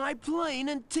hop in my plane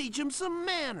and teach him some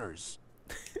manners.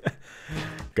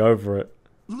 Go for it.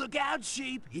 Look out,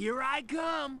 sheep. Here I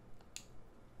come.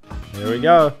 There we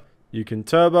go. You can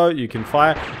turbo, you can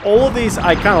fire. All of these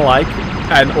I kind of like,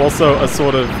 and also a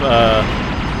sort of,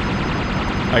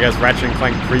 I guess, Ratchet and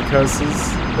Clank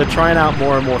precursors. They're trying out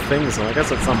more and more things, and I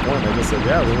guess at some point they just said,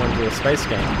 yeah, we want to do a space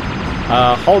game.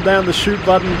 Hold down the shoot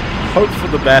button, hope for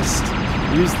the best,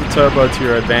 use the turbo to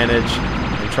your advantage,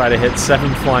 and try to hit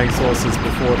 7 flying saucers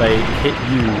before they hit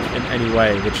you in any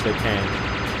way, which they can.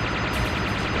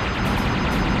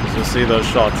 As you'll see those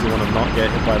shots, you want to not get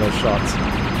hit by those shots.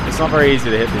 It's not very easy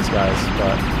to hit these guys,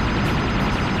 but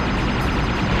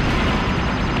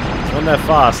when they're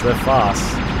fast, they're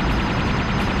fast.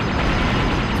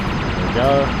 There we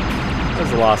go.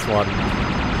 There's the last one.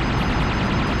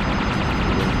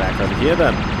 Move back over here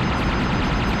then.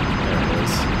 There it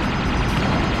is.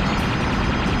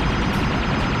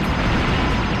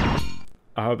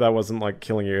 I hope that wasn't like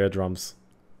killing your eardrums.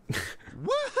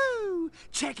 Woohoo!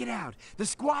 Check it out. The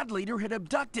squad leader had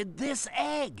abducted this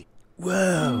egg.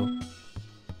 Whoa.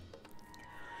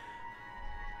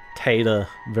 Tater.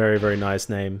 Very, very nice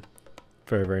name.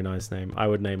 Very, very nice name. I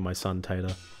would name my son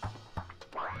Tater.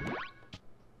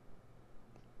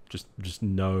 Just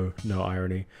no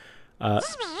irony.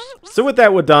 So with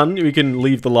that, we're done. We can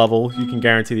leave the level. You can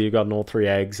guarantee that you've gotten all 3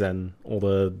 eggs and all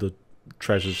the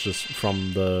treasures just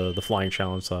from the flying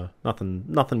challenge. So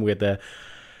nothing weird there.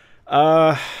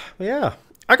 Yeah.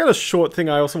 I got a short thing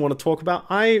I also want to talk about.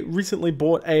 I recently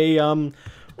bought a,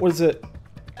 what is it?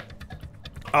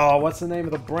 Oh, what's the name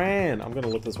of the brand? I'm going to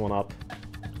look this one up.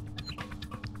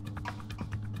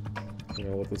 I'm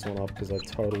gonna look this one up because I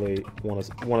totally want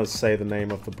to say the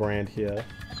name of the brand here.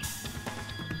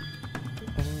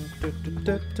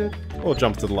 We'll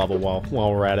jump to the level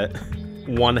while we're at it.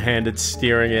 One-handed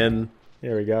steering in.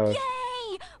 Here we go.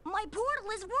 Yay! My portal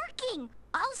is working.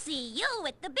 I'll see you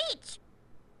at the beach.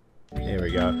 Here we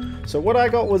go. So what I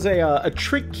got was a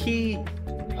Trick Key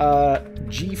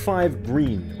G5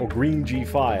 Green, or Green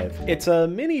G5. It's a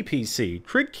mini PC.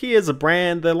 Trick Key is a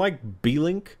brand, they're like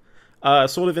B-Link,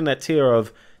 sort of in that tier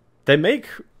of, they make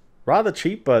rather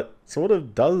cheap, but sort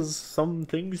of does some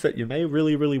things that you may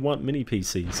really want mini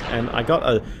PCs. And I got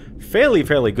a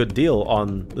fairly good deal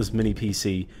on this mini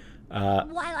PC.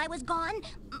 While I was gone,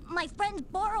 my friends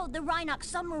borrowed the Rhinox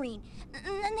submarine,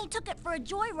 and then they took it for a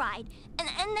joyride,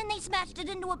 and then they smashed it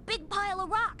into a big pile of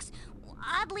rocks.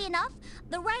 Oddly enough,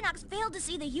 the Rhinox failed to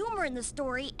see the humor in the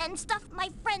story and stuffed my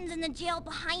friends in the jail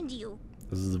behind you.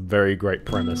 This is a very great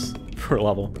premise for a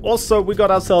level. Also, we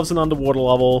got ourselves an underwater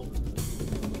level.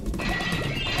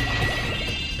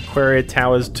 Aquaria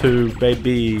Towers 2,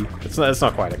 baby. It's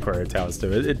not quite Aquaria Towers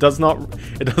 2. It does not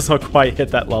quite hit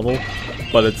that level,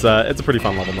 but it's a pretty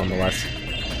fun level nonetheless.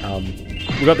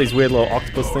 We got these weird little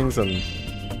octopus things and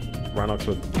Rhinox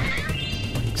with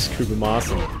scuba masks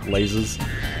and lasers.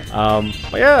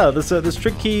 But yeah, this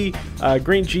Trick Key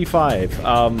Green G5.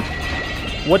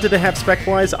 What did it have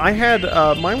spec-wise? I had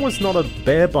mine was not a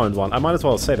bare-boned one. I might as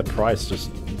well say the price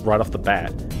just right off the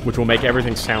bat, which will make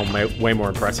everything sound way more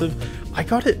impressive. I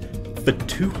got it for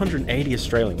 280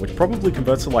 Australian, which probably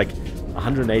converts to like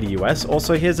 180 US.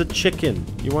 Also, here's a chicken.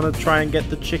 You want to try and get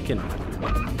the chicken.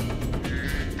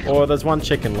 Or there's one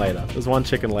chicken later. There's one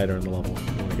chicken later in the level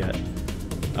you want to get.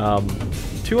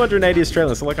 280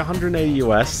 Australian, so like 180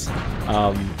 US.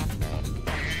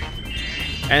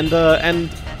 And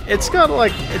it's got a,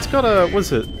 what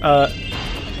is it?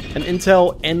 An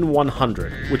Intel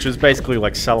N100, which is basically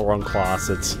like Celeron class.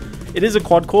 It is a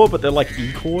quad core, but they're like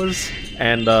E-cores,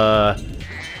 and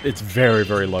it's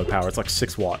very low power. It's like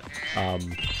 6 watt,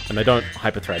 and they don't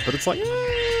hyper-thread, but it's like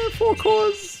 4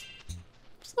 cores.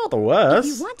 It's not the worst.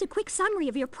 If you want a quick summary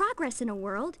of your progress in a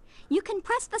world, you can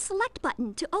press the select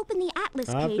button to open the atlas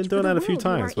page. I've been doing that a few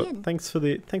times, but in. thanks for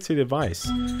the advice.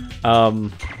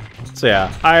 So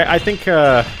yeah, I think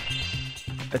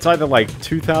it's either like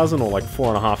 2,000 or like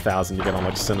 4,500 you get on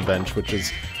like Cinebench, which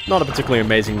is not a particularly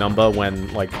amazing number when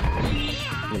like,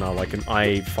 you know, like an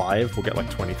i5 will get like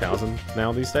 20,000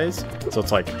 now these days. So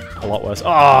it's like a lot worse. Oh,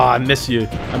 I miss you.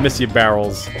 I miss you,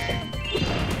 barrels.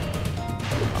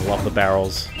 I love the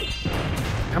barrels.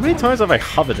 How many times have I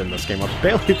hovered in this game? I've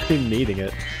barely been needing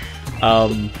it.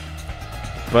 But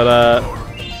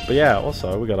yeah,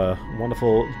 also we got a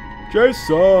wonderful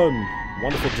Jason!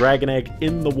 Wonderful dragon egg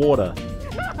in the water.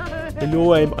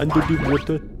 Hello, I'm under the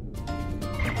water.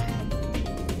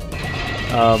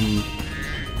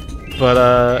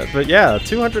 But yeah,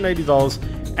 $280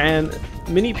 and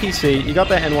mini PC. You got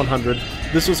that N100.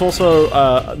 This was also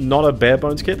not a bare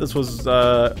bones kit. This was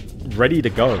ready to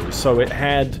go. So it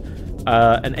had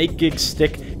an 8 gig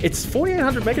stick. It's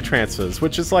 4800 mega transfers,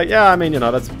 which is like, yeah, I mean, you know,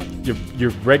 that's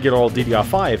your regular old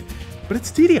DDR5. But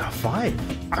it's DDR5.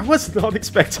 I was not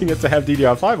expecting it to have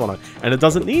DDR5 on it. And it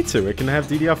doesn't need to. It can have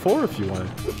DDR4 if you want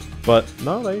it. But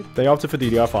no, they opted for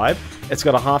DDR5. It's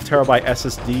got a 0.5 terabyte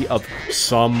SSD of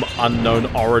some unknown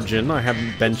origin. I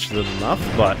haven't benched it enough,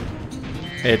 but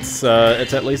it's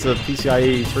at least a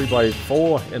PCIe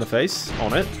 3x4 interface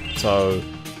on it. So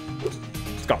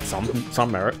it's got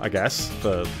some merit, I guess,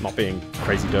 for not being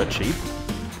crazy dirt cheap.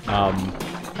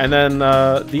 And then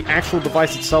the actual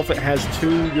device itself, it has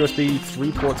 2 USB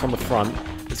 3 ports on the front.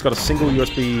 It's got a single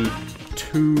USB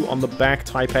 2 on the back,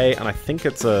 Type A, and I think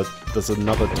there's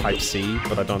another Type C,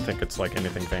 but I don't think it's like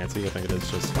anything fancy. I think it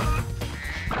is just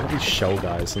all these shell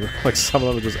guys. Like some of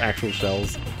them are just actual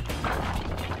shells.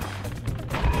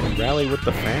 Rally with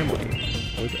the family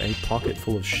with a pocket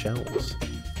full of shells.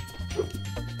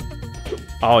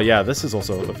 Oh yeah, this is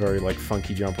also a very like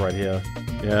funky jump right here.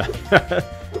 Yeah.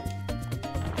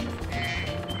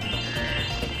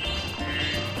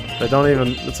 They don't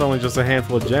even, it's only just a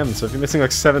handful of gems, so if you're missing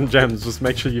like 7 gems, just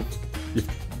make sure you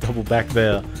double back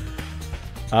there.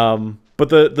 But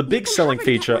the big selling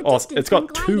feature, it's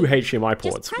got 2 HDMI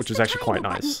ports, which is actually quite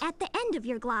nice. At the end of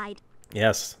your glide.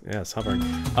 Yes, hovering.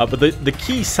 But the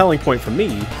key selling point for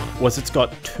me was it's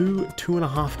got 2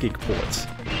 2.5 gig ports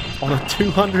on a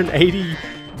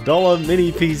 $280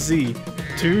 mini PC.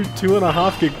 2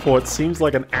 2.5 gig ports seems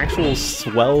like an actual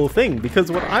swell thing,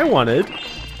 because what I wanted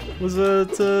was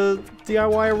to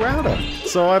DIY a router.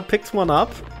 So I picked one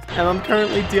up, and I'm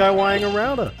currently DIYing a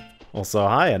router. Also,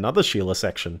 hi, another Sheila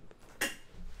section.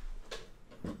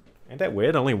 Ain't that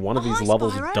weird? Only one of these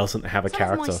levels Spyro. doesn't have a Some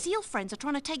character. of my seal friends are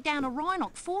trying to take down a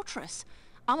Rhinoc fortress.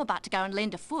 I'm about to go and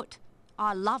lend a foot.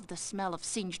 I love the smell of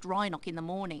singed Rhinoc in the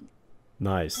morning.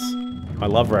 Nice. I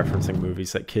love referencing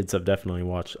movies that kids have definitely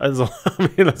watched. I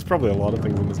mean, there's probably a lot of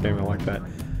things in this game I like that.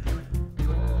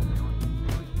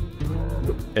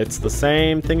 It's the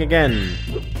same thing again.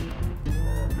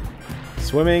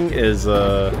 Swimming is,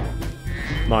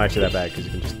 not actually that bad because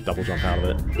you can just double jump out of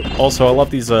it. Also, I love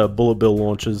these bullet bill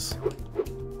launchers.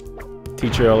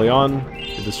 Teach you early on,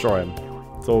 you destroy them.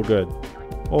 It's all good.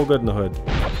 All good in the hood.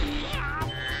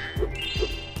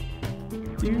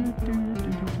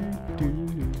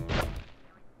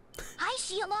 Hi,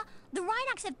 Sheila. The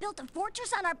Rhinocs have built a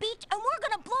fortress on our beach, and we're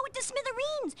gonna blow it to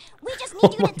smithereens. We just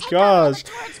need you to take out all the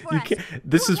turrets for us.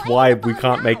 This is why we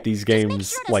can't make these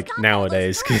games like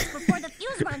nowadays.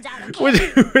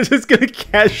 We're just gonna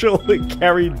casually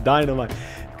carry dynamite.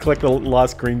 Collect the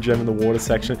last green gem in the water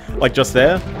section. Like just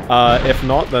there. If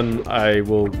not, then I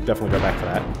will definitely go back to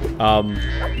that.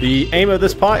 The aim of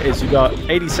this part is you got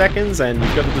 80 seconds and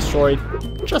you've got to destroy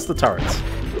just the turrets.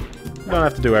 You don't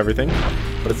have to do everything,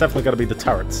 but it's definitely got to be the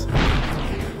turrets.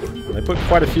 They put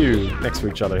quite a few next to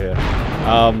each other here.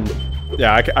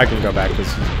 Yeah, I can go back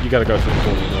because you got to go through the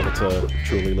corner in order to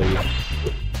truly leave.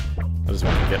 I just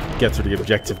want to get through the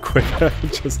objective quicker.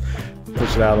 Just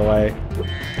push it out of the way.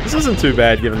 This isn't too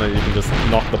bad, given that you can just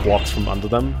knock the blocks from under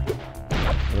them.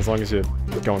 And as long as you're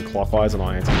going clockwise and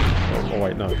not anti. Oh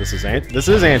wait, no, this is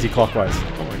anti-clockwise.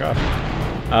 Oh my gosh.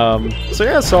 So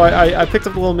yeah, so I picked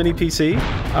up a little mini PC.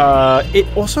 It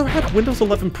also had Windows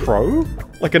 11 Pro,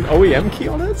 like an OEM key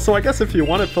on it. So I guess if you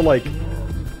want it for like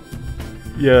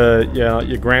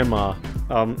your grandma,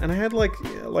 and I had like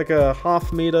a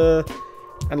 1/2 meter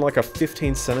and like a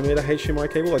 15 centimeter HDMI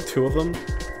cable, like 2 of them.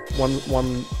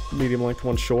 One medium length,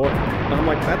 one short. And I'm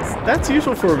like, that's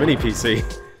useful for a mini PC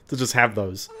to just have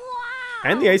those. Wow!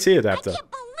 And the AC adapter. I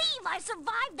can't believe I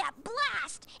survived that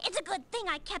blast. It's a good thing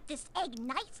I kept this egg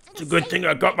nice and It's a good thing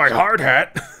I got my hard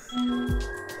hat.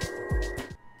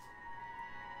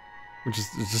 We're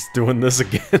just doing this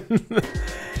again.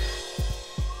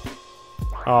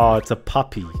 Oh, it's a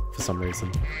puppy for some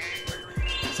reason.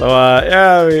 So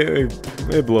yeah,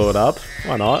 we blew it up.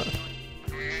 Why not?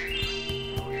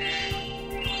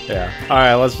 Yeah.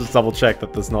 Alright, let's just double check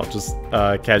that there's not just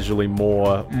casually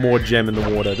more gem in the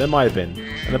water. There might have been,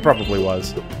 and there probably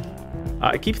was.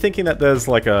 I keep thinking that there's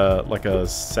like a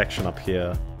section up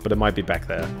here, but it might be back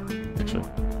there, actually.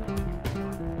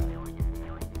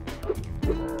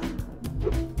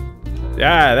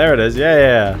 Yeah, there it is.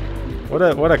 Yeah.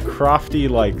 What a crafty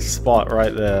like spot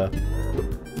right there.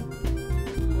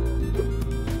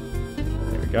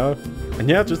 There we go. And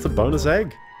yeah, just a bonus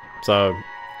egg. So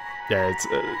yeah,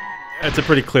 it's a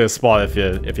pretty clear spot if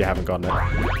you haven't gotten it.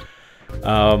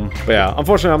 But yeah,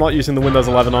 unfortunately I'm not using the Windows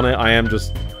 11 on it.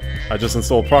 I just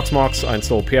installed Proxmox, I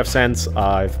installed pfSense,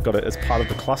 I've got it as part of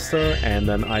the cluster, and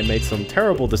then I made some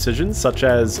terrible decisions, such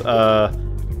as,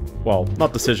 well,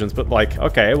 not decisions, but like,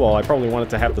 okay, well, I probably wanted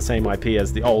to have the same IP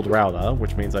as the old router,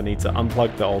 which means I need to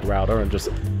unplug the old router and just,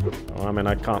 well, I mean,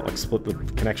 I can't, like, split the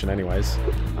connection anyways.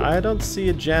 I don't see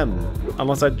a gem,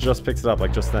 unless I just picked it up,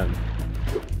 like, just then.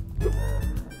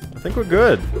 I think we're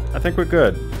good. I think we're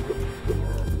good.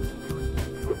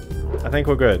 I think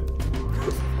we're good.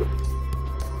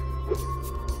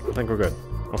 I think we're good.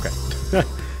 Okay.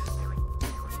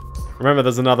 Remember,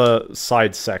 there's another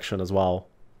side section as well.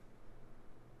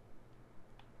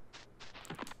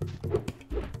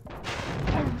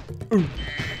 Ooh.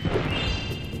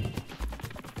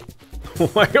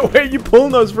 Where are you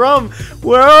pulling those from?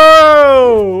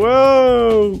 Whoa!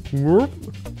 Whoa!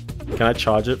 Can I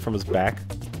charge it from his back?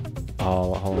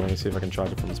 Oh, hold on, let me see if I can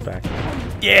charge it from his back.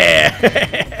 Yeah!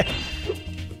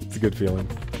 It's a good feeling.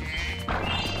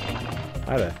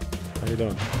 Hi there. How you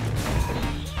doing?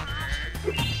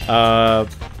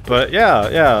 But yeah.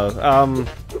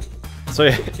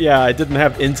 So yeah, I didn't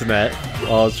have internet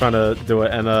while I was trying to do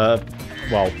it, and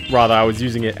well, rather I was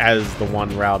using it as the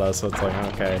one router, so it's like,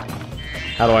 okay,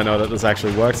 how do I know that this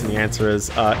actually works? And the answer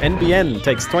is, NBN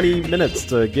takes 20 minutes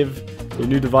to give your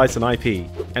new device an IP,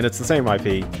 and it's the same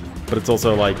IP, but it's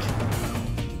also like,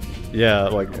 yeah,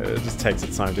 like, it just takes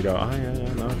its time to go, oh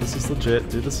yeah, no, this is legit,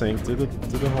 do the sync, do the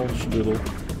whole schmoodle,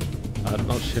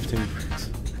 not shifting.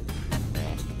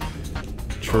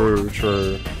 True.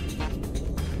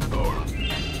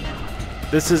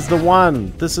 This is the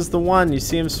one! This is the one! You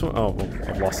see him swim— oh, well,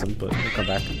 I've lost him, but he'll come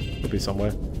back. He'll be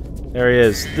somewhere. There he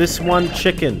is. This one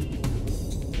chicken!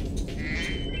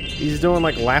 He's doing,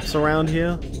 like, laps around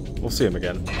here. We'll see him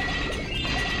again.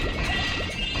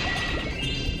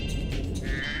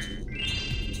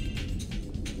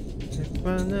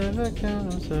 But never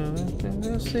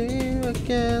gonna see you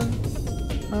again.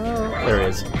 Oh. There it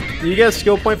is. You get a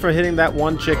skill point for hitting that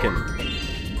one chicken.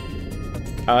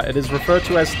 It is referred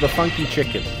to as the funky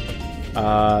chicken.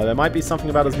 There might be something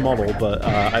about his model, but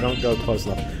I don't go close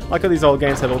enough. Like how these old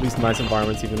games had all these nice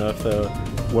environments, even though if they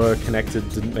were connected,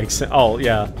 didn't make sense. Oh,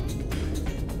 yeah.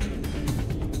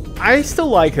 I still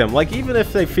like them. Like, even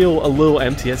if they feel a little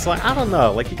empty, it's like, I don't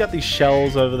know. Like, you got these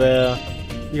shells over there.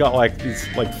 You got, like, these,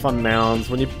 like, fun mounds.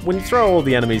 When you throw all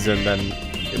the enemies in, then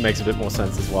it makes a bit more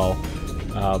sense as well.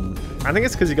 I think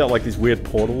it's because you got, like, these weird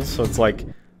portals, so it's like,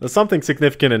 there's something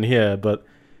significant in here, but...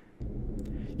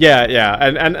 Yeah,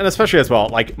 and especially as well,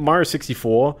 like, Mario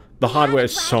 64, the hardware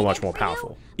is so much more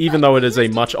powerful. Even though it is a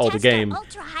much older game,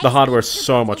 the hardware is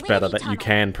so much better that you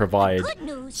can provide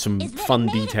some fun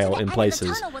detail in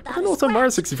places. But then also, Mario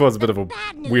 64 is a bit of a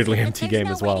weirdly empty game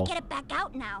as well.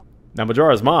 Now,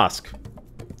 Majora's Mask,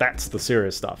 that's the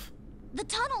serious stuff. The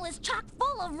tunnel is chock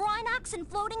full of Rhynocs and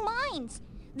floating mines.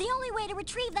 The only way to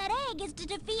retrieve that egg is to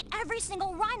defeat every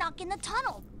single Rhynoc in the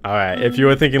tunnel. Alright, if you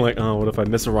were thinking like, oh, what if I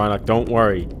miss a Rhynoc? Don't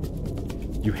worry.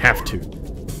 You have to.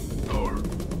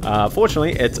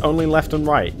 Fortunately, it's only left and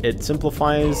right. It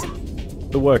simplifies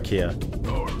the work here.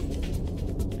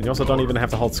 And you also don't even have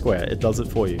to hold square. It does it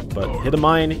for you. But hit a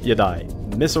mine, you die.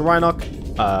 Miss a Rhynoc,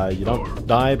 you don't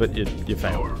die, but you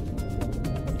fail.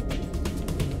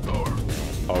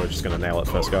 Oh, we're just gonna nail it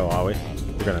first go, are we?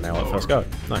 We're gonna nail it first go.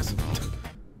 Nice.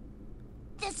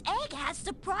 This egg has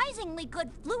surprisingly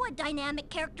good fluid dynamic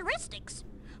characteristics.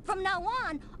 From now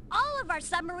on, all of our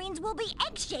submarines will be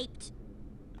egg-shaped.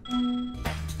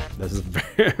 That's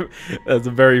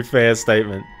a very fair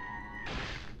statement.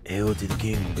 Hail to the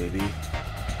king, baby.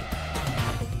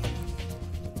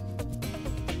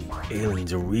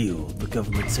 Aliens are real. The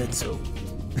government said so.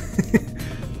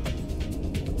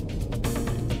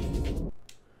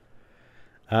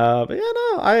 But yeah,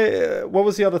 no, what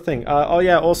was the other thing? Oh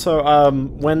yeah, also,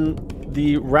 when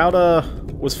the router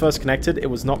was first connected, it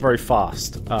was not very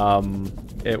fast.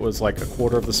 It was like a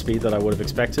quarter of the speed that I would have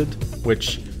expected,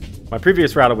 which my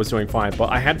previous router was doing fine, but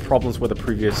I had problems with the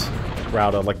previous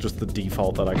router, like just the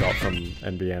default that I got from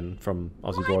NBN, from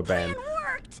Aussie Broadband.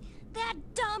 Worked! That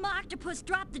dumb octopus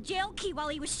dropped the jail key while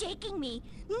he was shaking me.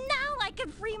 Now I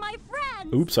can free my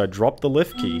friends! Oops, I dropped the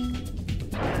lift key.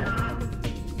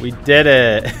 We did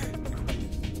it!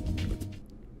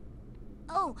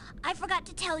 Oh, I forgot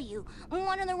to tell you.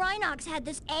 One of the Rhynocs had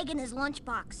this egg in his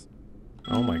lunchbox.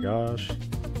 Oh my gosh.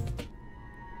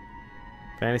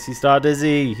 Fantasy Star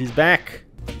Dizzy, he's back!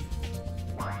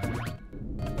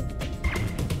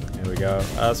 Here we go.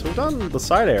 So we've done the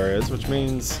side areas, which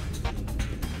means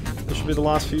this should be the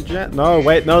last few No,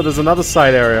 wait, no, there's another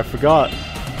side area, I forgot.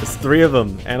 There's 3 of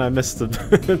them, and I missed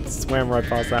it. Swam right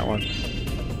past that one.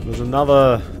 There's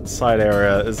another side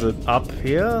area. Is it up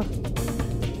here?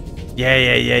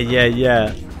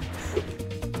 Yeah.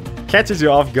 Catches you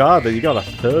off guard that you got a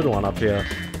 3rd one up here.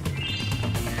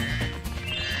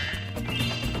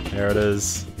 There it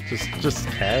is. Just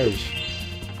cash.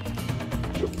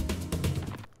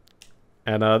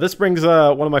 And this brings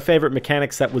one of my favorite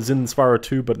mechanics that was in Spyro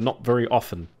 2, but not very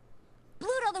often.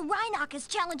 Pluto the Rhynoc has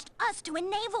challenged us to a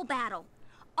naval battle.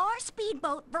 Our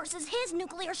speedboat versus his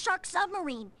nuclear shark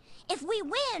submarine. If we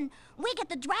win, we get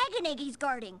the dragon egg he's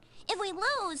guarding. If we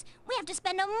lose, we have to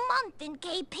spend a month in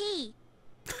KP.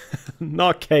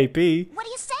 Not KP. What do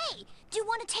you say? Do you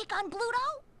want to take on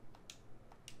Pluto?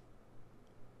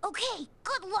 Okay,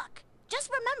 good luck. Just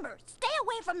remember, stay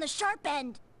away from the sharp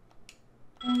end.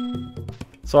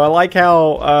 So I like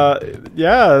how,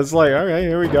 yeah, it's like, okay,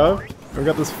 here we go. We've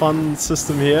got this fun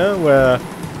system here where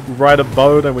we ride a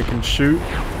boat and we can shoot.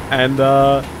 And,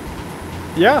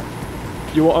 yeah,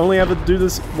 you will only ever do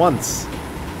this once.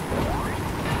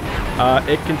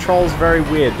 It controls very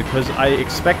weird because I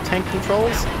expect tank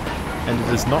controls, and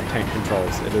it is not tank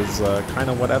controls. It is kind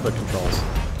of whatever controls.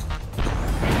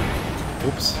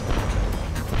 Oops.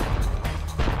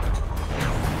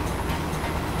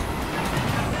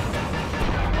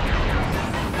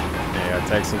 Yeah,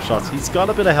 take some shots. He's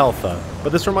got a bit of health though.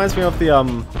 But this reminds me of the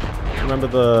remember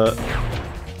the...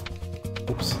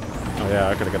 Oops. Oh yeah,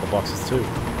 I gotta get the boxes too.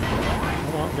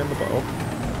 Hold on, I'm getting the bow.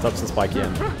 Touch the spiky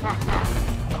end.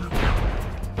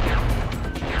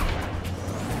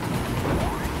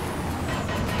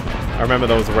 I remember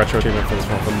there was a retro achievement for this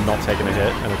one for not taking a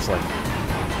hit, and it's like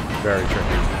very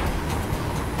tricky.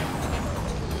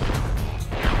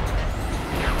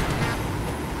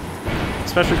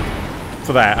 Especially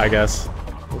for that, I guess.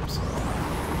 Oops.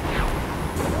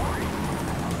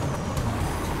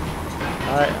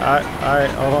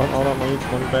 Alright, hold on, let me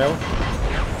bail.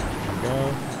 Go.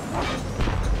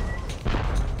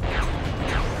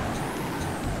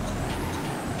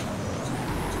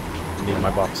 need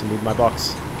my box. I need my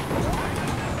box.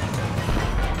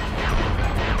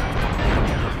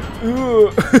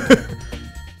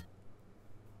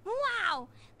 Wow!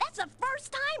 That's the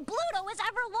first time Bluto has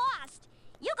ever lost!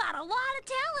 You got a lot of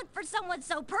talent for someone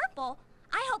so purple.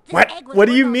 I hope this egg was What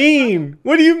do you mean?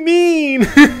 What do you mean?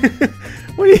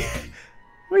 What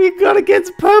do you got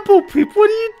against purple people? What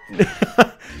do you...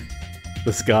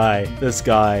 This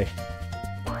guy.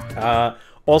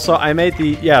 Also, I made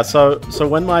the... Yeah, so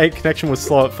when my connection was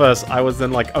slow at first, I was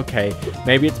then like, okay,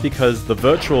 maybe it's because the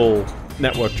virtual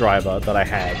network driver that I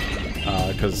had,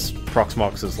 because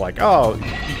Proxmox is like, oh,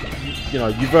 you know,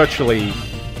 you virtually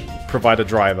provide a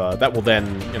driver that will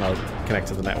then, you know, connect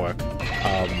to the network.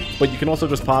 But you can also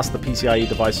just pass the PCIe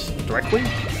device directly,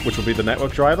 which will be the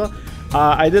network driver.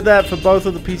 I did that for both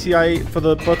of the PCIe, for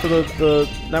both of the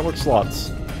network slots,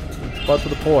 both of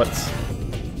the ports.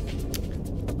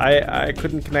 I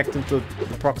couldn't connect into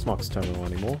the Proxmox terminal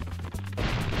anymore,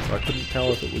 so I couldn't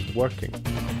tell if it was working.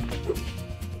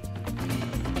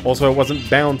 Also, it wasn't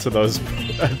bound to those.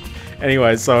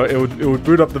 Anyway, so it would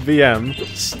boot up the VM,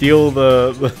 steal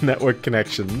the network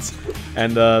connections,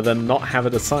 and then not have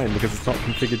it assigned because it's not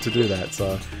configured to do that.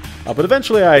 So, but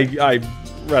eventually I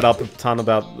read up a ton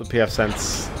about the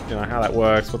pfSense, you know, how that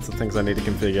works, what's the things I need to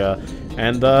configure,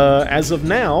 and as of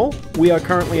now, we are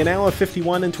currently an hour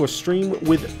 51 into a stream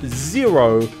with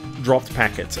 0 dropped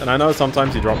packets. And I know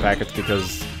sometimes you drop packets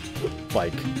because,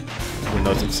 like,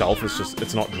 Windows itself is just,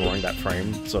 it's not drawing that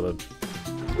frame, so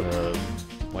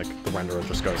like, the renderer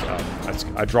just goes,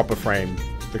 I drop a frame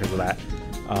because of that.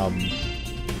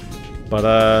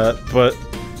 But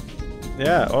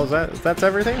yeah, oh, that's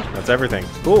everything? That's everything.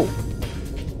 Cool.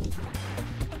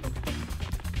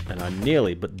 And I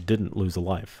nearly, but didn't lose a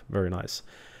life. Very nice.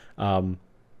 But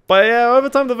yeah, over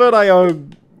time the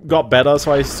VirtIO got better,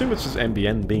 so I assume it's just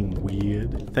NBN being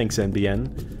weird. Thanks, NBN.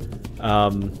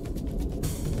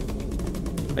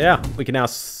 Yeah, we can now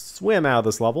swim out of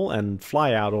this level and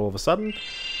fly out all of a sudden.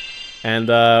 And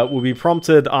we'll be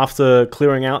prompted after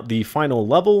clearing out the final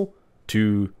level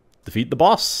to defeat the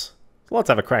boss. So let's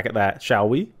have a crack at that, shall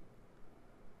we?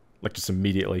 Like, just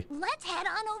immediately. Let's head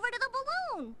on over to the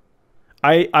balloon.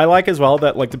 I like as well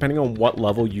that, like, depending on what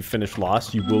level you finish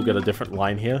last, you will get a different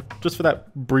line here. Just for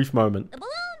that brief moment. The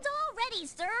balloon's all ready,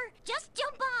 sir. Just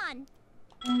jump on.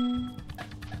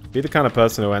 Be the kind of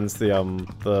person who ends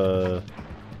the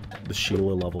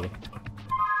Sheila level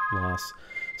last.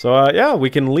 So, yeah, we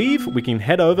can leave. We can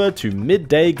head over to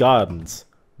Midday Gardens.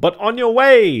 But on your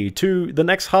way to the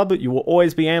next hub, you will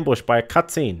always be ambushed by a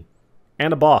cutscene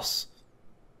and a boss.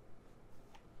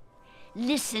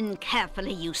 Listen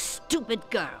carefully, you stupid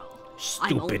girl.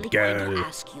 I'm only Stupid going girl. to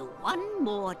ask you one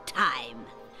more time.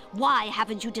 Why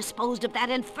haven't you disposed of that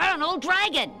infernal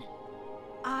dragon?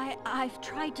 I've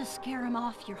tried to scare him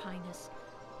off, Your Highness.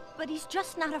 But he's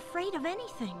just not afraid of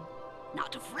anything.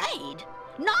 Not afraid?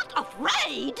 Not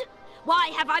afraid?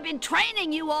 Why have I been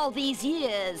training you all these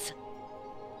years?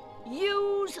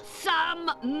 Use some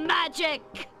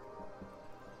magic!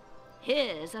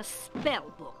 Here's a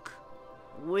spell book.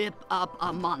 Whip up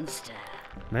a monster.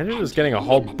 Imagine just getting a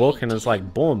whole book and it's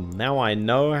like, boom, now I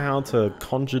know how to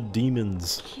conjure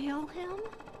demons. Kill him?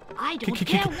 I don't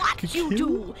care what you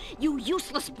do, you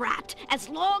useless brat, as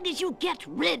long as you get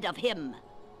rid of him.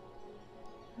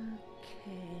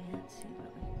 Okay, let's see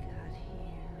what we got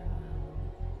here.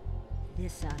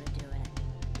 This ought to do it.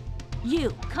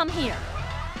 You, come here.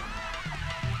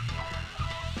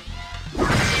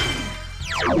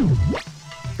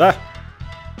 Ah!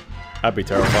 I'd be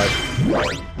terrified.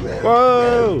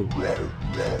 Whoa!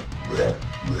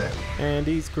 And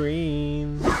he's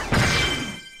green.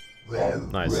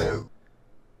 Nice.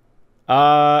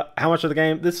 How much of the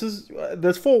game? This is...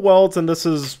 there's 4 worlds, and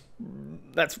that's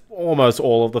almost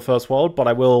all of the first world, but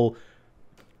I will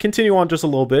continue on just a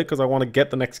little bit, because I want to get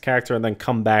the next character and then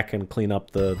come back and clean up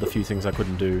the few things I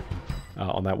couldn't do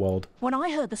on that world. When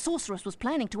I heard the sorceress was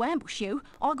planning to ambush you,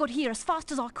 I got here as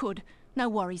fast as I could. No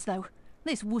worries, though.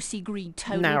 This wussy green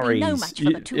toad will be no match for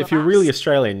the two of us. If you're really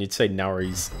Australian, you'd say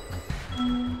Narries.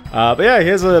 But yeah,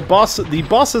 here's a boss. The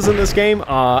bosses in this game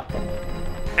are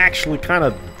actually kind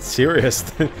of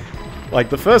serious. Like,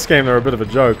 the first game, they were a bit of a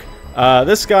joke.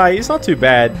 This guy, he's not too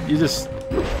bad. You just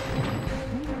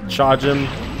charge him,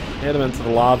 hit him into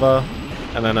the lava,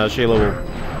 and then Sheila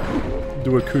will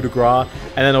do a coup de grace,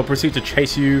 and then he'll proceed to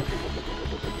chase you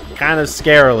kind of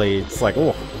scarily. It's like,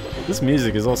 oh, this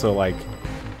music is also like...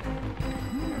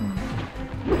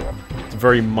 it's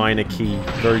very minor key,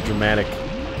 very dramatic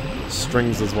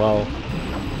strings as well.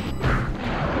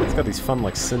 It's got these fun,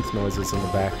 like, synth noises in the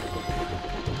back.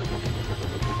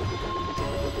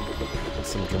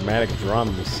 Some Dramatic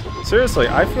drums. Seriously,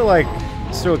 I feel like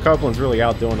Stuart Copeland's really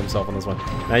outdoing himself on this one.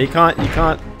 Now you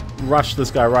can't rush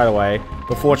this guy right away,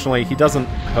 but fortunately he doesn't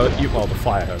hurt you. Well, the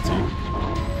fire hurts you.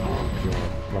 If you want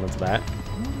to run into that.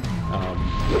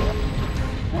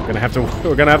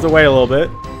 We're gonna have to wait a little bit.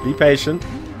 Be patient.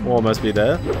 We'll almost be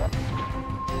there.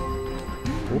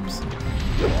 Oops.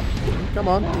 Come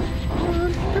on.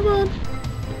 Come on.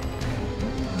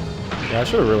 Yeah, I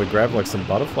should have really grabbed like some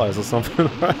butterflies or something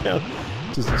right now.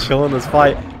 Just chilling this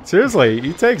fight. Seriously,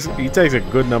 he takes a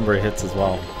good number of hits as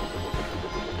well.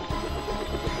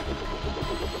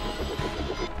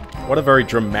 What a very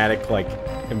dramatic like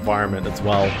environment as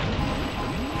well.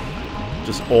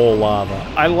 Just all lava.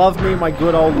 I love me my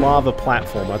good old lava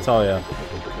platform, I tell ya.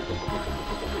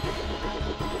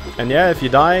 And yeah, if you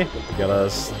die, you get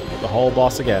the whole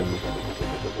boss again.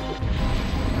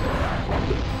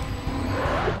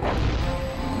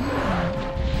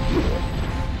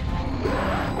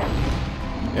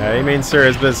 Yeah, he means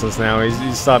serious business now.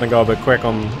 He's starting to go a bit quick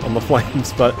on the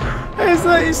flames, but hey,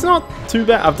 it's not too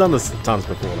bad. I've done this tons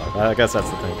before, though. I guess that's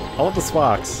the thing. I love the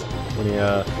sparks when he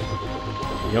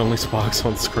only sparks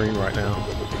on screen right now.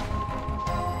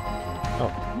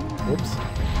 Oh, whoops.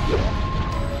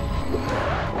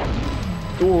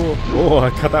 Oh, I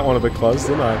cut that one a bit close,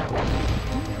 didn't I?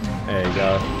 There you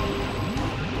go.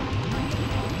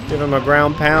 Give him a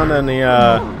ground pound and he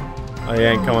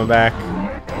ain't coming back.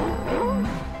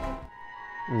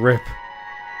 Rip.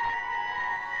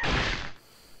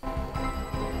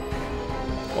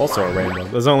 Also a rainbow.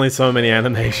 There's only so many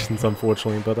animations,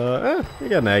 unfortunately, but you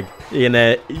get an egg. You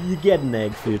get an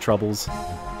egg for your troubles.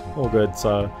 All good.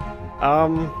 So,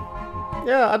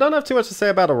 yeah, I don't have too much to say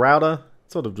about a router.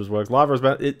 It sort of just works. Lava is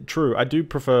about it. True, I do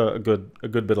prefer a good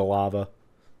bit of lava.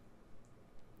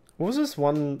 What was this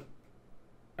one?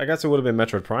 I guess it would have been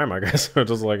Metroid Prime. I guess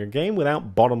just like a game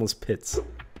without bottomless pits.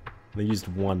 They used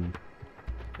one.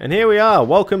 And here we are.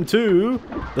 Welcome to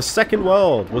the second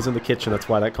world. Was in the kitchen. That's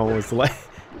why that comment was delayed.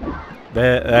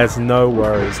 There's no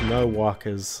worries, no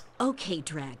walkers. Okay,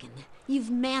 Dragon. You've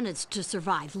managed to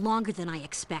survive longer than I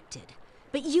expected.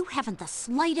 But you haven't the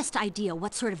slightest idea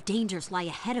what sort of dangers lie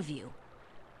ahead of you.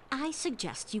 I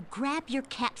suggest you grab your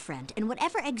cat friend and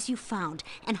whatever eggs you found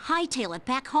and hightail it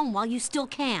back home while you still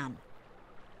can.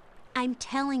 I'm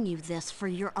telling you this for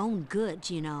your own good,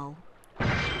 you know.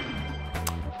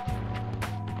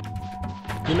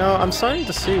 You know, I'm starting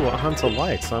to see what Hunter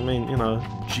likes. I mean, you know,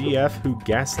 GF who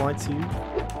gaslights you.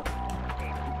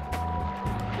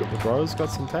 The bro's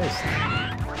got some taste.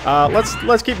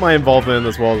 Let's keep my involvement in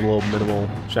this world a little minimal,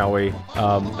 shall we?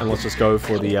 And let's just go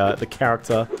for the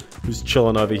character who's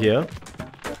chilling over here.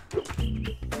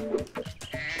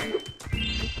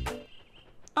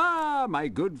 Ah, my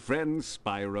good friend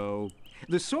Spyro.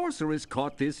 The sorceress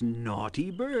caught this naughty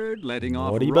bird letting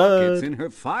off rockets in her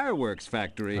fireworks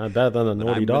factory. Better than a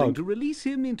naughty dog. I'm willing to release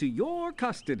him into your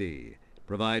custody,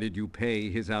 provided you pay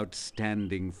his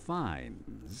outstanding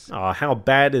fines. Oh, how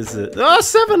bad is it? Oh,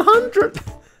 700!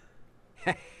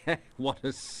 What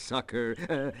a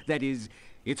sucker. That is,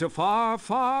 it's a far,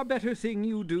 far better thing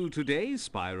you do today,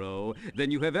 Spyro,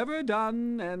 than you have ever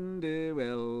done, and,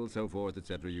 well, so forth,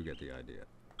 etc. You get the idea.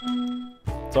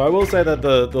 So I will say that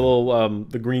the little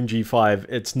the green G5,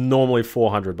 it's normally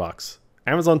 $400.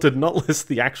 Amazon did not list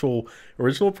the actual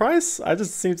original price. I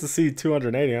just seemed to see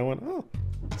 280. I went, oh,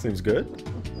 seems good.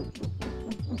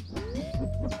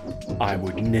 I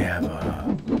would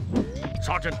never.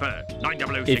 Sergeant Bird,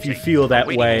 90068. If you feel that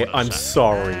way, I'm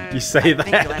sorry. You say that.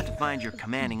 I think you'll have to find your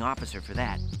commanding officer for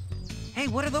that. Hey,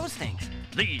 what are those things?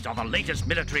 These are the latest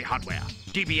military hardware.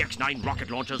 DBX-9 rocket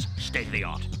launchers, state of the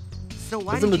art. So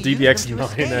why Isn't the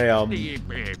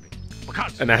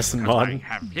DBX-9 an acid mod? I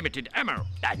have limited ammo,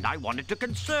 and I wanted to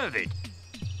conserve it.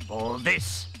 For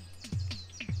this.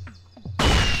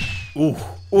 Ooh,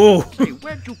 ooh. Hey,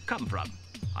 where'd you come from?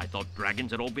 I thought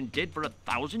dragons had all been dead for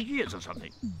 1,000 years or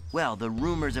something. Well, the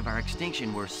rumors of our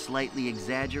extinction were slightly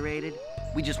exaggerated.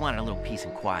 We just wanted a little peace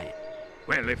and quiet.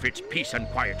 Well, if it's peace and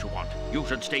quiet you want, you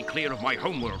should stay clear of my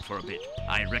homeworld for a bit.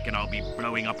 I reckon I'll be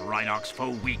blowing up Rhinox for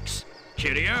weeks.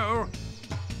 Cheerio!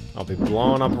 I'll be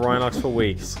blowing up Rhinox for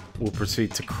weeks. We'll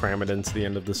proceed to cram it into the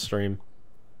end of the stream.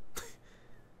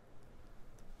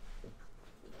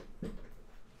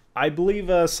 I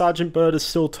believe Sergeant Bird is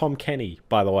still Tom Kenny,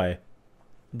 by the way.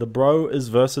 The bro is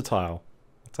versatile.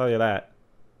 I'll tell you that.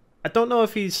 I don't know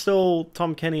if he's still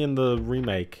Tom Kenny in the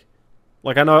remake.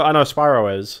 Like, I know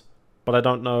Spyro is, but I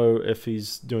don't know if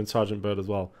he's doing Sergeant Bird as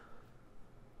well.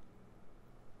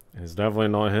 It's definitely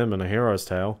not him in A Hero's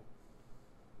Tale.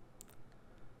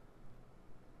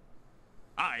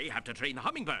 I I have to train the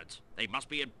hummingbirds. They must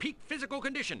be in peak physical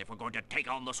condition if we're going to take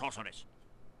on the sorceress.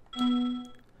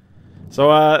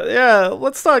 So, yeah,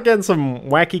 let's start getting some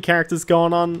wacky characters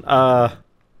going on.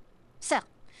 Sir,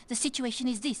 the situation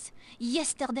is this.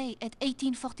 Yesterday at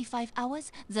 1845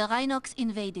 hours, the Rhinox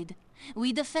invaded.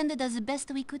 We defended as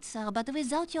best we could, sir, but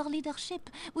without your leadership,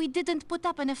 we didn't put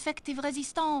up an effective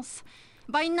resistance.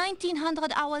 By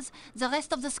 1900 hours, the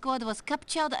rest of the squad was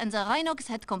captured and the Rhinox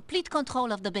had complete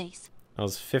control of the base. That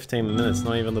was 15 minutes,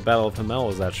 not even the Battle of Hamel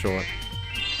was that short.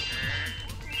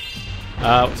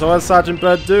 So what does Sergeant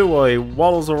Bird do? Well, he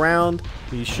waddles around,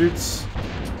 he shoots,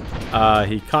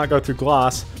 he can't go through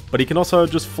glass, but he can also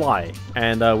just fly.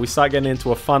 And we start getting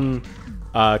into a fun,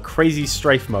 crazy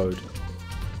strafe mode.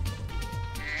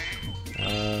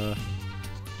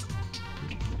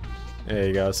 There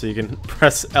you go, so you can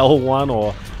press L1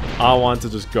 or R1 to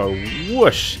just go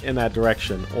whoosh in that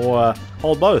direction, or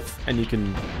hold both and you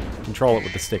can control it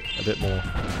with the stick a bit more.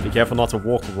 Be careful not to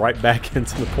walk right back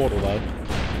into the portal though.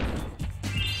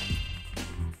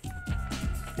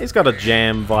 He's got a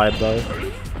jam vibe though.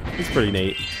 It's pretty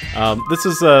neat. This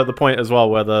is the point as well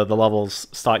where the levels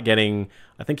start getting,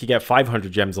 I think you get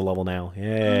 500 gems a level now.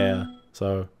 Yeah,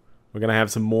 so we're gonna have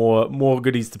some more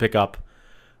goodies to pick up.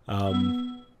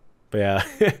 But yeah,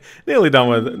 nearly done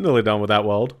with that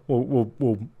world.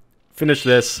 We'll finish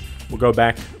this. We'll go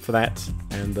back for that,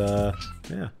 and yeah,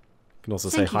 you can also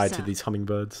say hi to these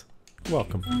hummingbirds.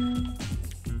 Welcome.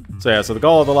 So yeah, so the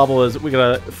goal of the level is we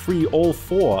gotta free all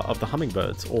 4 of the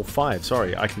hummingbirds, all 5.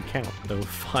 Sorry, I can count. There were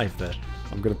 5 there.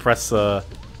 I'm gonna press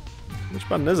which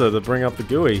button is it to bring up the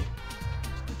GUI?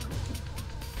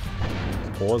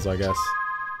 Pause, I guess.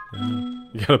 Yeah.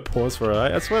 You gotta pause for it.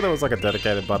 I swear there was like a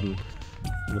dedicated button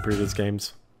in the previous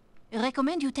games.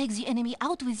 Recommend you take the enemy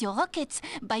out with your rockets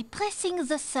by pressing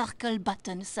the circle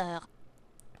button, sir.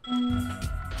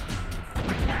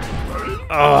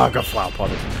 Oh, I got flower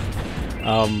potted.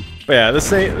 But yeah, this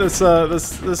green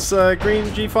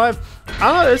G5,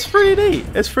 it's pretty neat.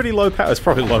 It's pretty low power. It's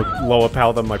probably lower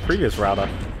power than my previous router.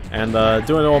 And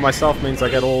doing it all myself means I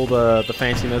get all the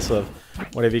fanciness of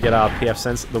whatever you get out of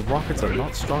pfSense. The rockets are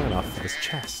not strong enough for this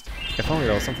chest. If only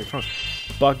there was something strong.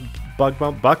 Buck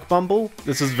Bumble?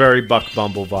 This is very Buck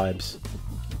Bumble vibes.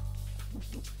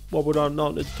 What would I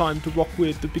not? It's time to rock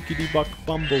with the Bickety Buck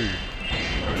Bumble.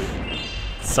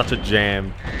 Such a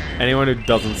jam. Anyone who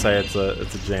doesn't say it's a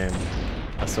jam,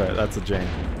 I swear, that's a jam.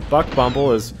 Buck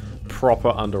Bumble is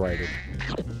proper underrated.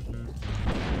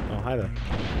 Oh, hi there.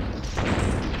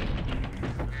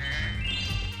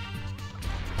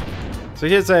 So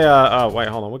here's a, oh wait,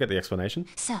 hold on, we'll get the explanation.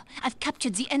 Sir, I've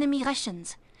captured the enemy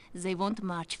rations. They won't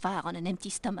march far on an empty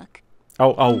stomach.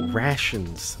 Oh,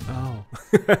 rations. Oh.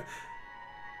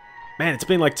 Man, it's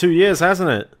been like 2 years, hasn't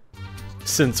it?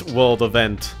 Since World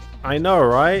Event. I know,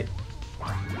 right?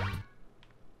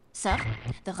 Sir,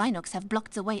 the Rhinox have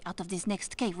blocked the way out of this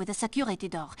next cave with a security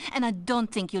door, and I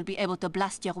don't think you'll be able to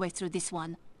blast your way through this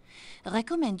one.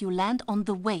 Recommend you land on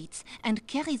the weights and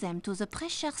carry them to the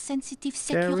pressure-sensitive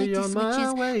security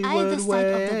switches either side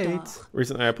of the door.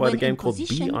 Recently I played a game called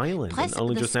Bee Island, and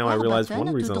only just now I realized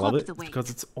one reason I love it is because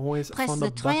it's always fun to press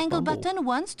the triangle button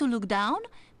once to look down,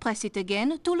 press it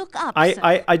again to look up.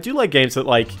 I do like games that,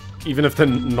 like, even if they're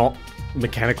not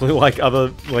mechanically like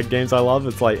other games I love,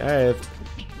 it's like, hey,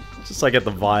 it's just I get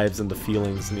the vibes and the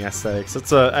feelings and the aesthetics.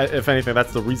 It's if anything,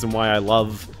 that's the reason why I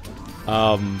love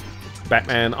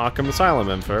Batman Arkham Asylum,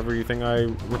 and for everything I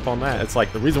rip on that. It's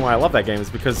like, the reason why I love that game is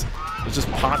because there's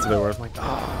just parts of it where I'm like,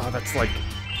 oh, that's like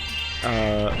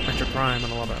Metro Prime,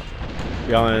 and I love it.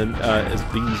 The other end is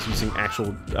bees using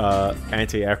actual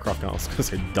anti-aircraft guns. I was gonna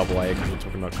say double A because we were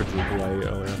talking about quadruple A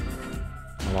earlier.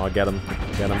 Oh, get him.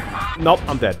 Get him. Nope,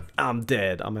 I'm dead. I'm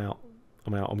dead. I'm out.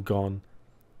 I'm gone.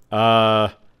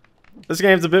 This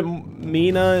game's a bit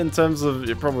meaner in terms of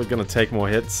you're probably gonna take more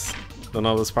hits than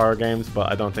other Spyro games,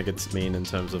 but I don't think it's mean in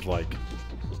terms of like...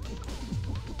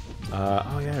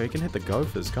 oh yeah, we can hit the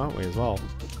gophers, can't we, as well?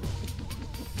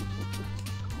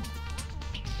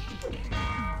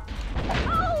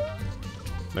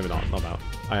 Maybe not that.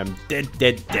 I am dead.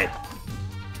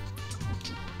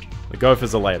 The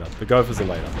gophers are later.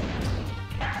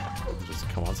 Just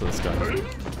come on to this guy.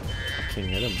 Fucking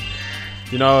hit him.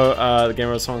 You know the Game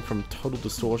Over song from Total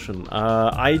Distortion?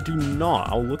 I do not.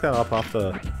 I'll look that up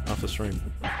after stream.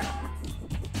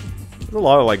 There's a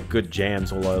lot of like good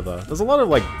jams all over. There's a lot of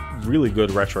like really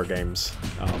good retro games,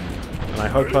 and I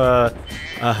hope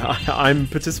I'm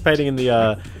participating in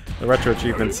the Retro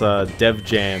Achievements Dev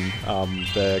Jam.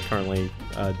 They're currently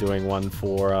doing one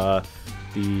for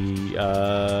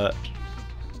the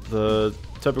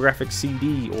TurboGrafx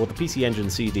CD, or the PC Engine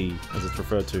CD as it's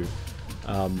referred to.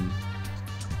 So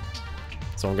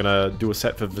I'm gonna do a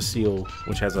set for Vasile,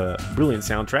 which has a brilliant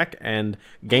soundtrack and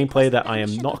gameplay that I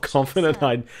am not confident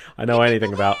I know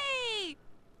anything about.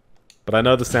 But I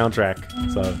know the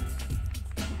soundtrack, so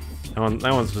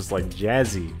that one's just like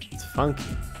jazzy. It's funky.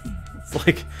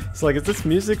 It's like is this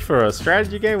music for a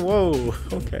strategy game? Whoa,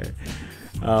 okay.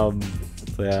 So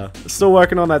yeah, still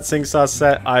working on that Singstar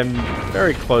set. I'm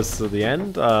very close to the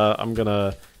end. I'm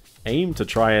gonna aim to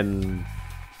try and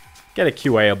get a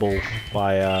QA-able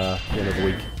by the end of the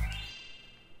week.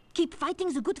 Keep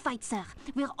fighting the good fight, sir.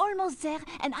 We're almost there,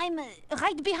 and I'm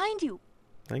right behind you.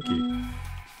 Thank you.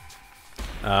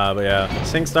 But yeah,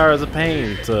 Singstar is a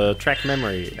pain to track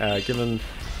memory, given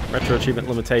retro achievement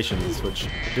limitations, which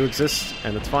do exist,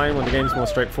 and it's fine when the game's more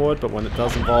straightforward, but when it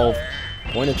does involve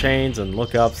pointer chains and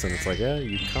lookups, and it's like, yeah,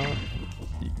 you can't...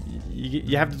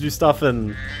 You have to do stuff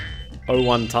in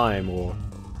 01 time, or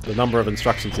the number of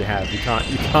instructions you have. You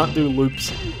can't do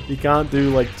loops. You can't do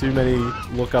like too many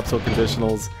lookups or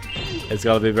conditionals. It's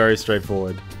got to be very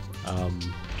straightforward. So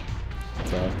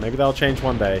maybe that'll change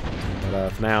one day, but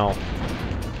for now,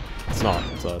 it's not.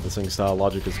 So the Singstar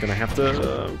logic is gonna have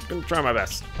to gonna try my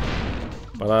best.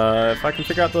 But if I can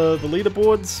figure out the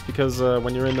leaderboards, because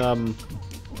when you're in can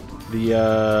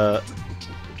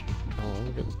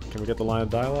we get the line of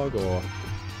dialogue, or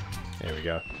there we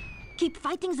go. Keep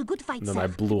fighting the good fight, and then sir. I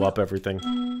blew up everything.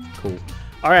 Cool.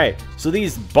 Alright, so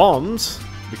these bombs,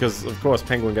 because of course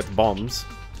Penguin gets bombs,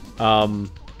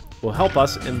 will help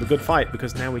us in the good fight,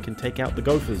 because now we can take out the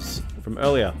gophers from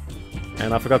earlier.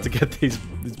 And I forgot to get these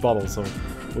bottles, so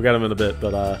we'll get them in a bit,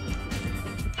 but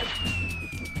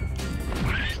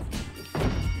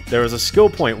there is a skill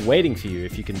point waiting for you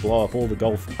if you can blow up all the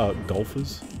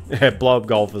golfers? Yeah, blow up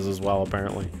golfers as well,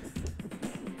 apparently.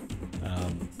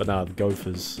 But no, the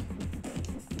gophers.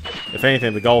 If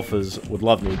anything, the golfers would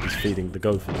love me defeating the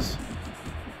gophers.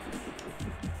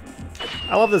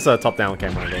 I love this top-down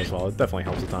camera angle as well. It definitely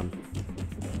helps a ton.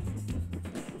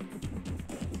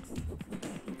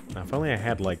 Now, if only I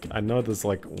had, like... I know there's,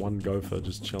 like, one gopher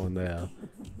just chilling there.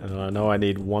 And I know I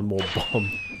need one more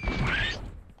bomb.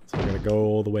 So I'm gonna go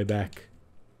all the way back.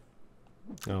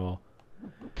 Oh, well.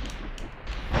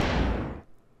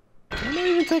 Why not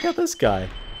even take out this guy?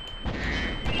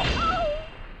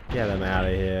 Get him out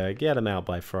of here. Get him out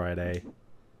by Friday.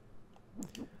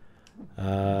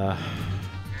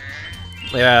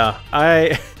 Yeah,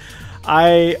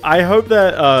 I hope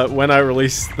that when I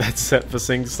release that set for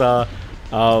Singstar,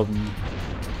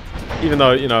 even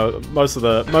though, you know, most of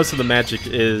the magic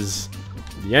is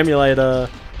the emulator,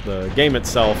 the game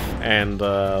itself, and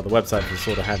the website for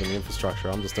sort of having the infrastructure.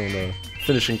 I'm just doing the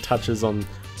finishing touches on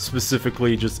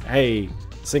specifically just, hey,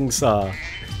 Singstar.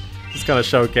 Just kind of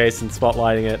showcase and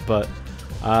spotlighting it, but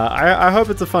I hope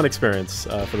it's a fun experience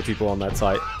for the people on that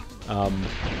site.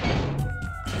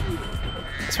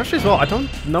 Especially as well, I don't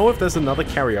know if there's another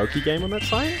karaoke game on that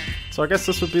site, so I guess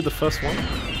this would be the first one.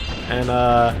 And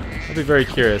I'll be very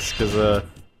curious, because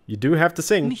you do have to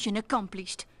sing. Mission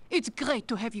accomplished. It's great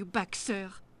to have you back, sir.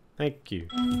 Thank you.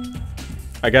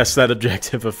 I guess that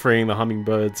objective of freeing the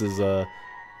hummingbirds is,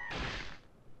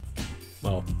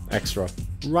 well, extra.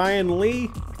 Ryan Lee?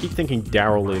 I keep thinking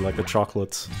Daryl Lee, like the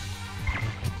chocolates.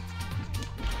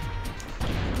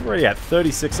 We're already at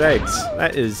 36 eggs.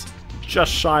 That is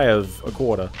just shy of a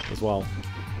quarter as well.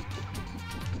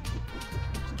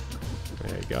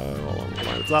 There you go. Hold on,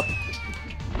 line it up.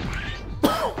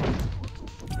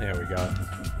 There we go.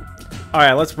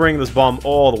 Alright, let's bring this bomb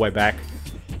all the way back.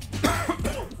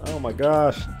 Oh my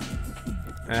gosh.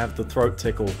 I have the throat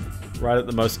tickle right at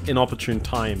the most inopportune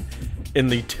time in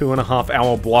the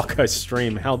 2.5-hour block I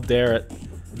stream. How dare it.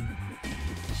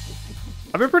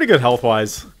 I've been pretty good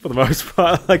health-wise, for the most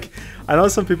part. Like, I know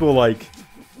some people, like...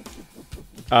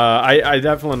 I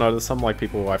definitely notice some, like,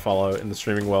 people who I follow in the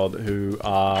streaming world who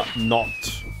are not...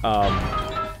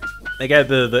 they get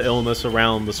the illness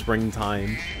around the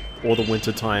springtime or the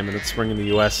winter time, and it's spring in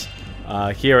the US.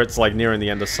 Here it's, like, nearing the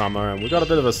end of summer, and we've got a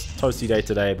bit of a toasty day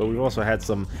today, but we've also had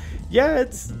some... Yeah,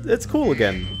 it's cool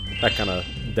again. That kind of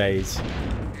days.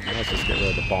 Let's just get rid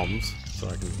of the bombs, so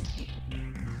I can...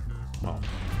 Well...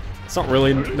 It's not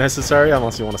really necessary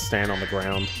unless you want to stand on the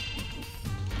ground.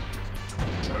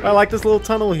 I like this little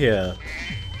tunnel here.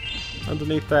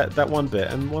 Underneath that one bit.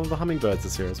 And one of the hummingbirds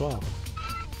is here as well.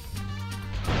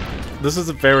 This is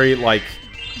a very, like...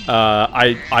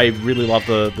 I really love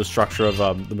the structure of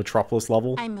the Metropolis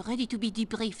level. I'm ready to be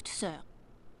debriefed, sir.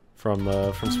 From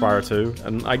Spyro 2.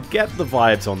 And I get the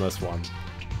vibes on this one.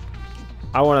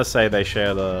 I want to say they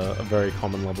shared a very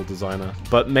common level designer.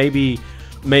 But maybe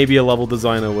a level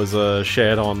designer was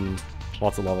shared on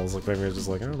lots of levels. Like maybe it's just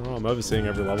like, I don't know, I'm overseeing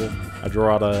every level. I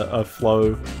draw out a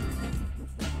flow.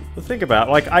 But think about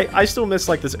it, like I still miss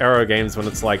like this era of games when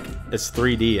it's like it's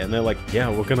 3D and they're like, yeah,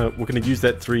 we're gonna use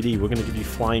that 3D. We're gonna give you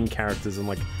flying characters and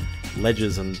like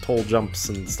ledges and tall jumps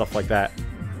and stuff like that.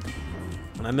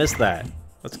 And I miss that.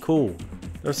 That's cool.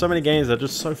 There are so many games that are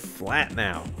just so flat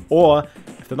now. Or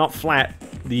if they're not flat,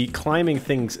 the climbing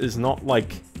things is not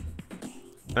like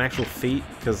an actual feat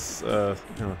because you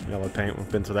know, yellow paint.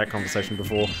 We've been through that conversation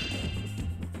before.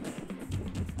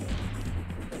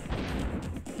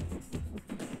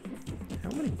 How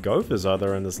many gophers are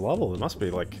there in this level? There must be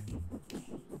like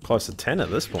close to 10 at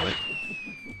this point.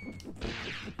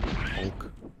 Honk.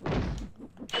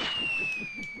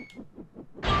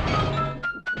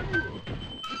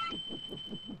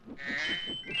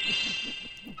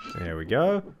 There we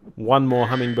go. One more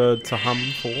hummingbird to hum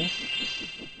for. Do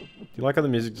you like how the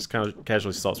music just kind of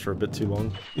casually stops for a bit too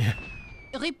long? Yeah.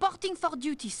 Reporting for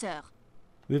duty, sir.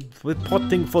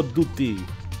 Reporting for duty.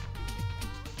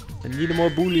 I need more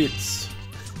bullets.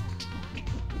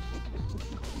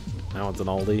 Now it's an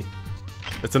oldie.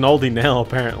 It's an oldie now,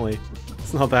 apparently.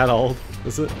 It's not that old,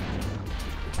 is it?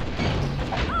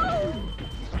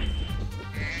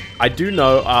 I do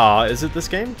know, is it this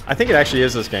game? I think it actually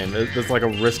is this game. There's like a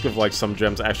risk of like some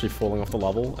gems actually falling off the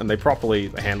level, and they properly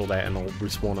handle that and they'll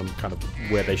respawn them kind of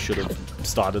where they should have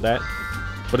started at.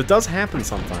 But it does happen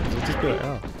sometimes. It'll just be like,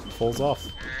 oh, it falls off.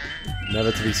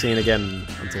 Never to be seen again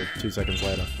until 2 seconds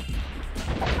later.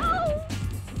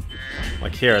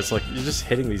 Like here, it's like you're just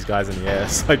hitting these guys in the air.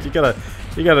 It's like you gotta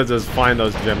just find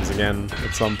those gems again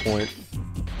at some point.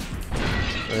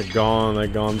 They're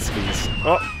gone skis.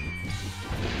 Oh!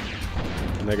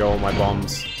 And there go all my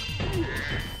bombs.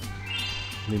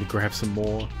 Need to grab some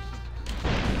more.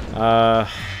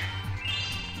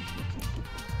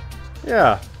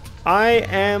 Yeah. I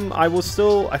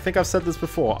think I've said this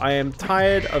before, I am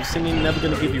tired of singing Never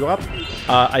Gonna Give You Up.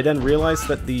 I then realized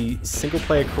that the single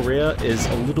player career is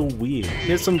a little weird.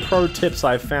 Here's some pro tips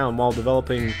I found while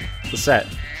developing the set.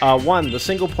 1, the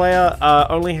single player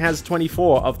only has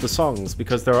 24 of the songs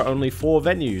because there are only 4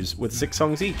 venues with 6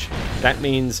 songs each. That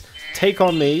means Take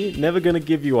On Me, Never Gonna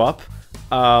Give You Up,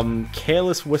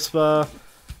 Careless Whisper,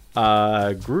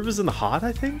 Groovers in the Heart,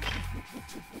 I think?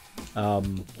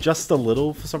 Just a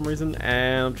Little for some reason,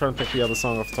 and I'm trying to think the other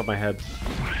song off the top of my head.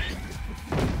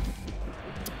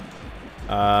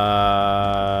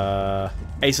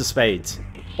 Ace of Spades.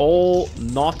 All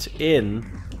not in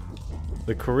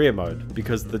the career mode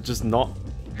because they're just not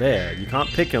there. You can't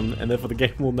pick them, and therefore the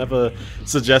game will never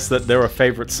suggest that they're a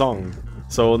favorite song.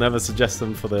 So we'll never suggest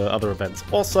them for the other events.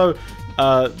 Also,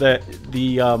 at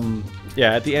the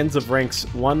ends of ranks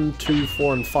 1, 2,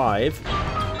 4, and 5,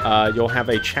 you'll have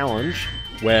a challenge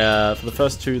where for the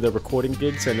first 2 they're recording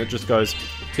gigs, and it just goes,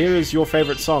 here is your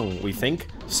favorite song, we think.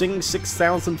 Sing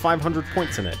 6,500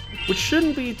 points in it, which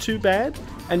shouldn't be too bad,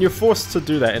 and you're forced to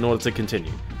do that in order to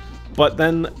continue. But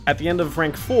then at the end of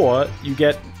rank 4, you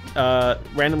get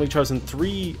randomly chosen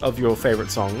 3 of your favorite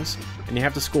songs, and you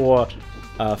have to score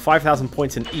 5,000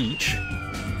 points in each.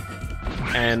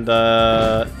 And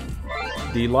the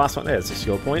last one, there's a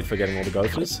skill point for getting all the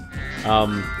gophers.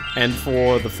 And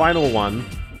for the final one,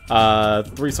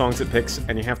 3 songs it picks,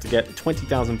 and you have to get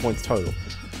 20,000 points total.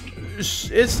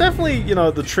 It's definitely, you know,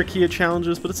 the trickier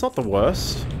challenges, but it's not the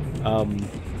worst. I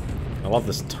love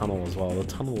this tunnel as well, the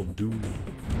Tunnel of Doom.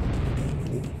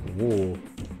 Ooh.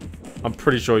 I'm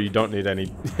pretty sure you don't need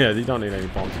any, you don't need any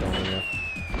bombs going in here.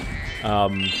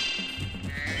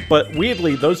 But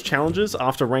weirdly, those challenges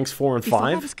after ranks 4 and 5... Before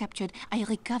I was captured, I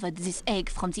recovered this egg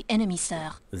from the enemy,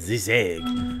 sir. This egg.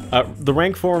 The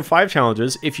rank 4 and 5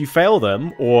 challenges, if you fail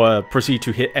them, or proceed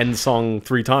to hit end song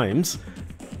 3 times,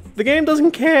 the game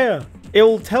doesn't care. It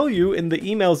will tell you in the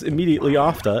emails immediately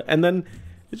after, and then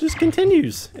it just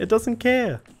continues. It doesn't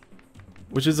care.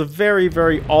 Which is a very,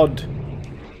 very odd,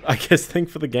 I guess, thing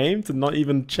for the game, to not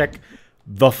even check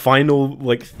the final,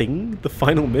 like, thing, the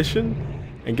final mission.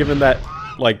 And given that,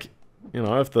 like, you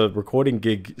know, if the recording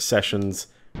gig sessions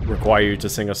require you to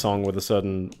sing a song with a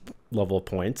certain level of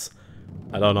points,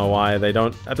 I don't know why they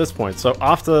don't at this point. So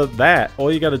after that,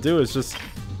 all you gotta do is just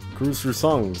cruise through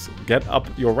songs, get up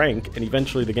your rank, and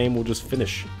eventually the game will just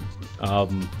finish.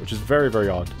 Which is very, very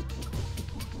odd.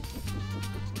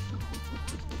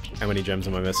 How many gems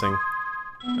am I missing?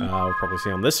 We'll probably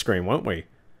see on this screen, won't we?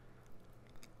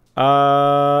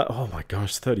 Oh my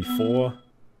gosh, 34.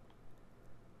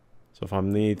 So if I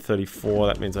need 34,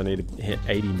 that means I need to hit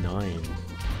 89.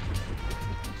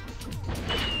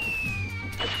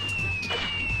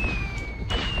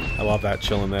 I love that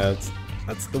chilling there.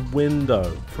 That's the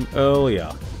window from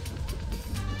earlier.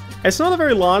 It's not a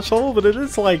very large level, but it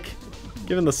is like,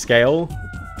 given the scale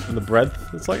and the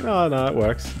breadth, it's like, no, it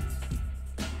works.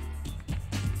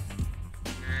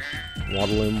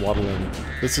 Waddle in, waddle in.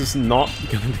 This is not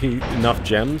going to be enough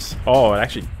gems. Oh,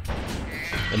 it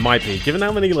might be. Given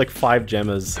how many, like, 5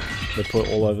 gemmers they put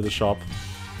all over the shop,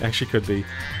 it actually could be.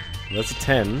 That's a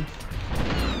 10.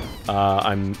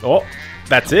 Oh,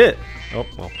 that's it! Oh,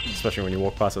 well, especially when you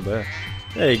walk past it there.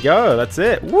 There you go, that's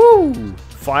it. Woo!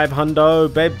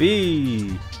 500,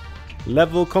 baby!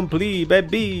 Level complete,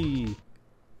 baby!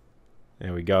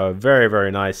 There we go. Very,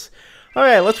 very nice.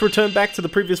 Alright, let's return back to the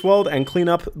previous world and clean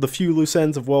up the few loose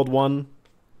ends of World 1.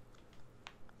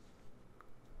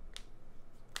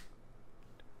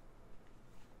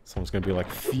 Someone's gonna be like,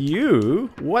 few?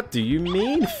 What do you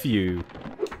mean, few?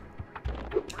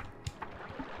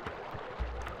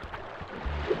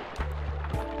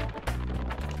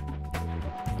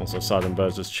 Also, Sergeant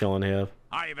Bird's just chilling here.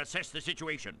 I have assessed the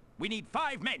situation. We need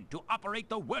 5 men to operate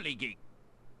the whirligig.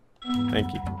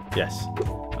 Thank you. Yes.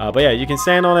 But yeah, you can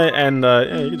stand on it and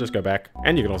yeah, you can just go back.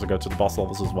 And you can also go to the boss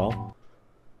levels as well.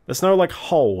 There's no like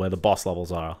hole where the boss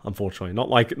levels are, unfortunately. Not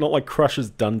like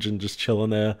Crush's dungeon just chilling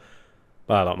there.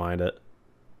 But I don't mind it.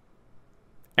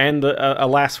 And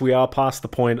alas, we are past the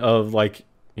point of like,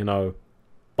 you know,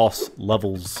 boss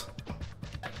levels.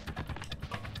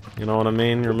 You know what I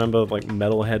mean? You remember like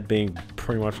Metalhead being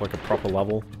pretty much like a proper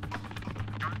level?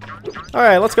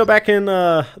 Alright, let's go back in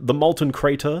the Molten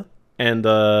Crater and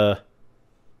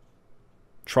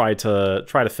try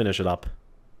to finish it up.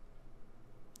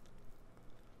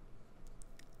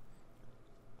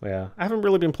 Yeah, I haven't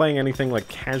really been playing anything like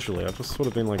casually. I've just sort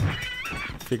of been like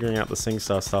figuring out the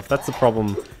Singstar stuff. That's the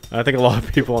problem. I think a lot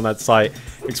of people on that site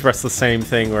express the same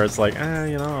thing where it's like,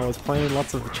 you know, I was playing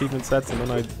lots of achievement sets and then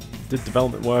I did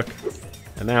development work.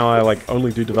 And now I like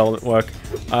only do development work.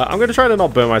 I'm going to try to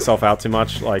not burn myself out too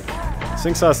much. Like,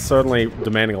 Singstar's certainly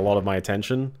demanding a lot of my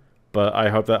attention, but I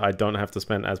hope that I don't have to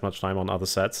spend as much time on other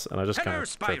sets, and I just kind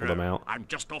of trickle them out. I'm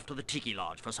just off to the Tiki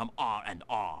Lodge for some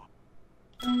R&R.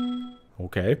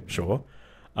 Okay, sure.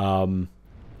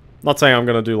 Not saying I'm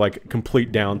going to do like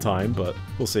complete downtime, but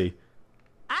we'll see.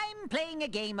 I'm playing a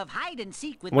game of hide and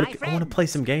seek with my friends. I want to play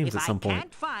some games at some point. If I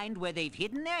can't find where they've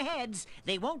hidden their heads,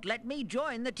 they won't let me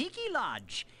join the Tiki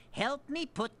Lodge. Help me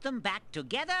put them back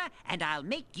together, and I'll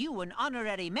make you an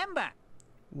honorary member.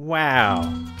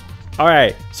 Wow.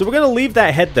 Alright, so we're going to leave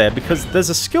that head there because there's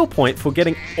a skill point for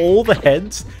getting all the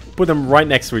heads, put them right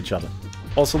next to each other.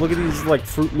 Also, look at these, like,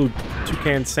 Fruit Loop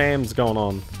Toucan Sams going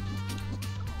on.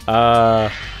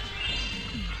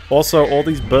 Also, all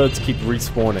these birds keep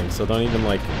respawning, so don't even,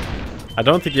 like... I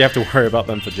don't think you have to worry about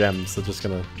them for gems. They're just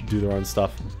gonna do their own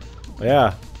stuff. But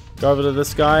yeah, go over to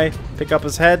this guy, pick up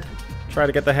his head, try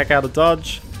to get the heck out of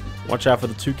Dodge, watch out for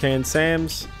the Toucan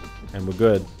Sams, and we're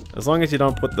good. As long as you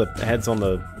don't put the heads on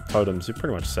the totems, you're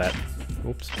pretty much set.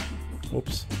 Oops.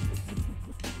 Oops.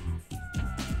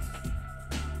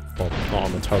 Well, not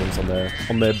on the totems,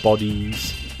 on their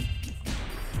bodies.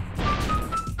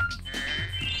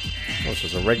 Oh, it's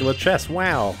just a regular chest.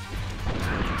 Wow.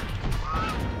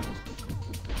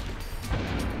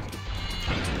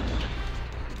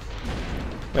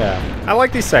 Yeah, I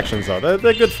like these sections though.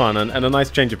 They're good fun and a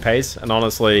nice change of pace. And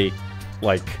honestly,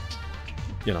 like,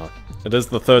 you know, it is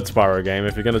the third Spyro game.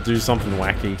 If you're gonna do something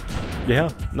wacky, yeah,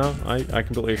 no, I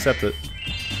completely accept it.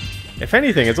 If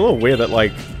anything, it's a little weird that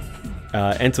like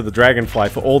Enter the Dragonfly,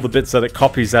 for all the bits that it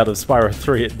copies out of Spyro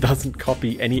 3, it doesn't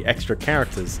copy any extra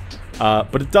characters.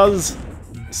 But it does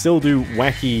still do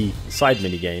wacky side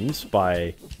minigames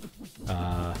by,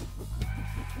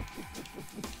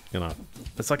 you know,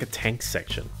 it's like a tank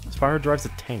section. Spyro drives a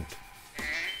tank.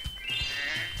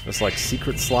 There's like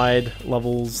secret slide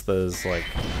levels, there's like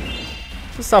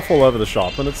stuff all over the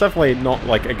shop, and it's definitely not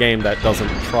like a game that doesn't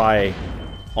try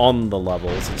on the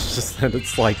levels. It's just that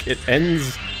it's like, it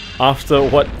ends after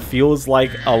what feels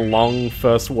like a long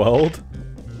first world.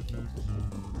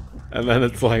 And then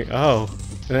it's like, oh,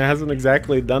 and it hasn't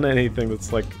exactly done anything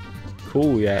that's like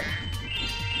cool yet.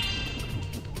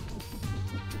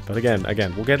 But again,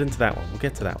 we'll get into that one. We'll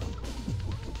get to that one.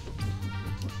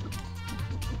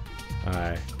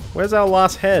 Alright. Where's our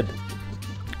last head?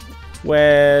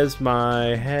 Where's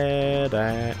my head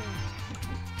at?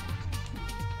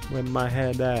 Where's my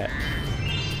head at?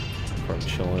 Probably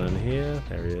chilling in here.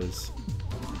 There he is.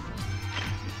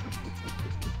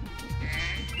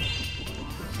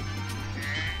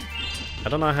 I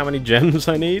don't know how many gems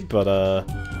I need, but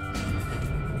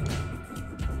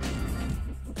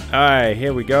alright,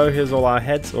 here we go. Here's all our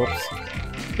heads. Oops.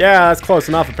 Yeah, that's close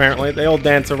enough apparently. They all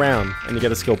dance around and you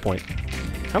get a skill point.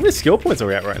 How many skill points are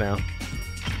we at right now?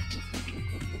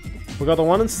 We got the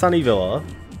one in Sunny Villa.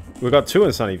 We got 2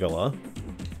 in Sunny Villa.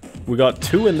 We got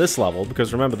 2 in this level,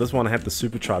 because remember, this one had the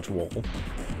supercharged wall.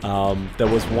 There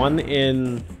was one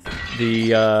in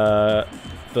the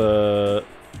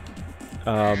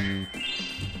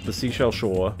Seashell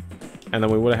Shore, and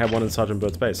then we would have had one in Sergeant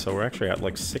Bird's base, so we're actually at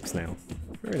like 6 now.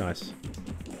 Very nice.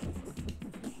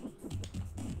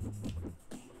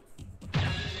 There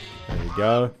we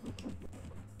go.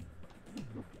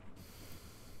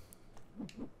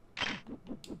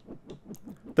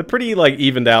 They're pretty, like,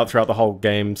 evened out throughout the whole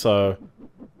game, so...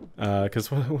 because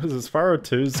what was it? Spyro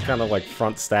 2's kind of, like,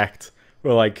 front stacked.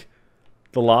 Where, like,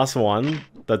 the last one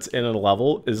that's in a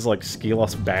level is, like,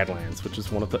 Ski-Lost Badlands, which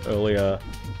is one of the earlier...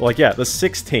 Like, yeah, there's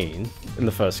 16 in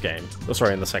the first game. Oh,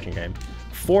 sorry, in the second game.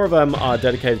 4 of them are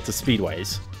dedicated to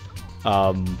speedways.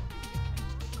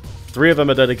 3 of them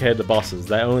are dedicated to bosses.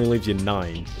 That only leaves you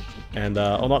 9. And,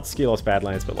 oh, not Ski-Lost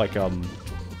Badlands, but, like,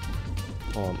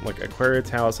 like, Aquaria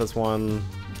Towers has one...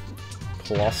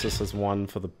 Colossus has one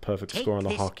for the perfect score on the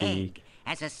hockey.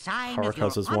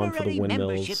 Horicos has one for the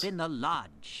windmills. In the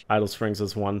lodge. Idle Springs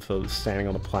has one for standing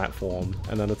on the platform.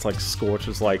 And then it's like Scorch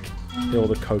is like Hill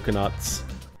the Coconuts.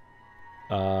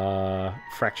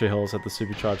 Fracture Hills had the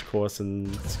supercharged course,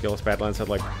 and Ski-Lost Badlands had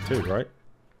like 2, right?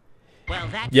 Well,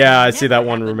 yeah, I see that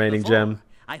one remaining gem.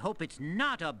 I hope it's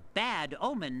not a bad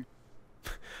omen.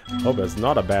 Hope it's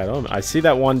not a bad omen. I see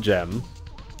that one gem.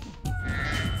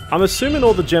 I'm assuming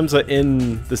all the gems are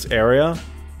in this area.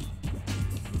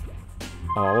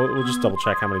 Oh, we'll just double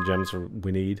check how many gems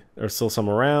we need. There's still some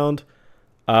around.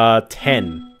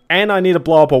 10. And I need to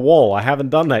blow up a wall. I haven't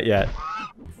done that yet.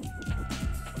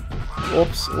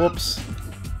 Whoops, whoops.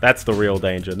 That's the real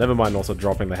danger. Never mind also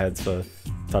dropping the heads for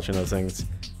touching those things.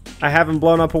 I haven't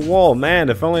blown up a wall. Man,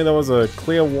 if only there was a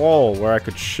clear wall where I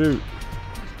could shoot.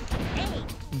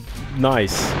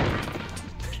 Nice.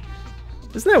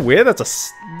 Isn't that weird?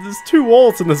 There's 2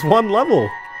 walls in this one level.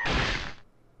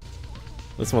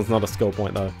 This one's not a skill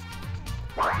point though.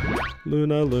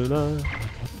 Luna, Luna.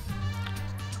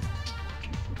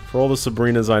 For all the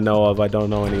Sabrinas I know of, I don't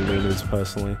know any Lunas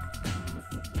personally.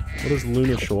 What is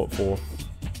Luna short for?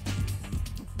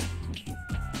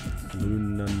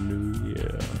 Luna New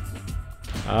Year.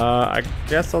 I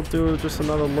guess I'll do just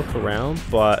another look around,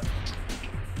 but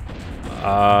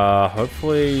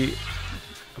hopefully.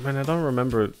 I mean, I don't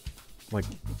remember, like,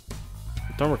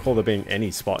 I don't recall there being any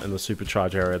spot in the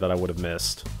supercharge area that I would have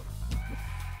missed.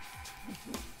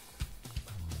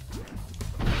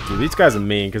 Dude, these guys are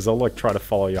mean, because they'll, like, try to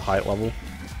follow your height level.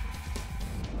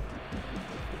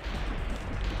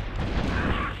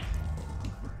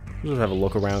 Just have a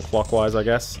look around clockwise, I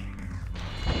guess.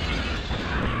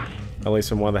 At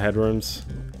least in one of the headrooms.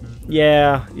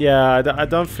 Yeah, I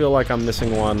don't feel like I'm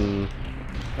missing one...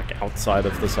 like outside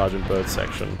of the Sergeant Bird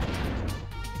section.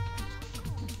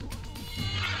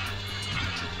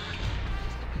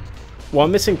 Well,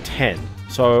 I'm missing 10.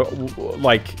 So,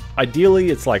 like, ideally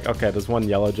it's like, okay, there's one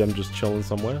yellow gem just chilling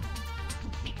somewhere.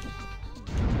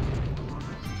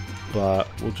 But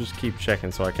we'll just keep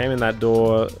checking. So I came in that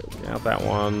door, out that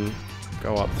one,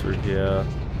 go up through here.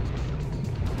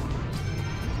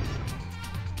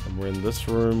 And we're in this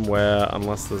room where,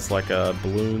 unless there's like a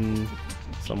balloon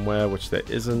somewhere, which there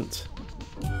isn't.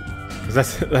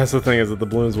 Because that's the thing, is that the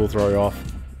balloons will throw you off.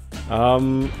 I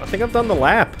think I've done the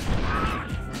lap.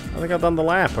 I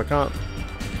can't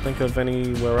think of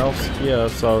anywhere else here,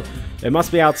 so it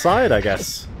must be outside, I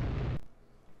guess.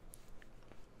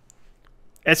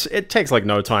 It takes like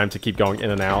no time to keep going in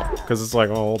and out, because it's like,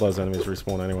 oh, all those enemies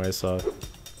respawn anyway, so.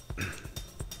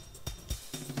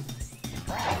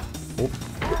 Oop.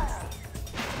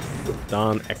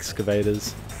 Darn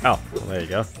excavators. Oh, well, there you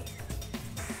go.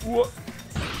 What?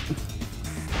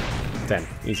 10.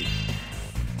 Easy.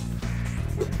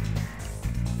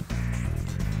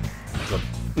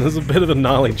 There's a bit of a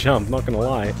gnarly jump, not gonna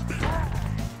lie.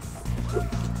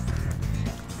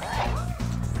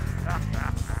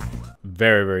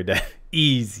 Very, very dead.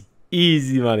 Easy.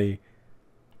 Easy money.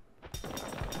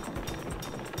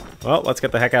 Well, let's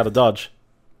get the heck out of Dodge.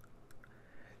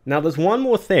 Now, there's one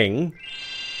more thing.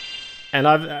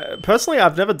 And personally,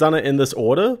 I've never done it in this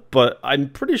order, but I'm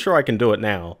pretty sure I can do it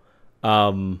now.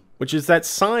 Which is that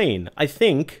sign. I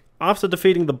think, after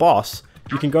defeating the boss,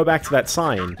 you can go back to that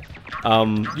sign.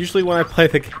 Usually when I play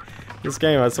this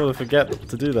game, I sort of forget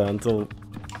to do that until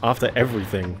after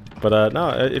everything. But no,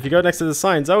 if you go next to the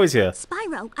sign, Zoe's here.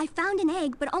 Spyro, I found an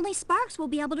egg, but only Sparks will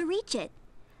be able to reach it.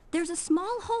 There's a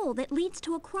small hole that leads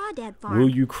to a crawdad farm. Will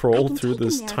you crawl through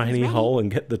this tiny hole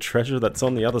and get the treasure that's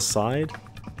on the other side?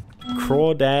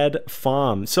 Crawdad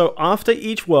Farm. So after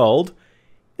each world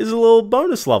is a little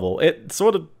bonus level. It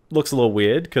sort of looks a little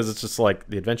weird because it's just like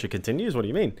the adventure continues. What do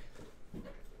you mean?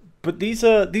 But these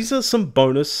are some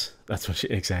bonus. That's what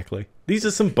exactly. These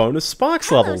are some bonus Sparks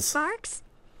Hello, levels. Sparks.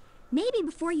 Maybe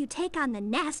before you take on the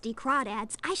nasty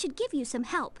crawdads, I should give you some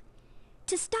help.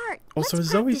 To start, Also, let's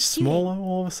is Zoe practice smaller shooting.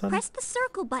 all of a sudden? Press the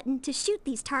circle button to shoot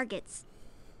these targets.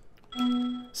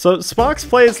 So Sparks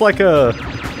plays like a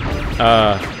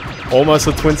almost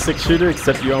a twin stick shooter,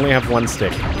 except you only have one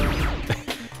stick.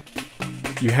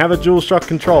 You have a dual shock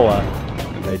controller,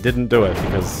 and they didn't do it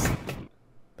because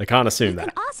they can't assume that.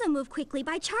 You can also move quickly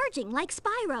by charging, like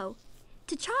Spyro.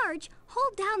 To charge,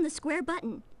 hold down the square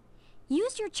button.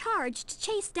 Use your charge to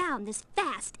chase down this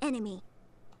fast enemy.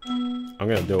 I'm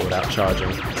gonna do it without charging.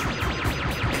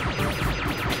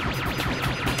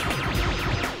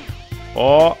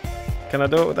 Or can I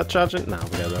do it without charging? No,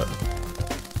 we gotta do it.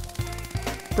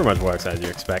 Pretty much works as you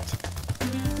expect.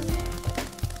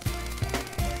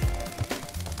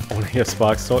 I want to hear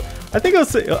Sparks talk. I think I'll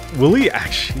say. Will he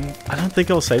actually? I don't think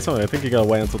he'll say something. I think you gotta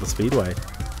wait until the speedway.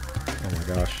 Oh my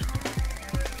gosh.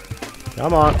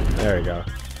 Come on. There we go.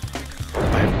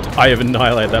 I have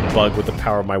annihilated that bug with the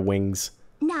power of my wings.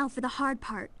 Now for the hard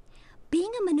part.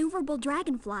 Being a maneuverable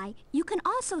dragonfly, you can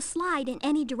also slide in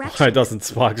any direction. Why doesn't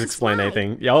Sparks explain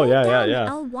anything? Oh yeah.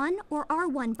 L1 or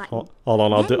R1 button. Hold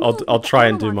on, I'll try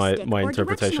and do my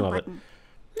interpretation of it.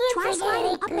 Try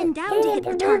sliding up and down to hit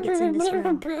the targets in this room.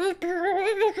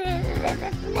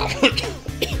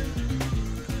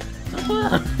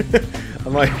 I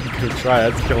might go try.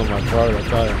 That's killing my throat. I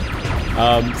tell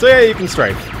you. So yeah, you can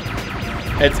strafe.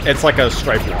 It's like a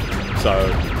strafe lock.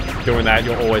 So doing that,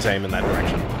 you'll always aim in that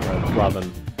direction rather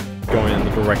than going in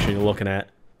the direction you're looking at.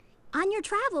 On your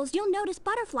travels, you'll notice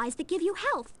butterflies that give you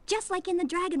health, just like in the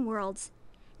Dragon Worlds.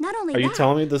 Not only Are you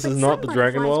telling me this is not the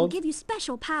Dragon World? Will World? give you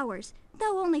special powers,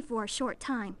 though only for a short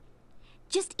time.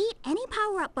 Just eat any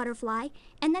power-up butterfly,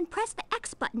 and then press the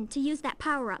X button to use that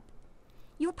power-up.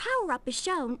 Your power-up is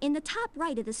shown in the top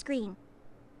right of the screen.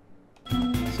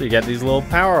 So you get these little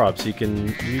power-ups. You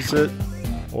can use it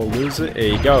or lose it. There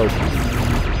you go.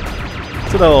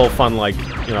 So they're little fun, like,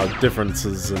 you know,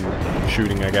 differences in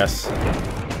shooting, I guess.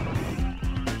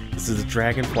 This is a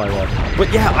dragonfly level.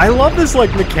 But yeah, I love this,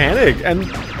 like, mechanic. And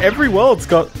every world's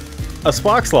got a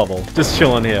Sparks level just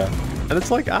chilling here. And it's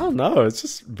like, I don't know, it's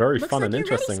just very fun and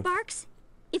interesting. Looks like you're ready, Sparks.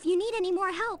 If you need any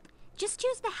more help, just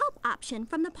choose the help option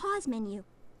from the pause menu.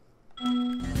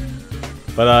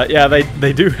 But yeah,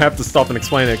 they do have to stop and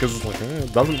explain it because it's like,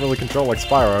 it doesn't really control like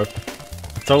Spyro.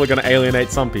 It's only going to alienate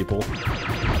some people.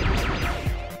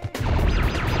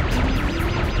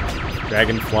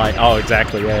 Dragonfly. Oh,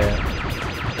 exactly.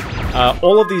 Yeah.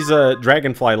 All of these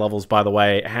Dragonfly levels, by the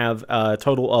way, have a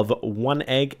total of 1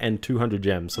 egg and 200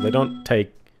 gems, so they don't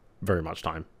take very much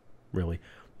time, really.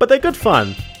 But they're good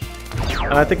fun,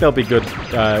 and I think they'll be good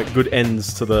good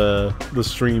ends to the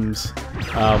streams.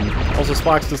 Also,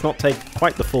 Sparks does not take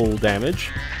quite the full damage.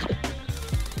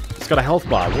 It's got a health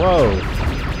bar. Whoa!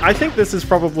 I think this is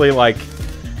probably like,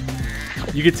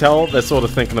 you could tell they're sort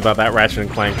of thinking about that Ratchet and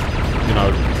Clank, you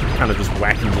know, kind of just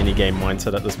wacky minigame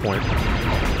mindset at this point.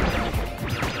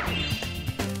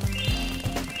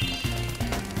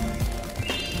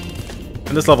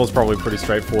 And this level is probably pretty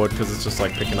straightforward because it's just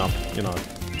like picking up, you know,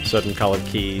 certain colored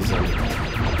keys and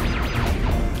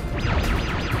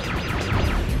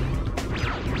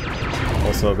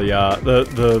also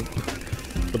the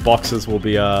boxes will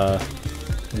be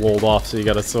walled off, so you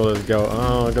gotta sort of go,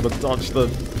 oh, I gotta dodge the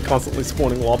constantly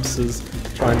spawning lobsters,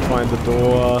 try and find the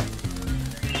door,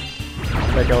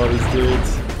 check out all these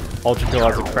dudes. Ultra Kill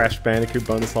has a Crash Bandicoot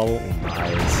bonus level.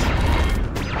 Nice.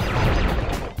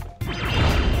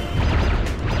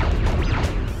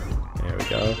 There we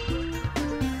go.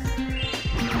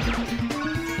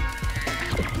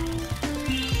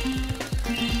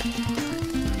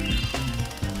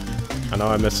 I know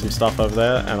I missed some stuff over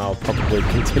there, and I'll probably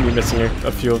continue missing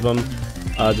a few of them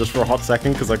just for a hot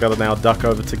second, because I gotta now duck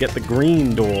over to get the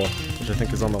green door, which I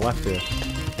think is on the left here.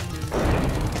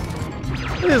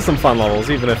 There's some fun levels,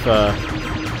 even if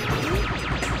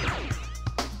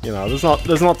you know,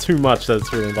 there's not too much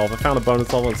that's really involved. I found a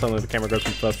bonus level, and suddenly the camera goes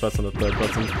from first person to third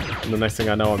person, and the next thing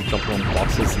I know, I'm jumping on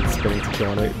boxes and spinning to kill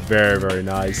on it. Very, very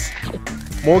nice.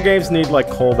 More games need like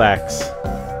callbacks.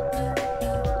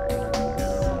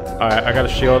 Alright, I got a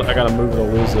shield, I gotta move it or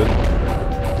lose it.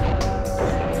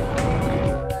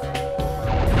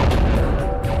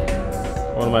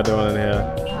 What am I doing in here?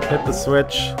 Hit the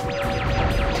switch.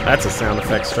 That's a sound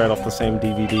effect straight off the same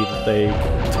DVD that they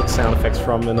took sound effects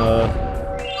from in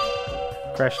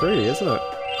Crash 3, isn't it?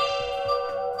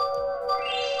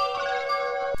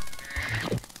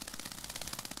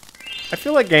 I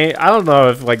feel like I don't know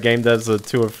if like game devs are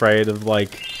too afraid of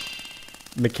like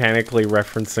mechanically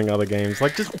referencing other games.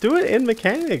 Like, just do it in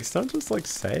mechanics. Don't just like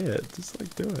say it. Just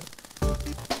like do it.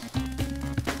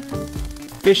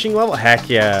 Fishing level? Heck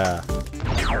yeah.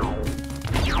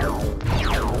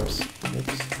 Oops.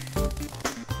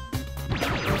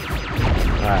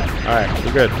 Alright,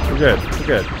 we're good, we're good, we're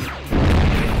good.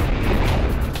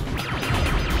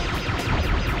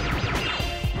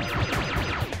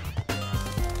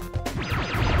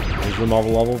 Visual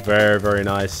novel level, very, very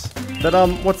nice. But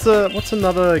what's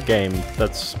another game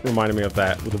that's reminding me of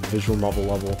that with a visual novel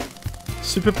level?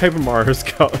 Super Paper Mario's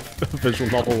got a visual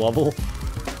novel level.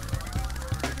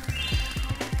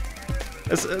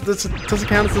 Does it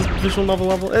count as a visual novel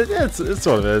level? It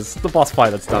sort of is. The boss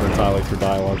fight that's done entirely through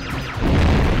dialogue.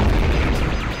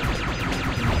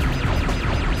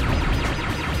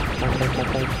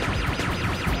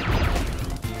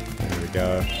 There we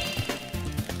go.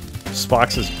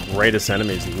 Sparks' greatest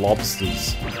enemies,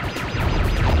 lobsters.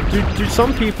 Do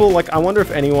some people, like, I wonder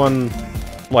if anyone,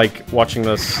 like, watching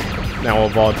this now or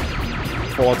VOD,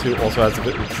 Fallout 2 also has a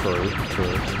bit of true.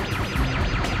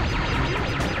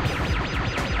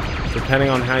 Depending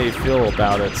on how you feel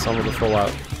about it, some of the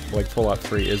Fallout, like Fallout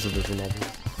 3 is a visual novel.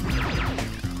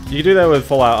 You do that with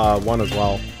Fallout 1 as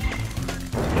well.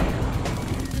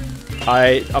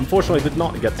 I unfortunately did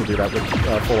not get to do that with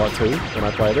Fallout 2 when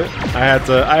I played it. I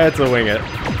had to wing it.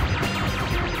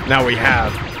 Now we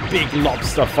have big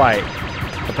lobster fight.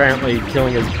 Apparently,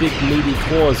 killing his big meaty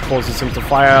claws causes him to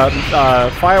fire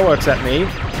fireworks at me.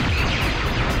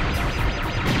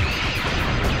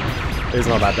 It's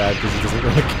not that bad because he doesn't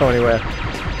really go anywhere.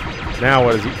 Now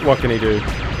what can he do?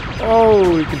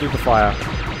 Oh, he can do the fire,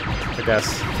 I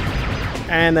guess.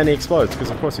 And then he explodes, because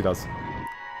of course he does.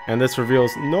 And this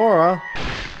reveals Nora.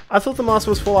 I thought the master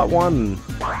was Fallout 1.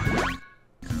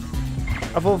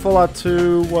 I thought Fallout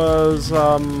 2 was,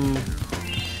 I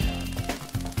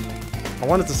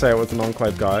wanted to say it was an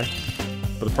Enclave guy,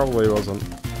 but it probably wasn't.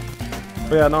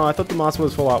 But yeah, no, I thought the master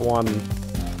was Fallout 1.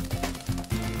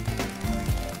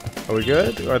 Are we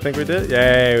good? I think we did.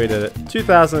 Yay, we did it.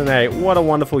 2008. What a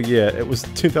wonderful year. It was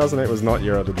 2008 was not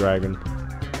Year of the Dragon.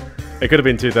 It could have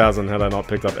been 2000 had I not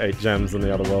picked up 8 gems in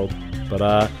the other world.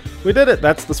 But we did it.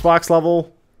 That's the Sparks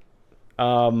level.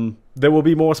 There will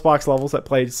be more Sparks levels that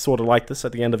play sort of like this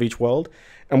at the end of each world,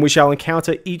 and we shall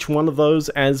encounter each one of those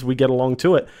as we get along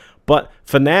to it. But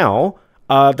for now,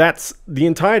 that's the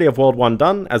entirety of World 1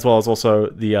 done, as well as also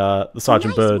the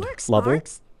Sergeant Bird level.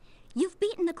 You've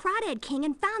beaten the Crawdad King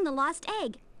and found the lost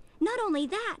egg. Not only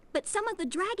that, but some of the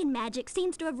dragon magic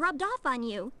seems to have rubbed off on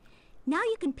you. Now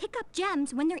you can pick up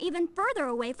gems when they're even further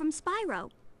away from Spyro.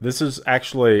 This is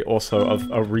actually also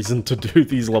a reason to do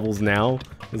these levels now,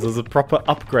 because there's a proper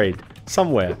upgrade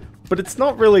somewhere. But it's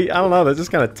not really, I don't know, they're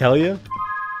just gonna tell you.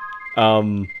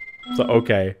 So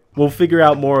okay. We'll figure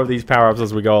out more of these power-ups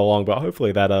as we go along, but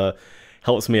hopefully that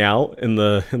helps me out in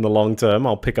the long term.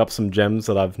 I'll pick up some gems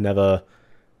that I've never...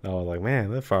 I was like,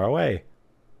 man, they're far away.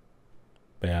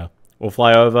 But yeah, we'll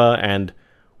fly over and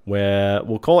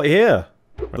we'll call it here.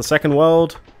 The second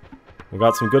world. We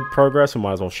got some good progress. We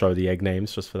might as well show the egg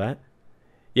names just for that.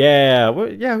 Yeah,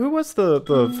 who was the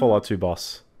Fallout 2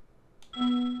 boss?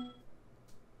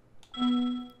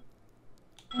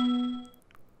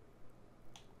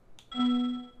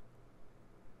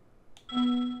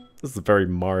 This is very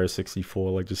Mario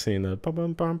 64, like just seeing the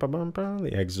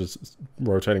the eggs just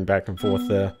rotating back and forth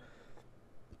there.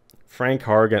 Frank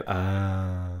Horrigan.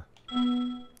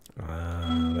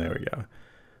 There we go.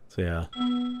 So yeah,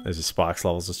 there's the Sparks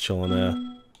levels just chilling there.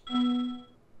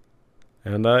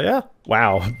 And yeah,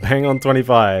 wow, bang on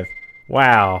 25.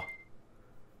 Wow.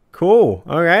 Cool.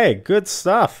 Okay, good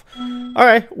stuff.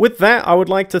 Alright, with that, I would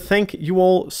like to thank you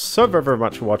all so very, very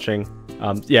much for watching.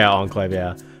 Yeah, Enclave,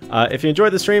 yeah. If you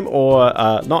enjoyed the stream or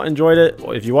not enjoyed it,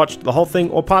 or if you watched the whole thing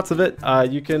or parts of it,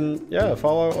 you can, yeah,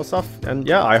 follow or stuff. And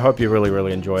yeah, I hope you really,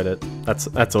 really enjoyed it.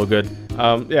 That's all good.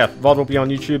 Yeah, VOD will be on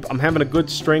YouTube. I'm having a good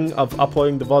string of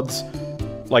uploading the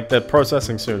VODs, like they're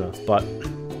processing sooner, but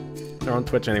they're on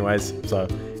Twitch anyways. So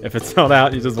if it's not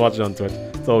out, you just watch it on Twitch.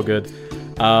 It's all good.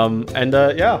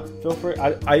 Yeah, feel free.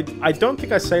 I don't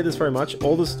think I say this very much.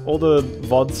 All the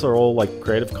VODs are all like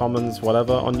Creative Commons,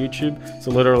 whatever, on YouTube.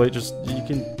 So literally, just you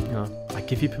can, you know, I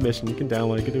give you permission. You can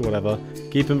download, you can do whatever.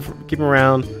 Keep them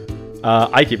around.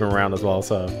 I keep them around as well.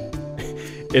 So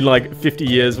in like 50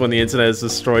 years, when the internet is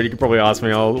destroyed, you can probably ask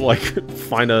me. I'll like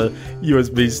find a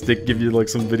USB stick, give you like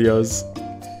some videos,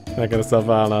 that kind of stuff.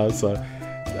 I don't know. So.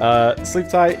 Sleep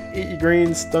tight, eat your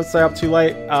greens, don't stay up too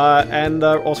late, and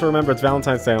also remember it's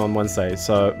Valentine's Day on Wednesday,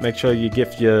 so make sure you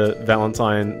gift your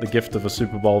Valentine the gift of a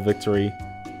Super Bowl victory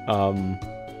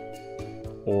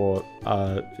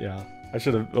Yeah. I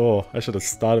should have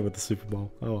started with the Super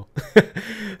Bowl. Oh.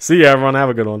 See ya, everyone. Have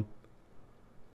a good one.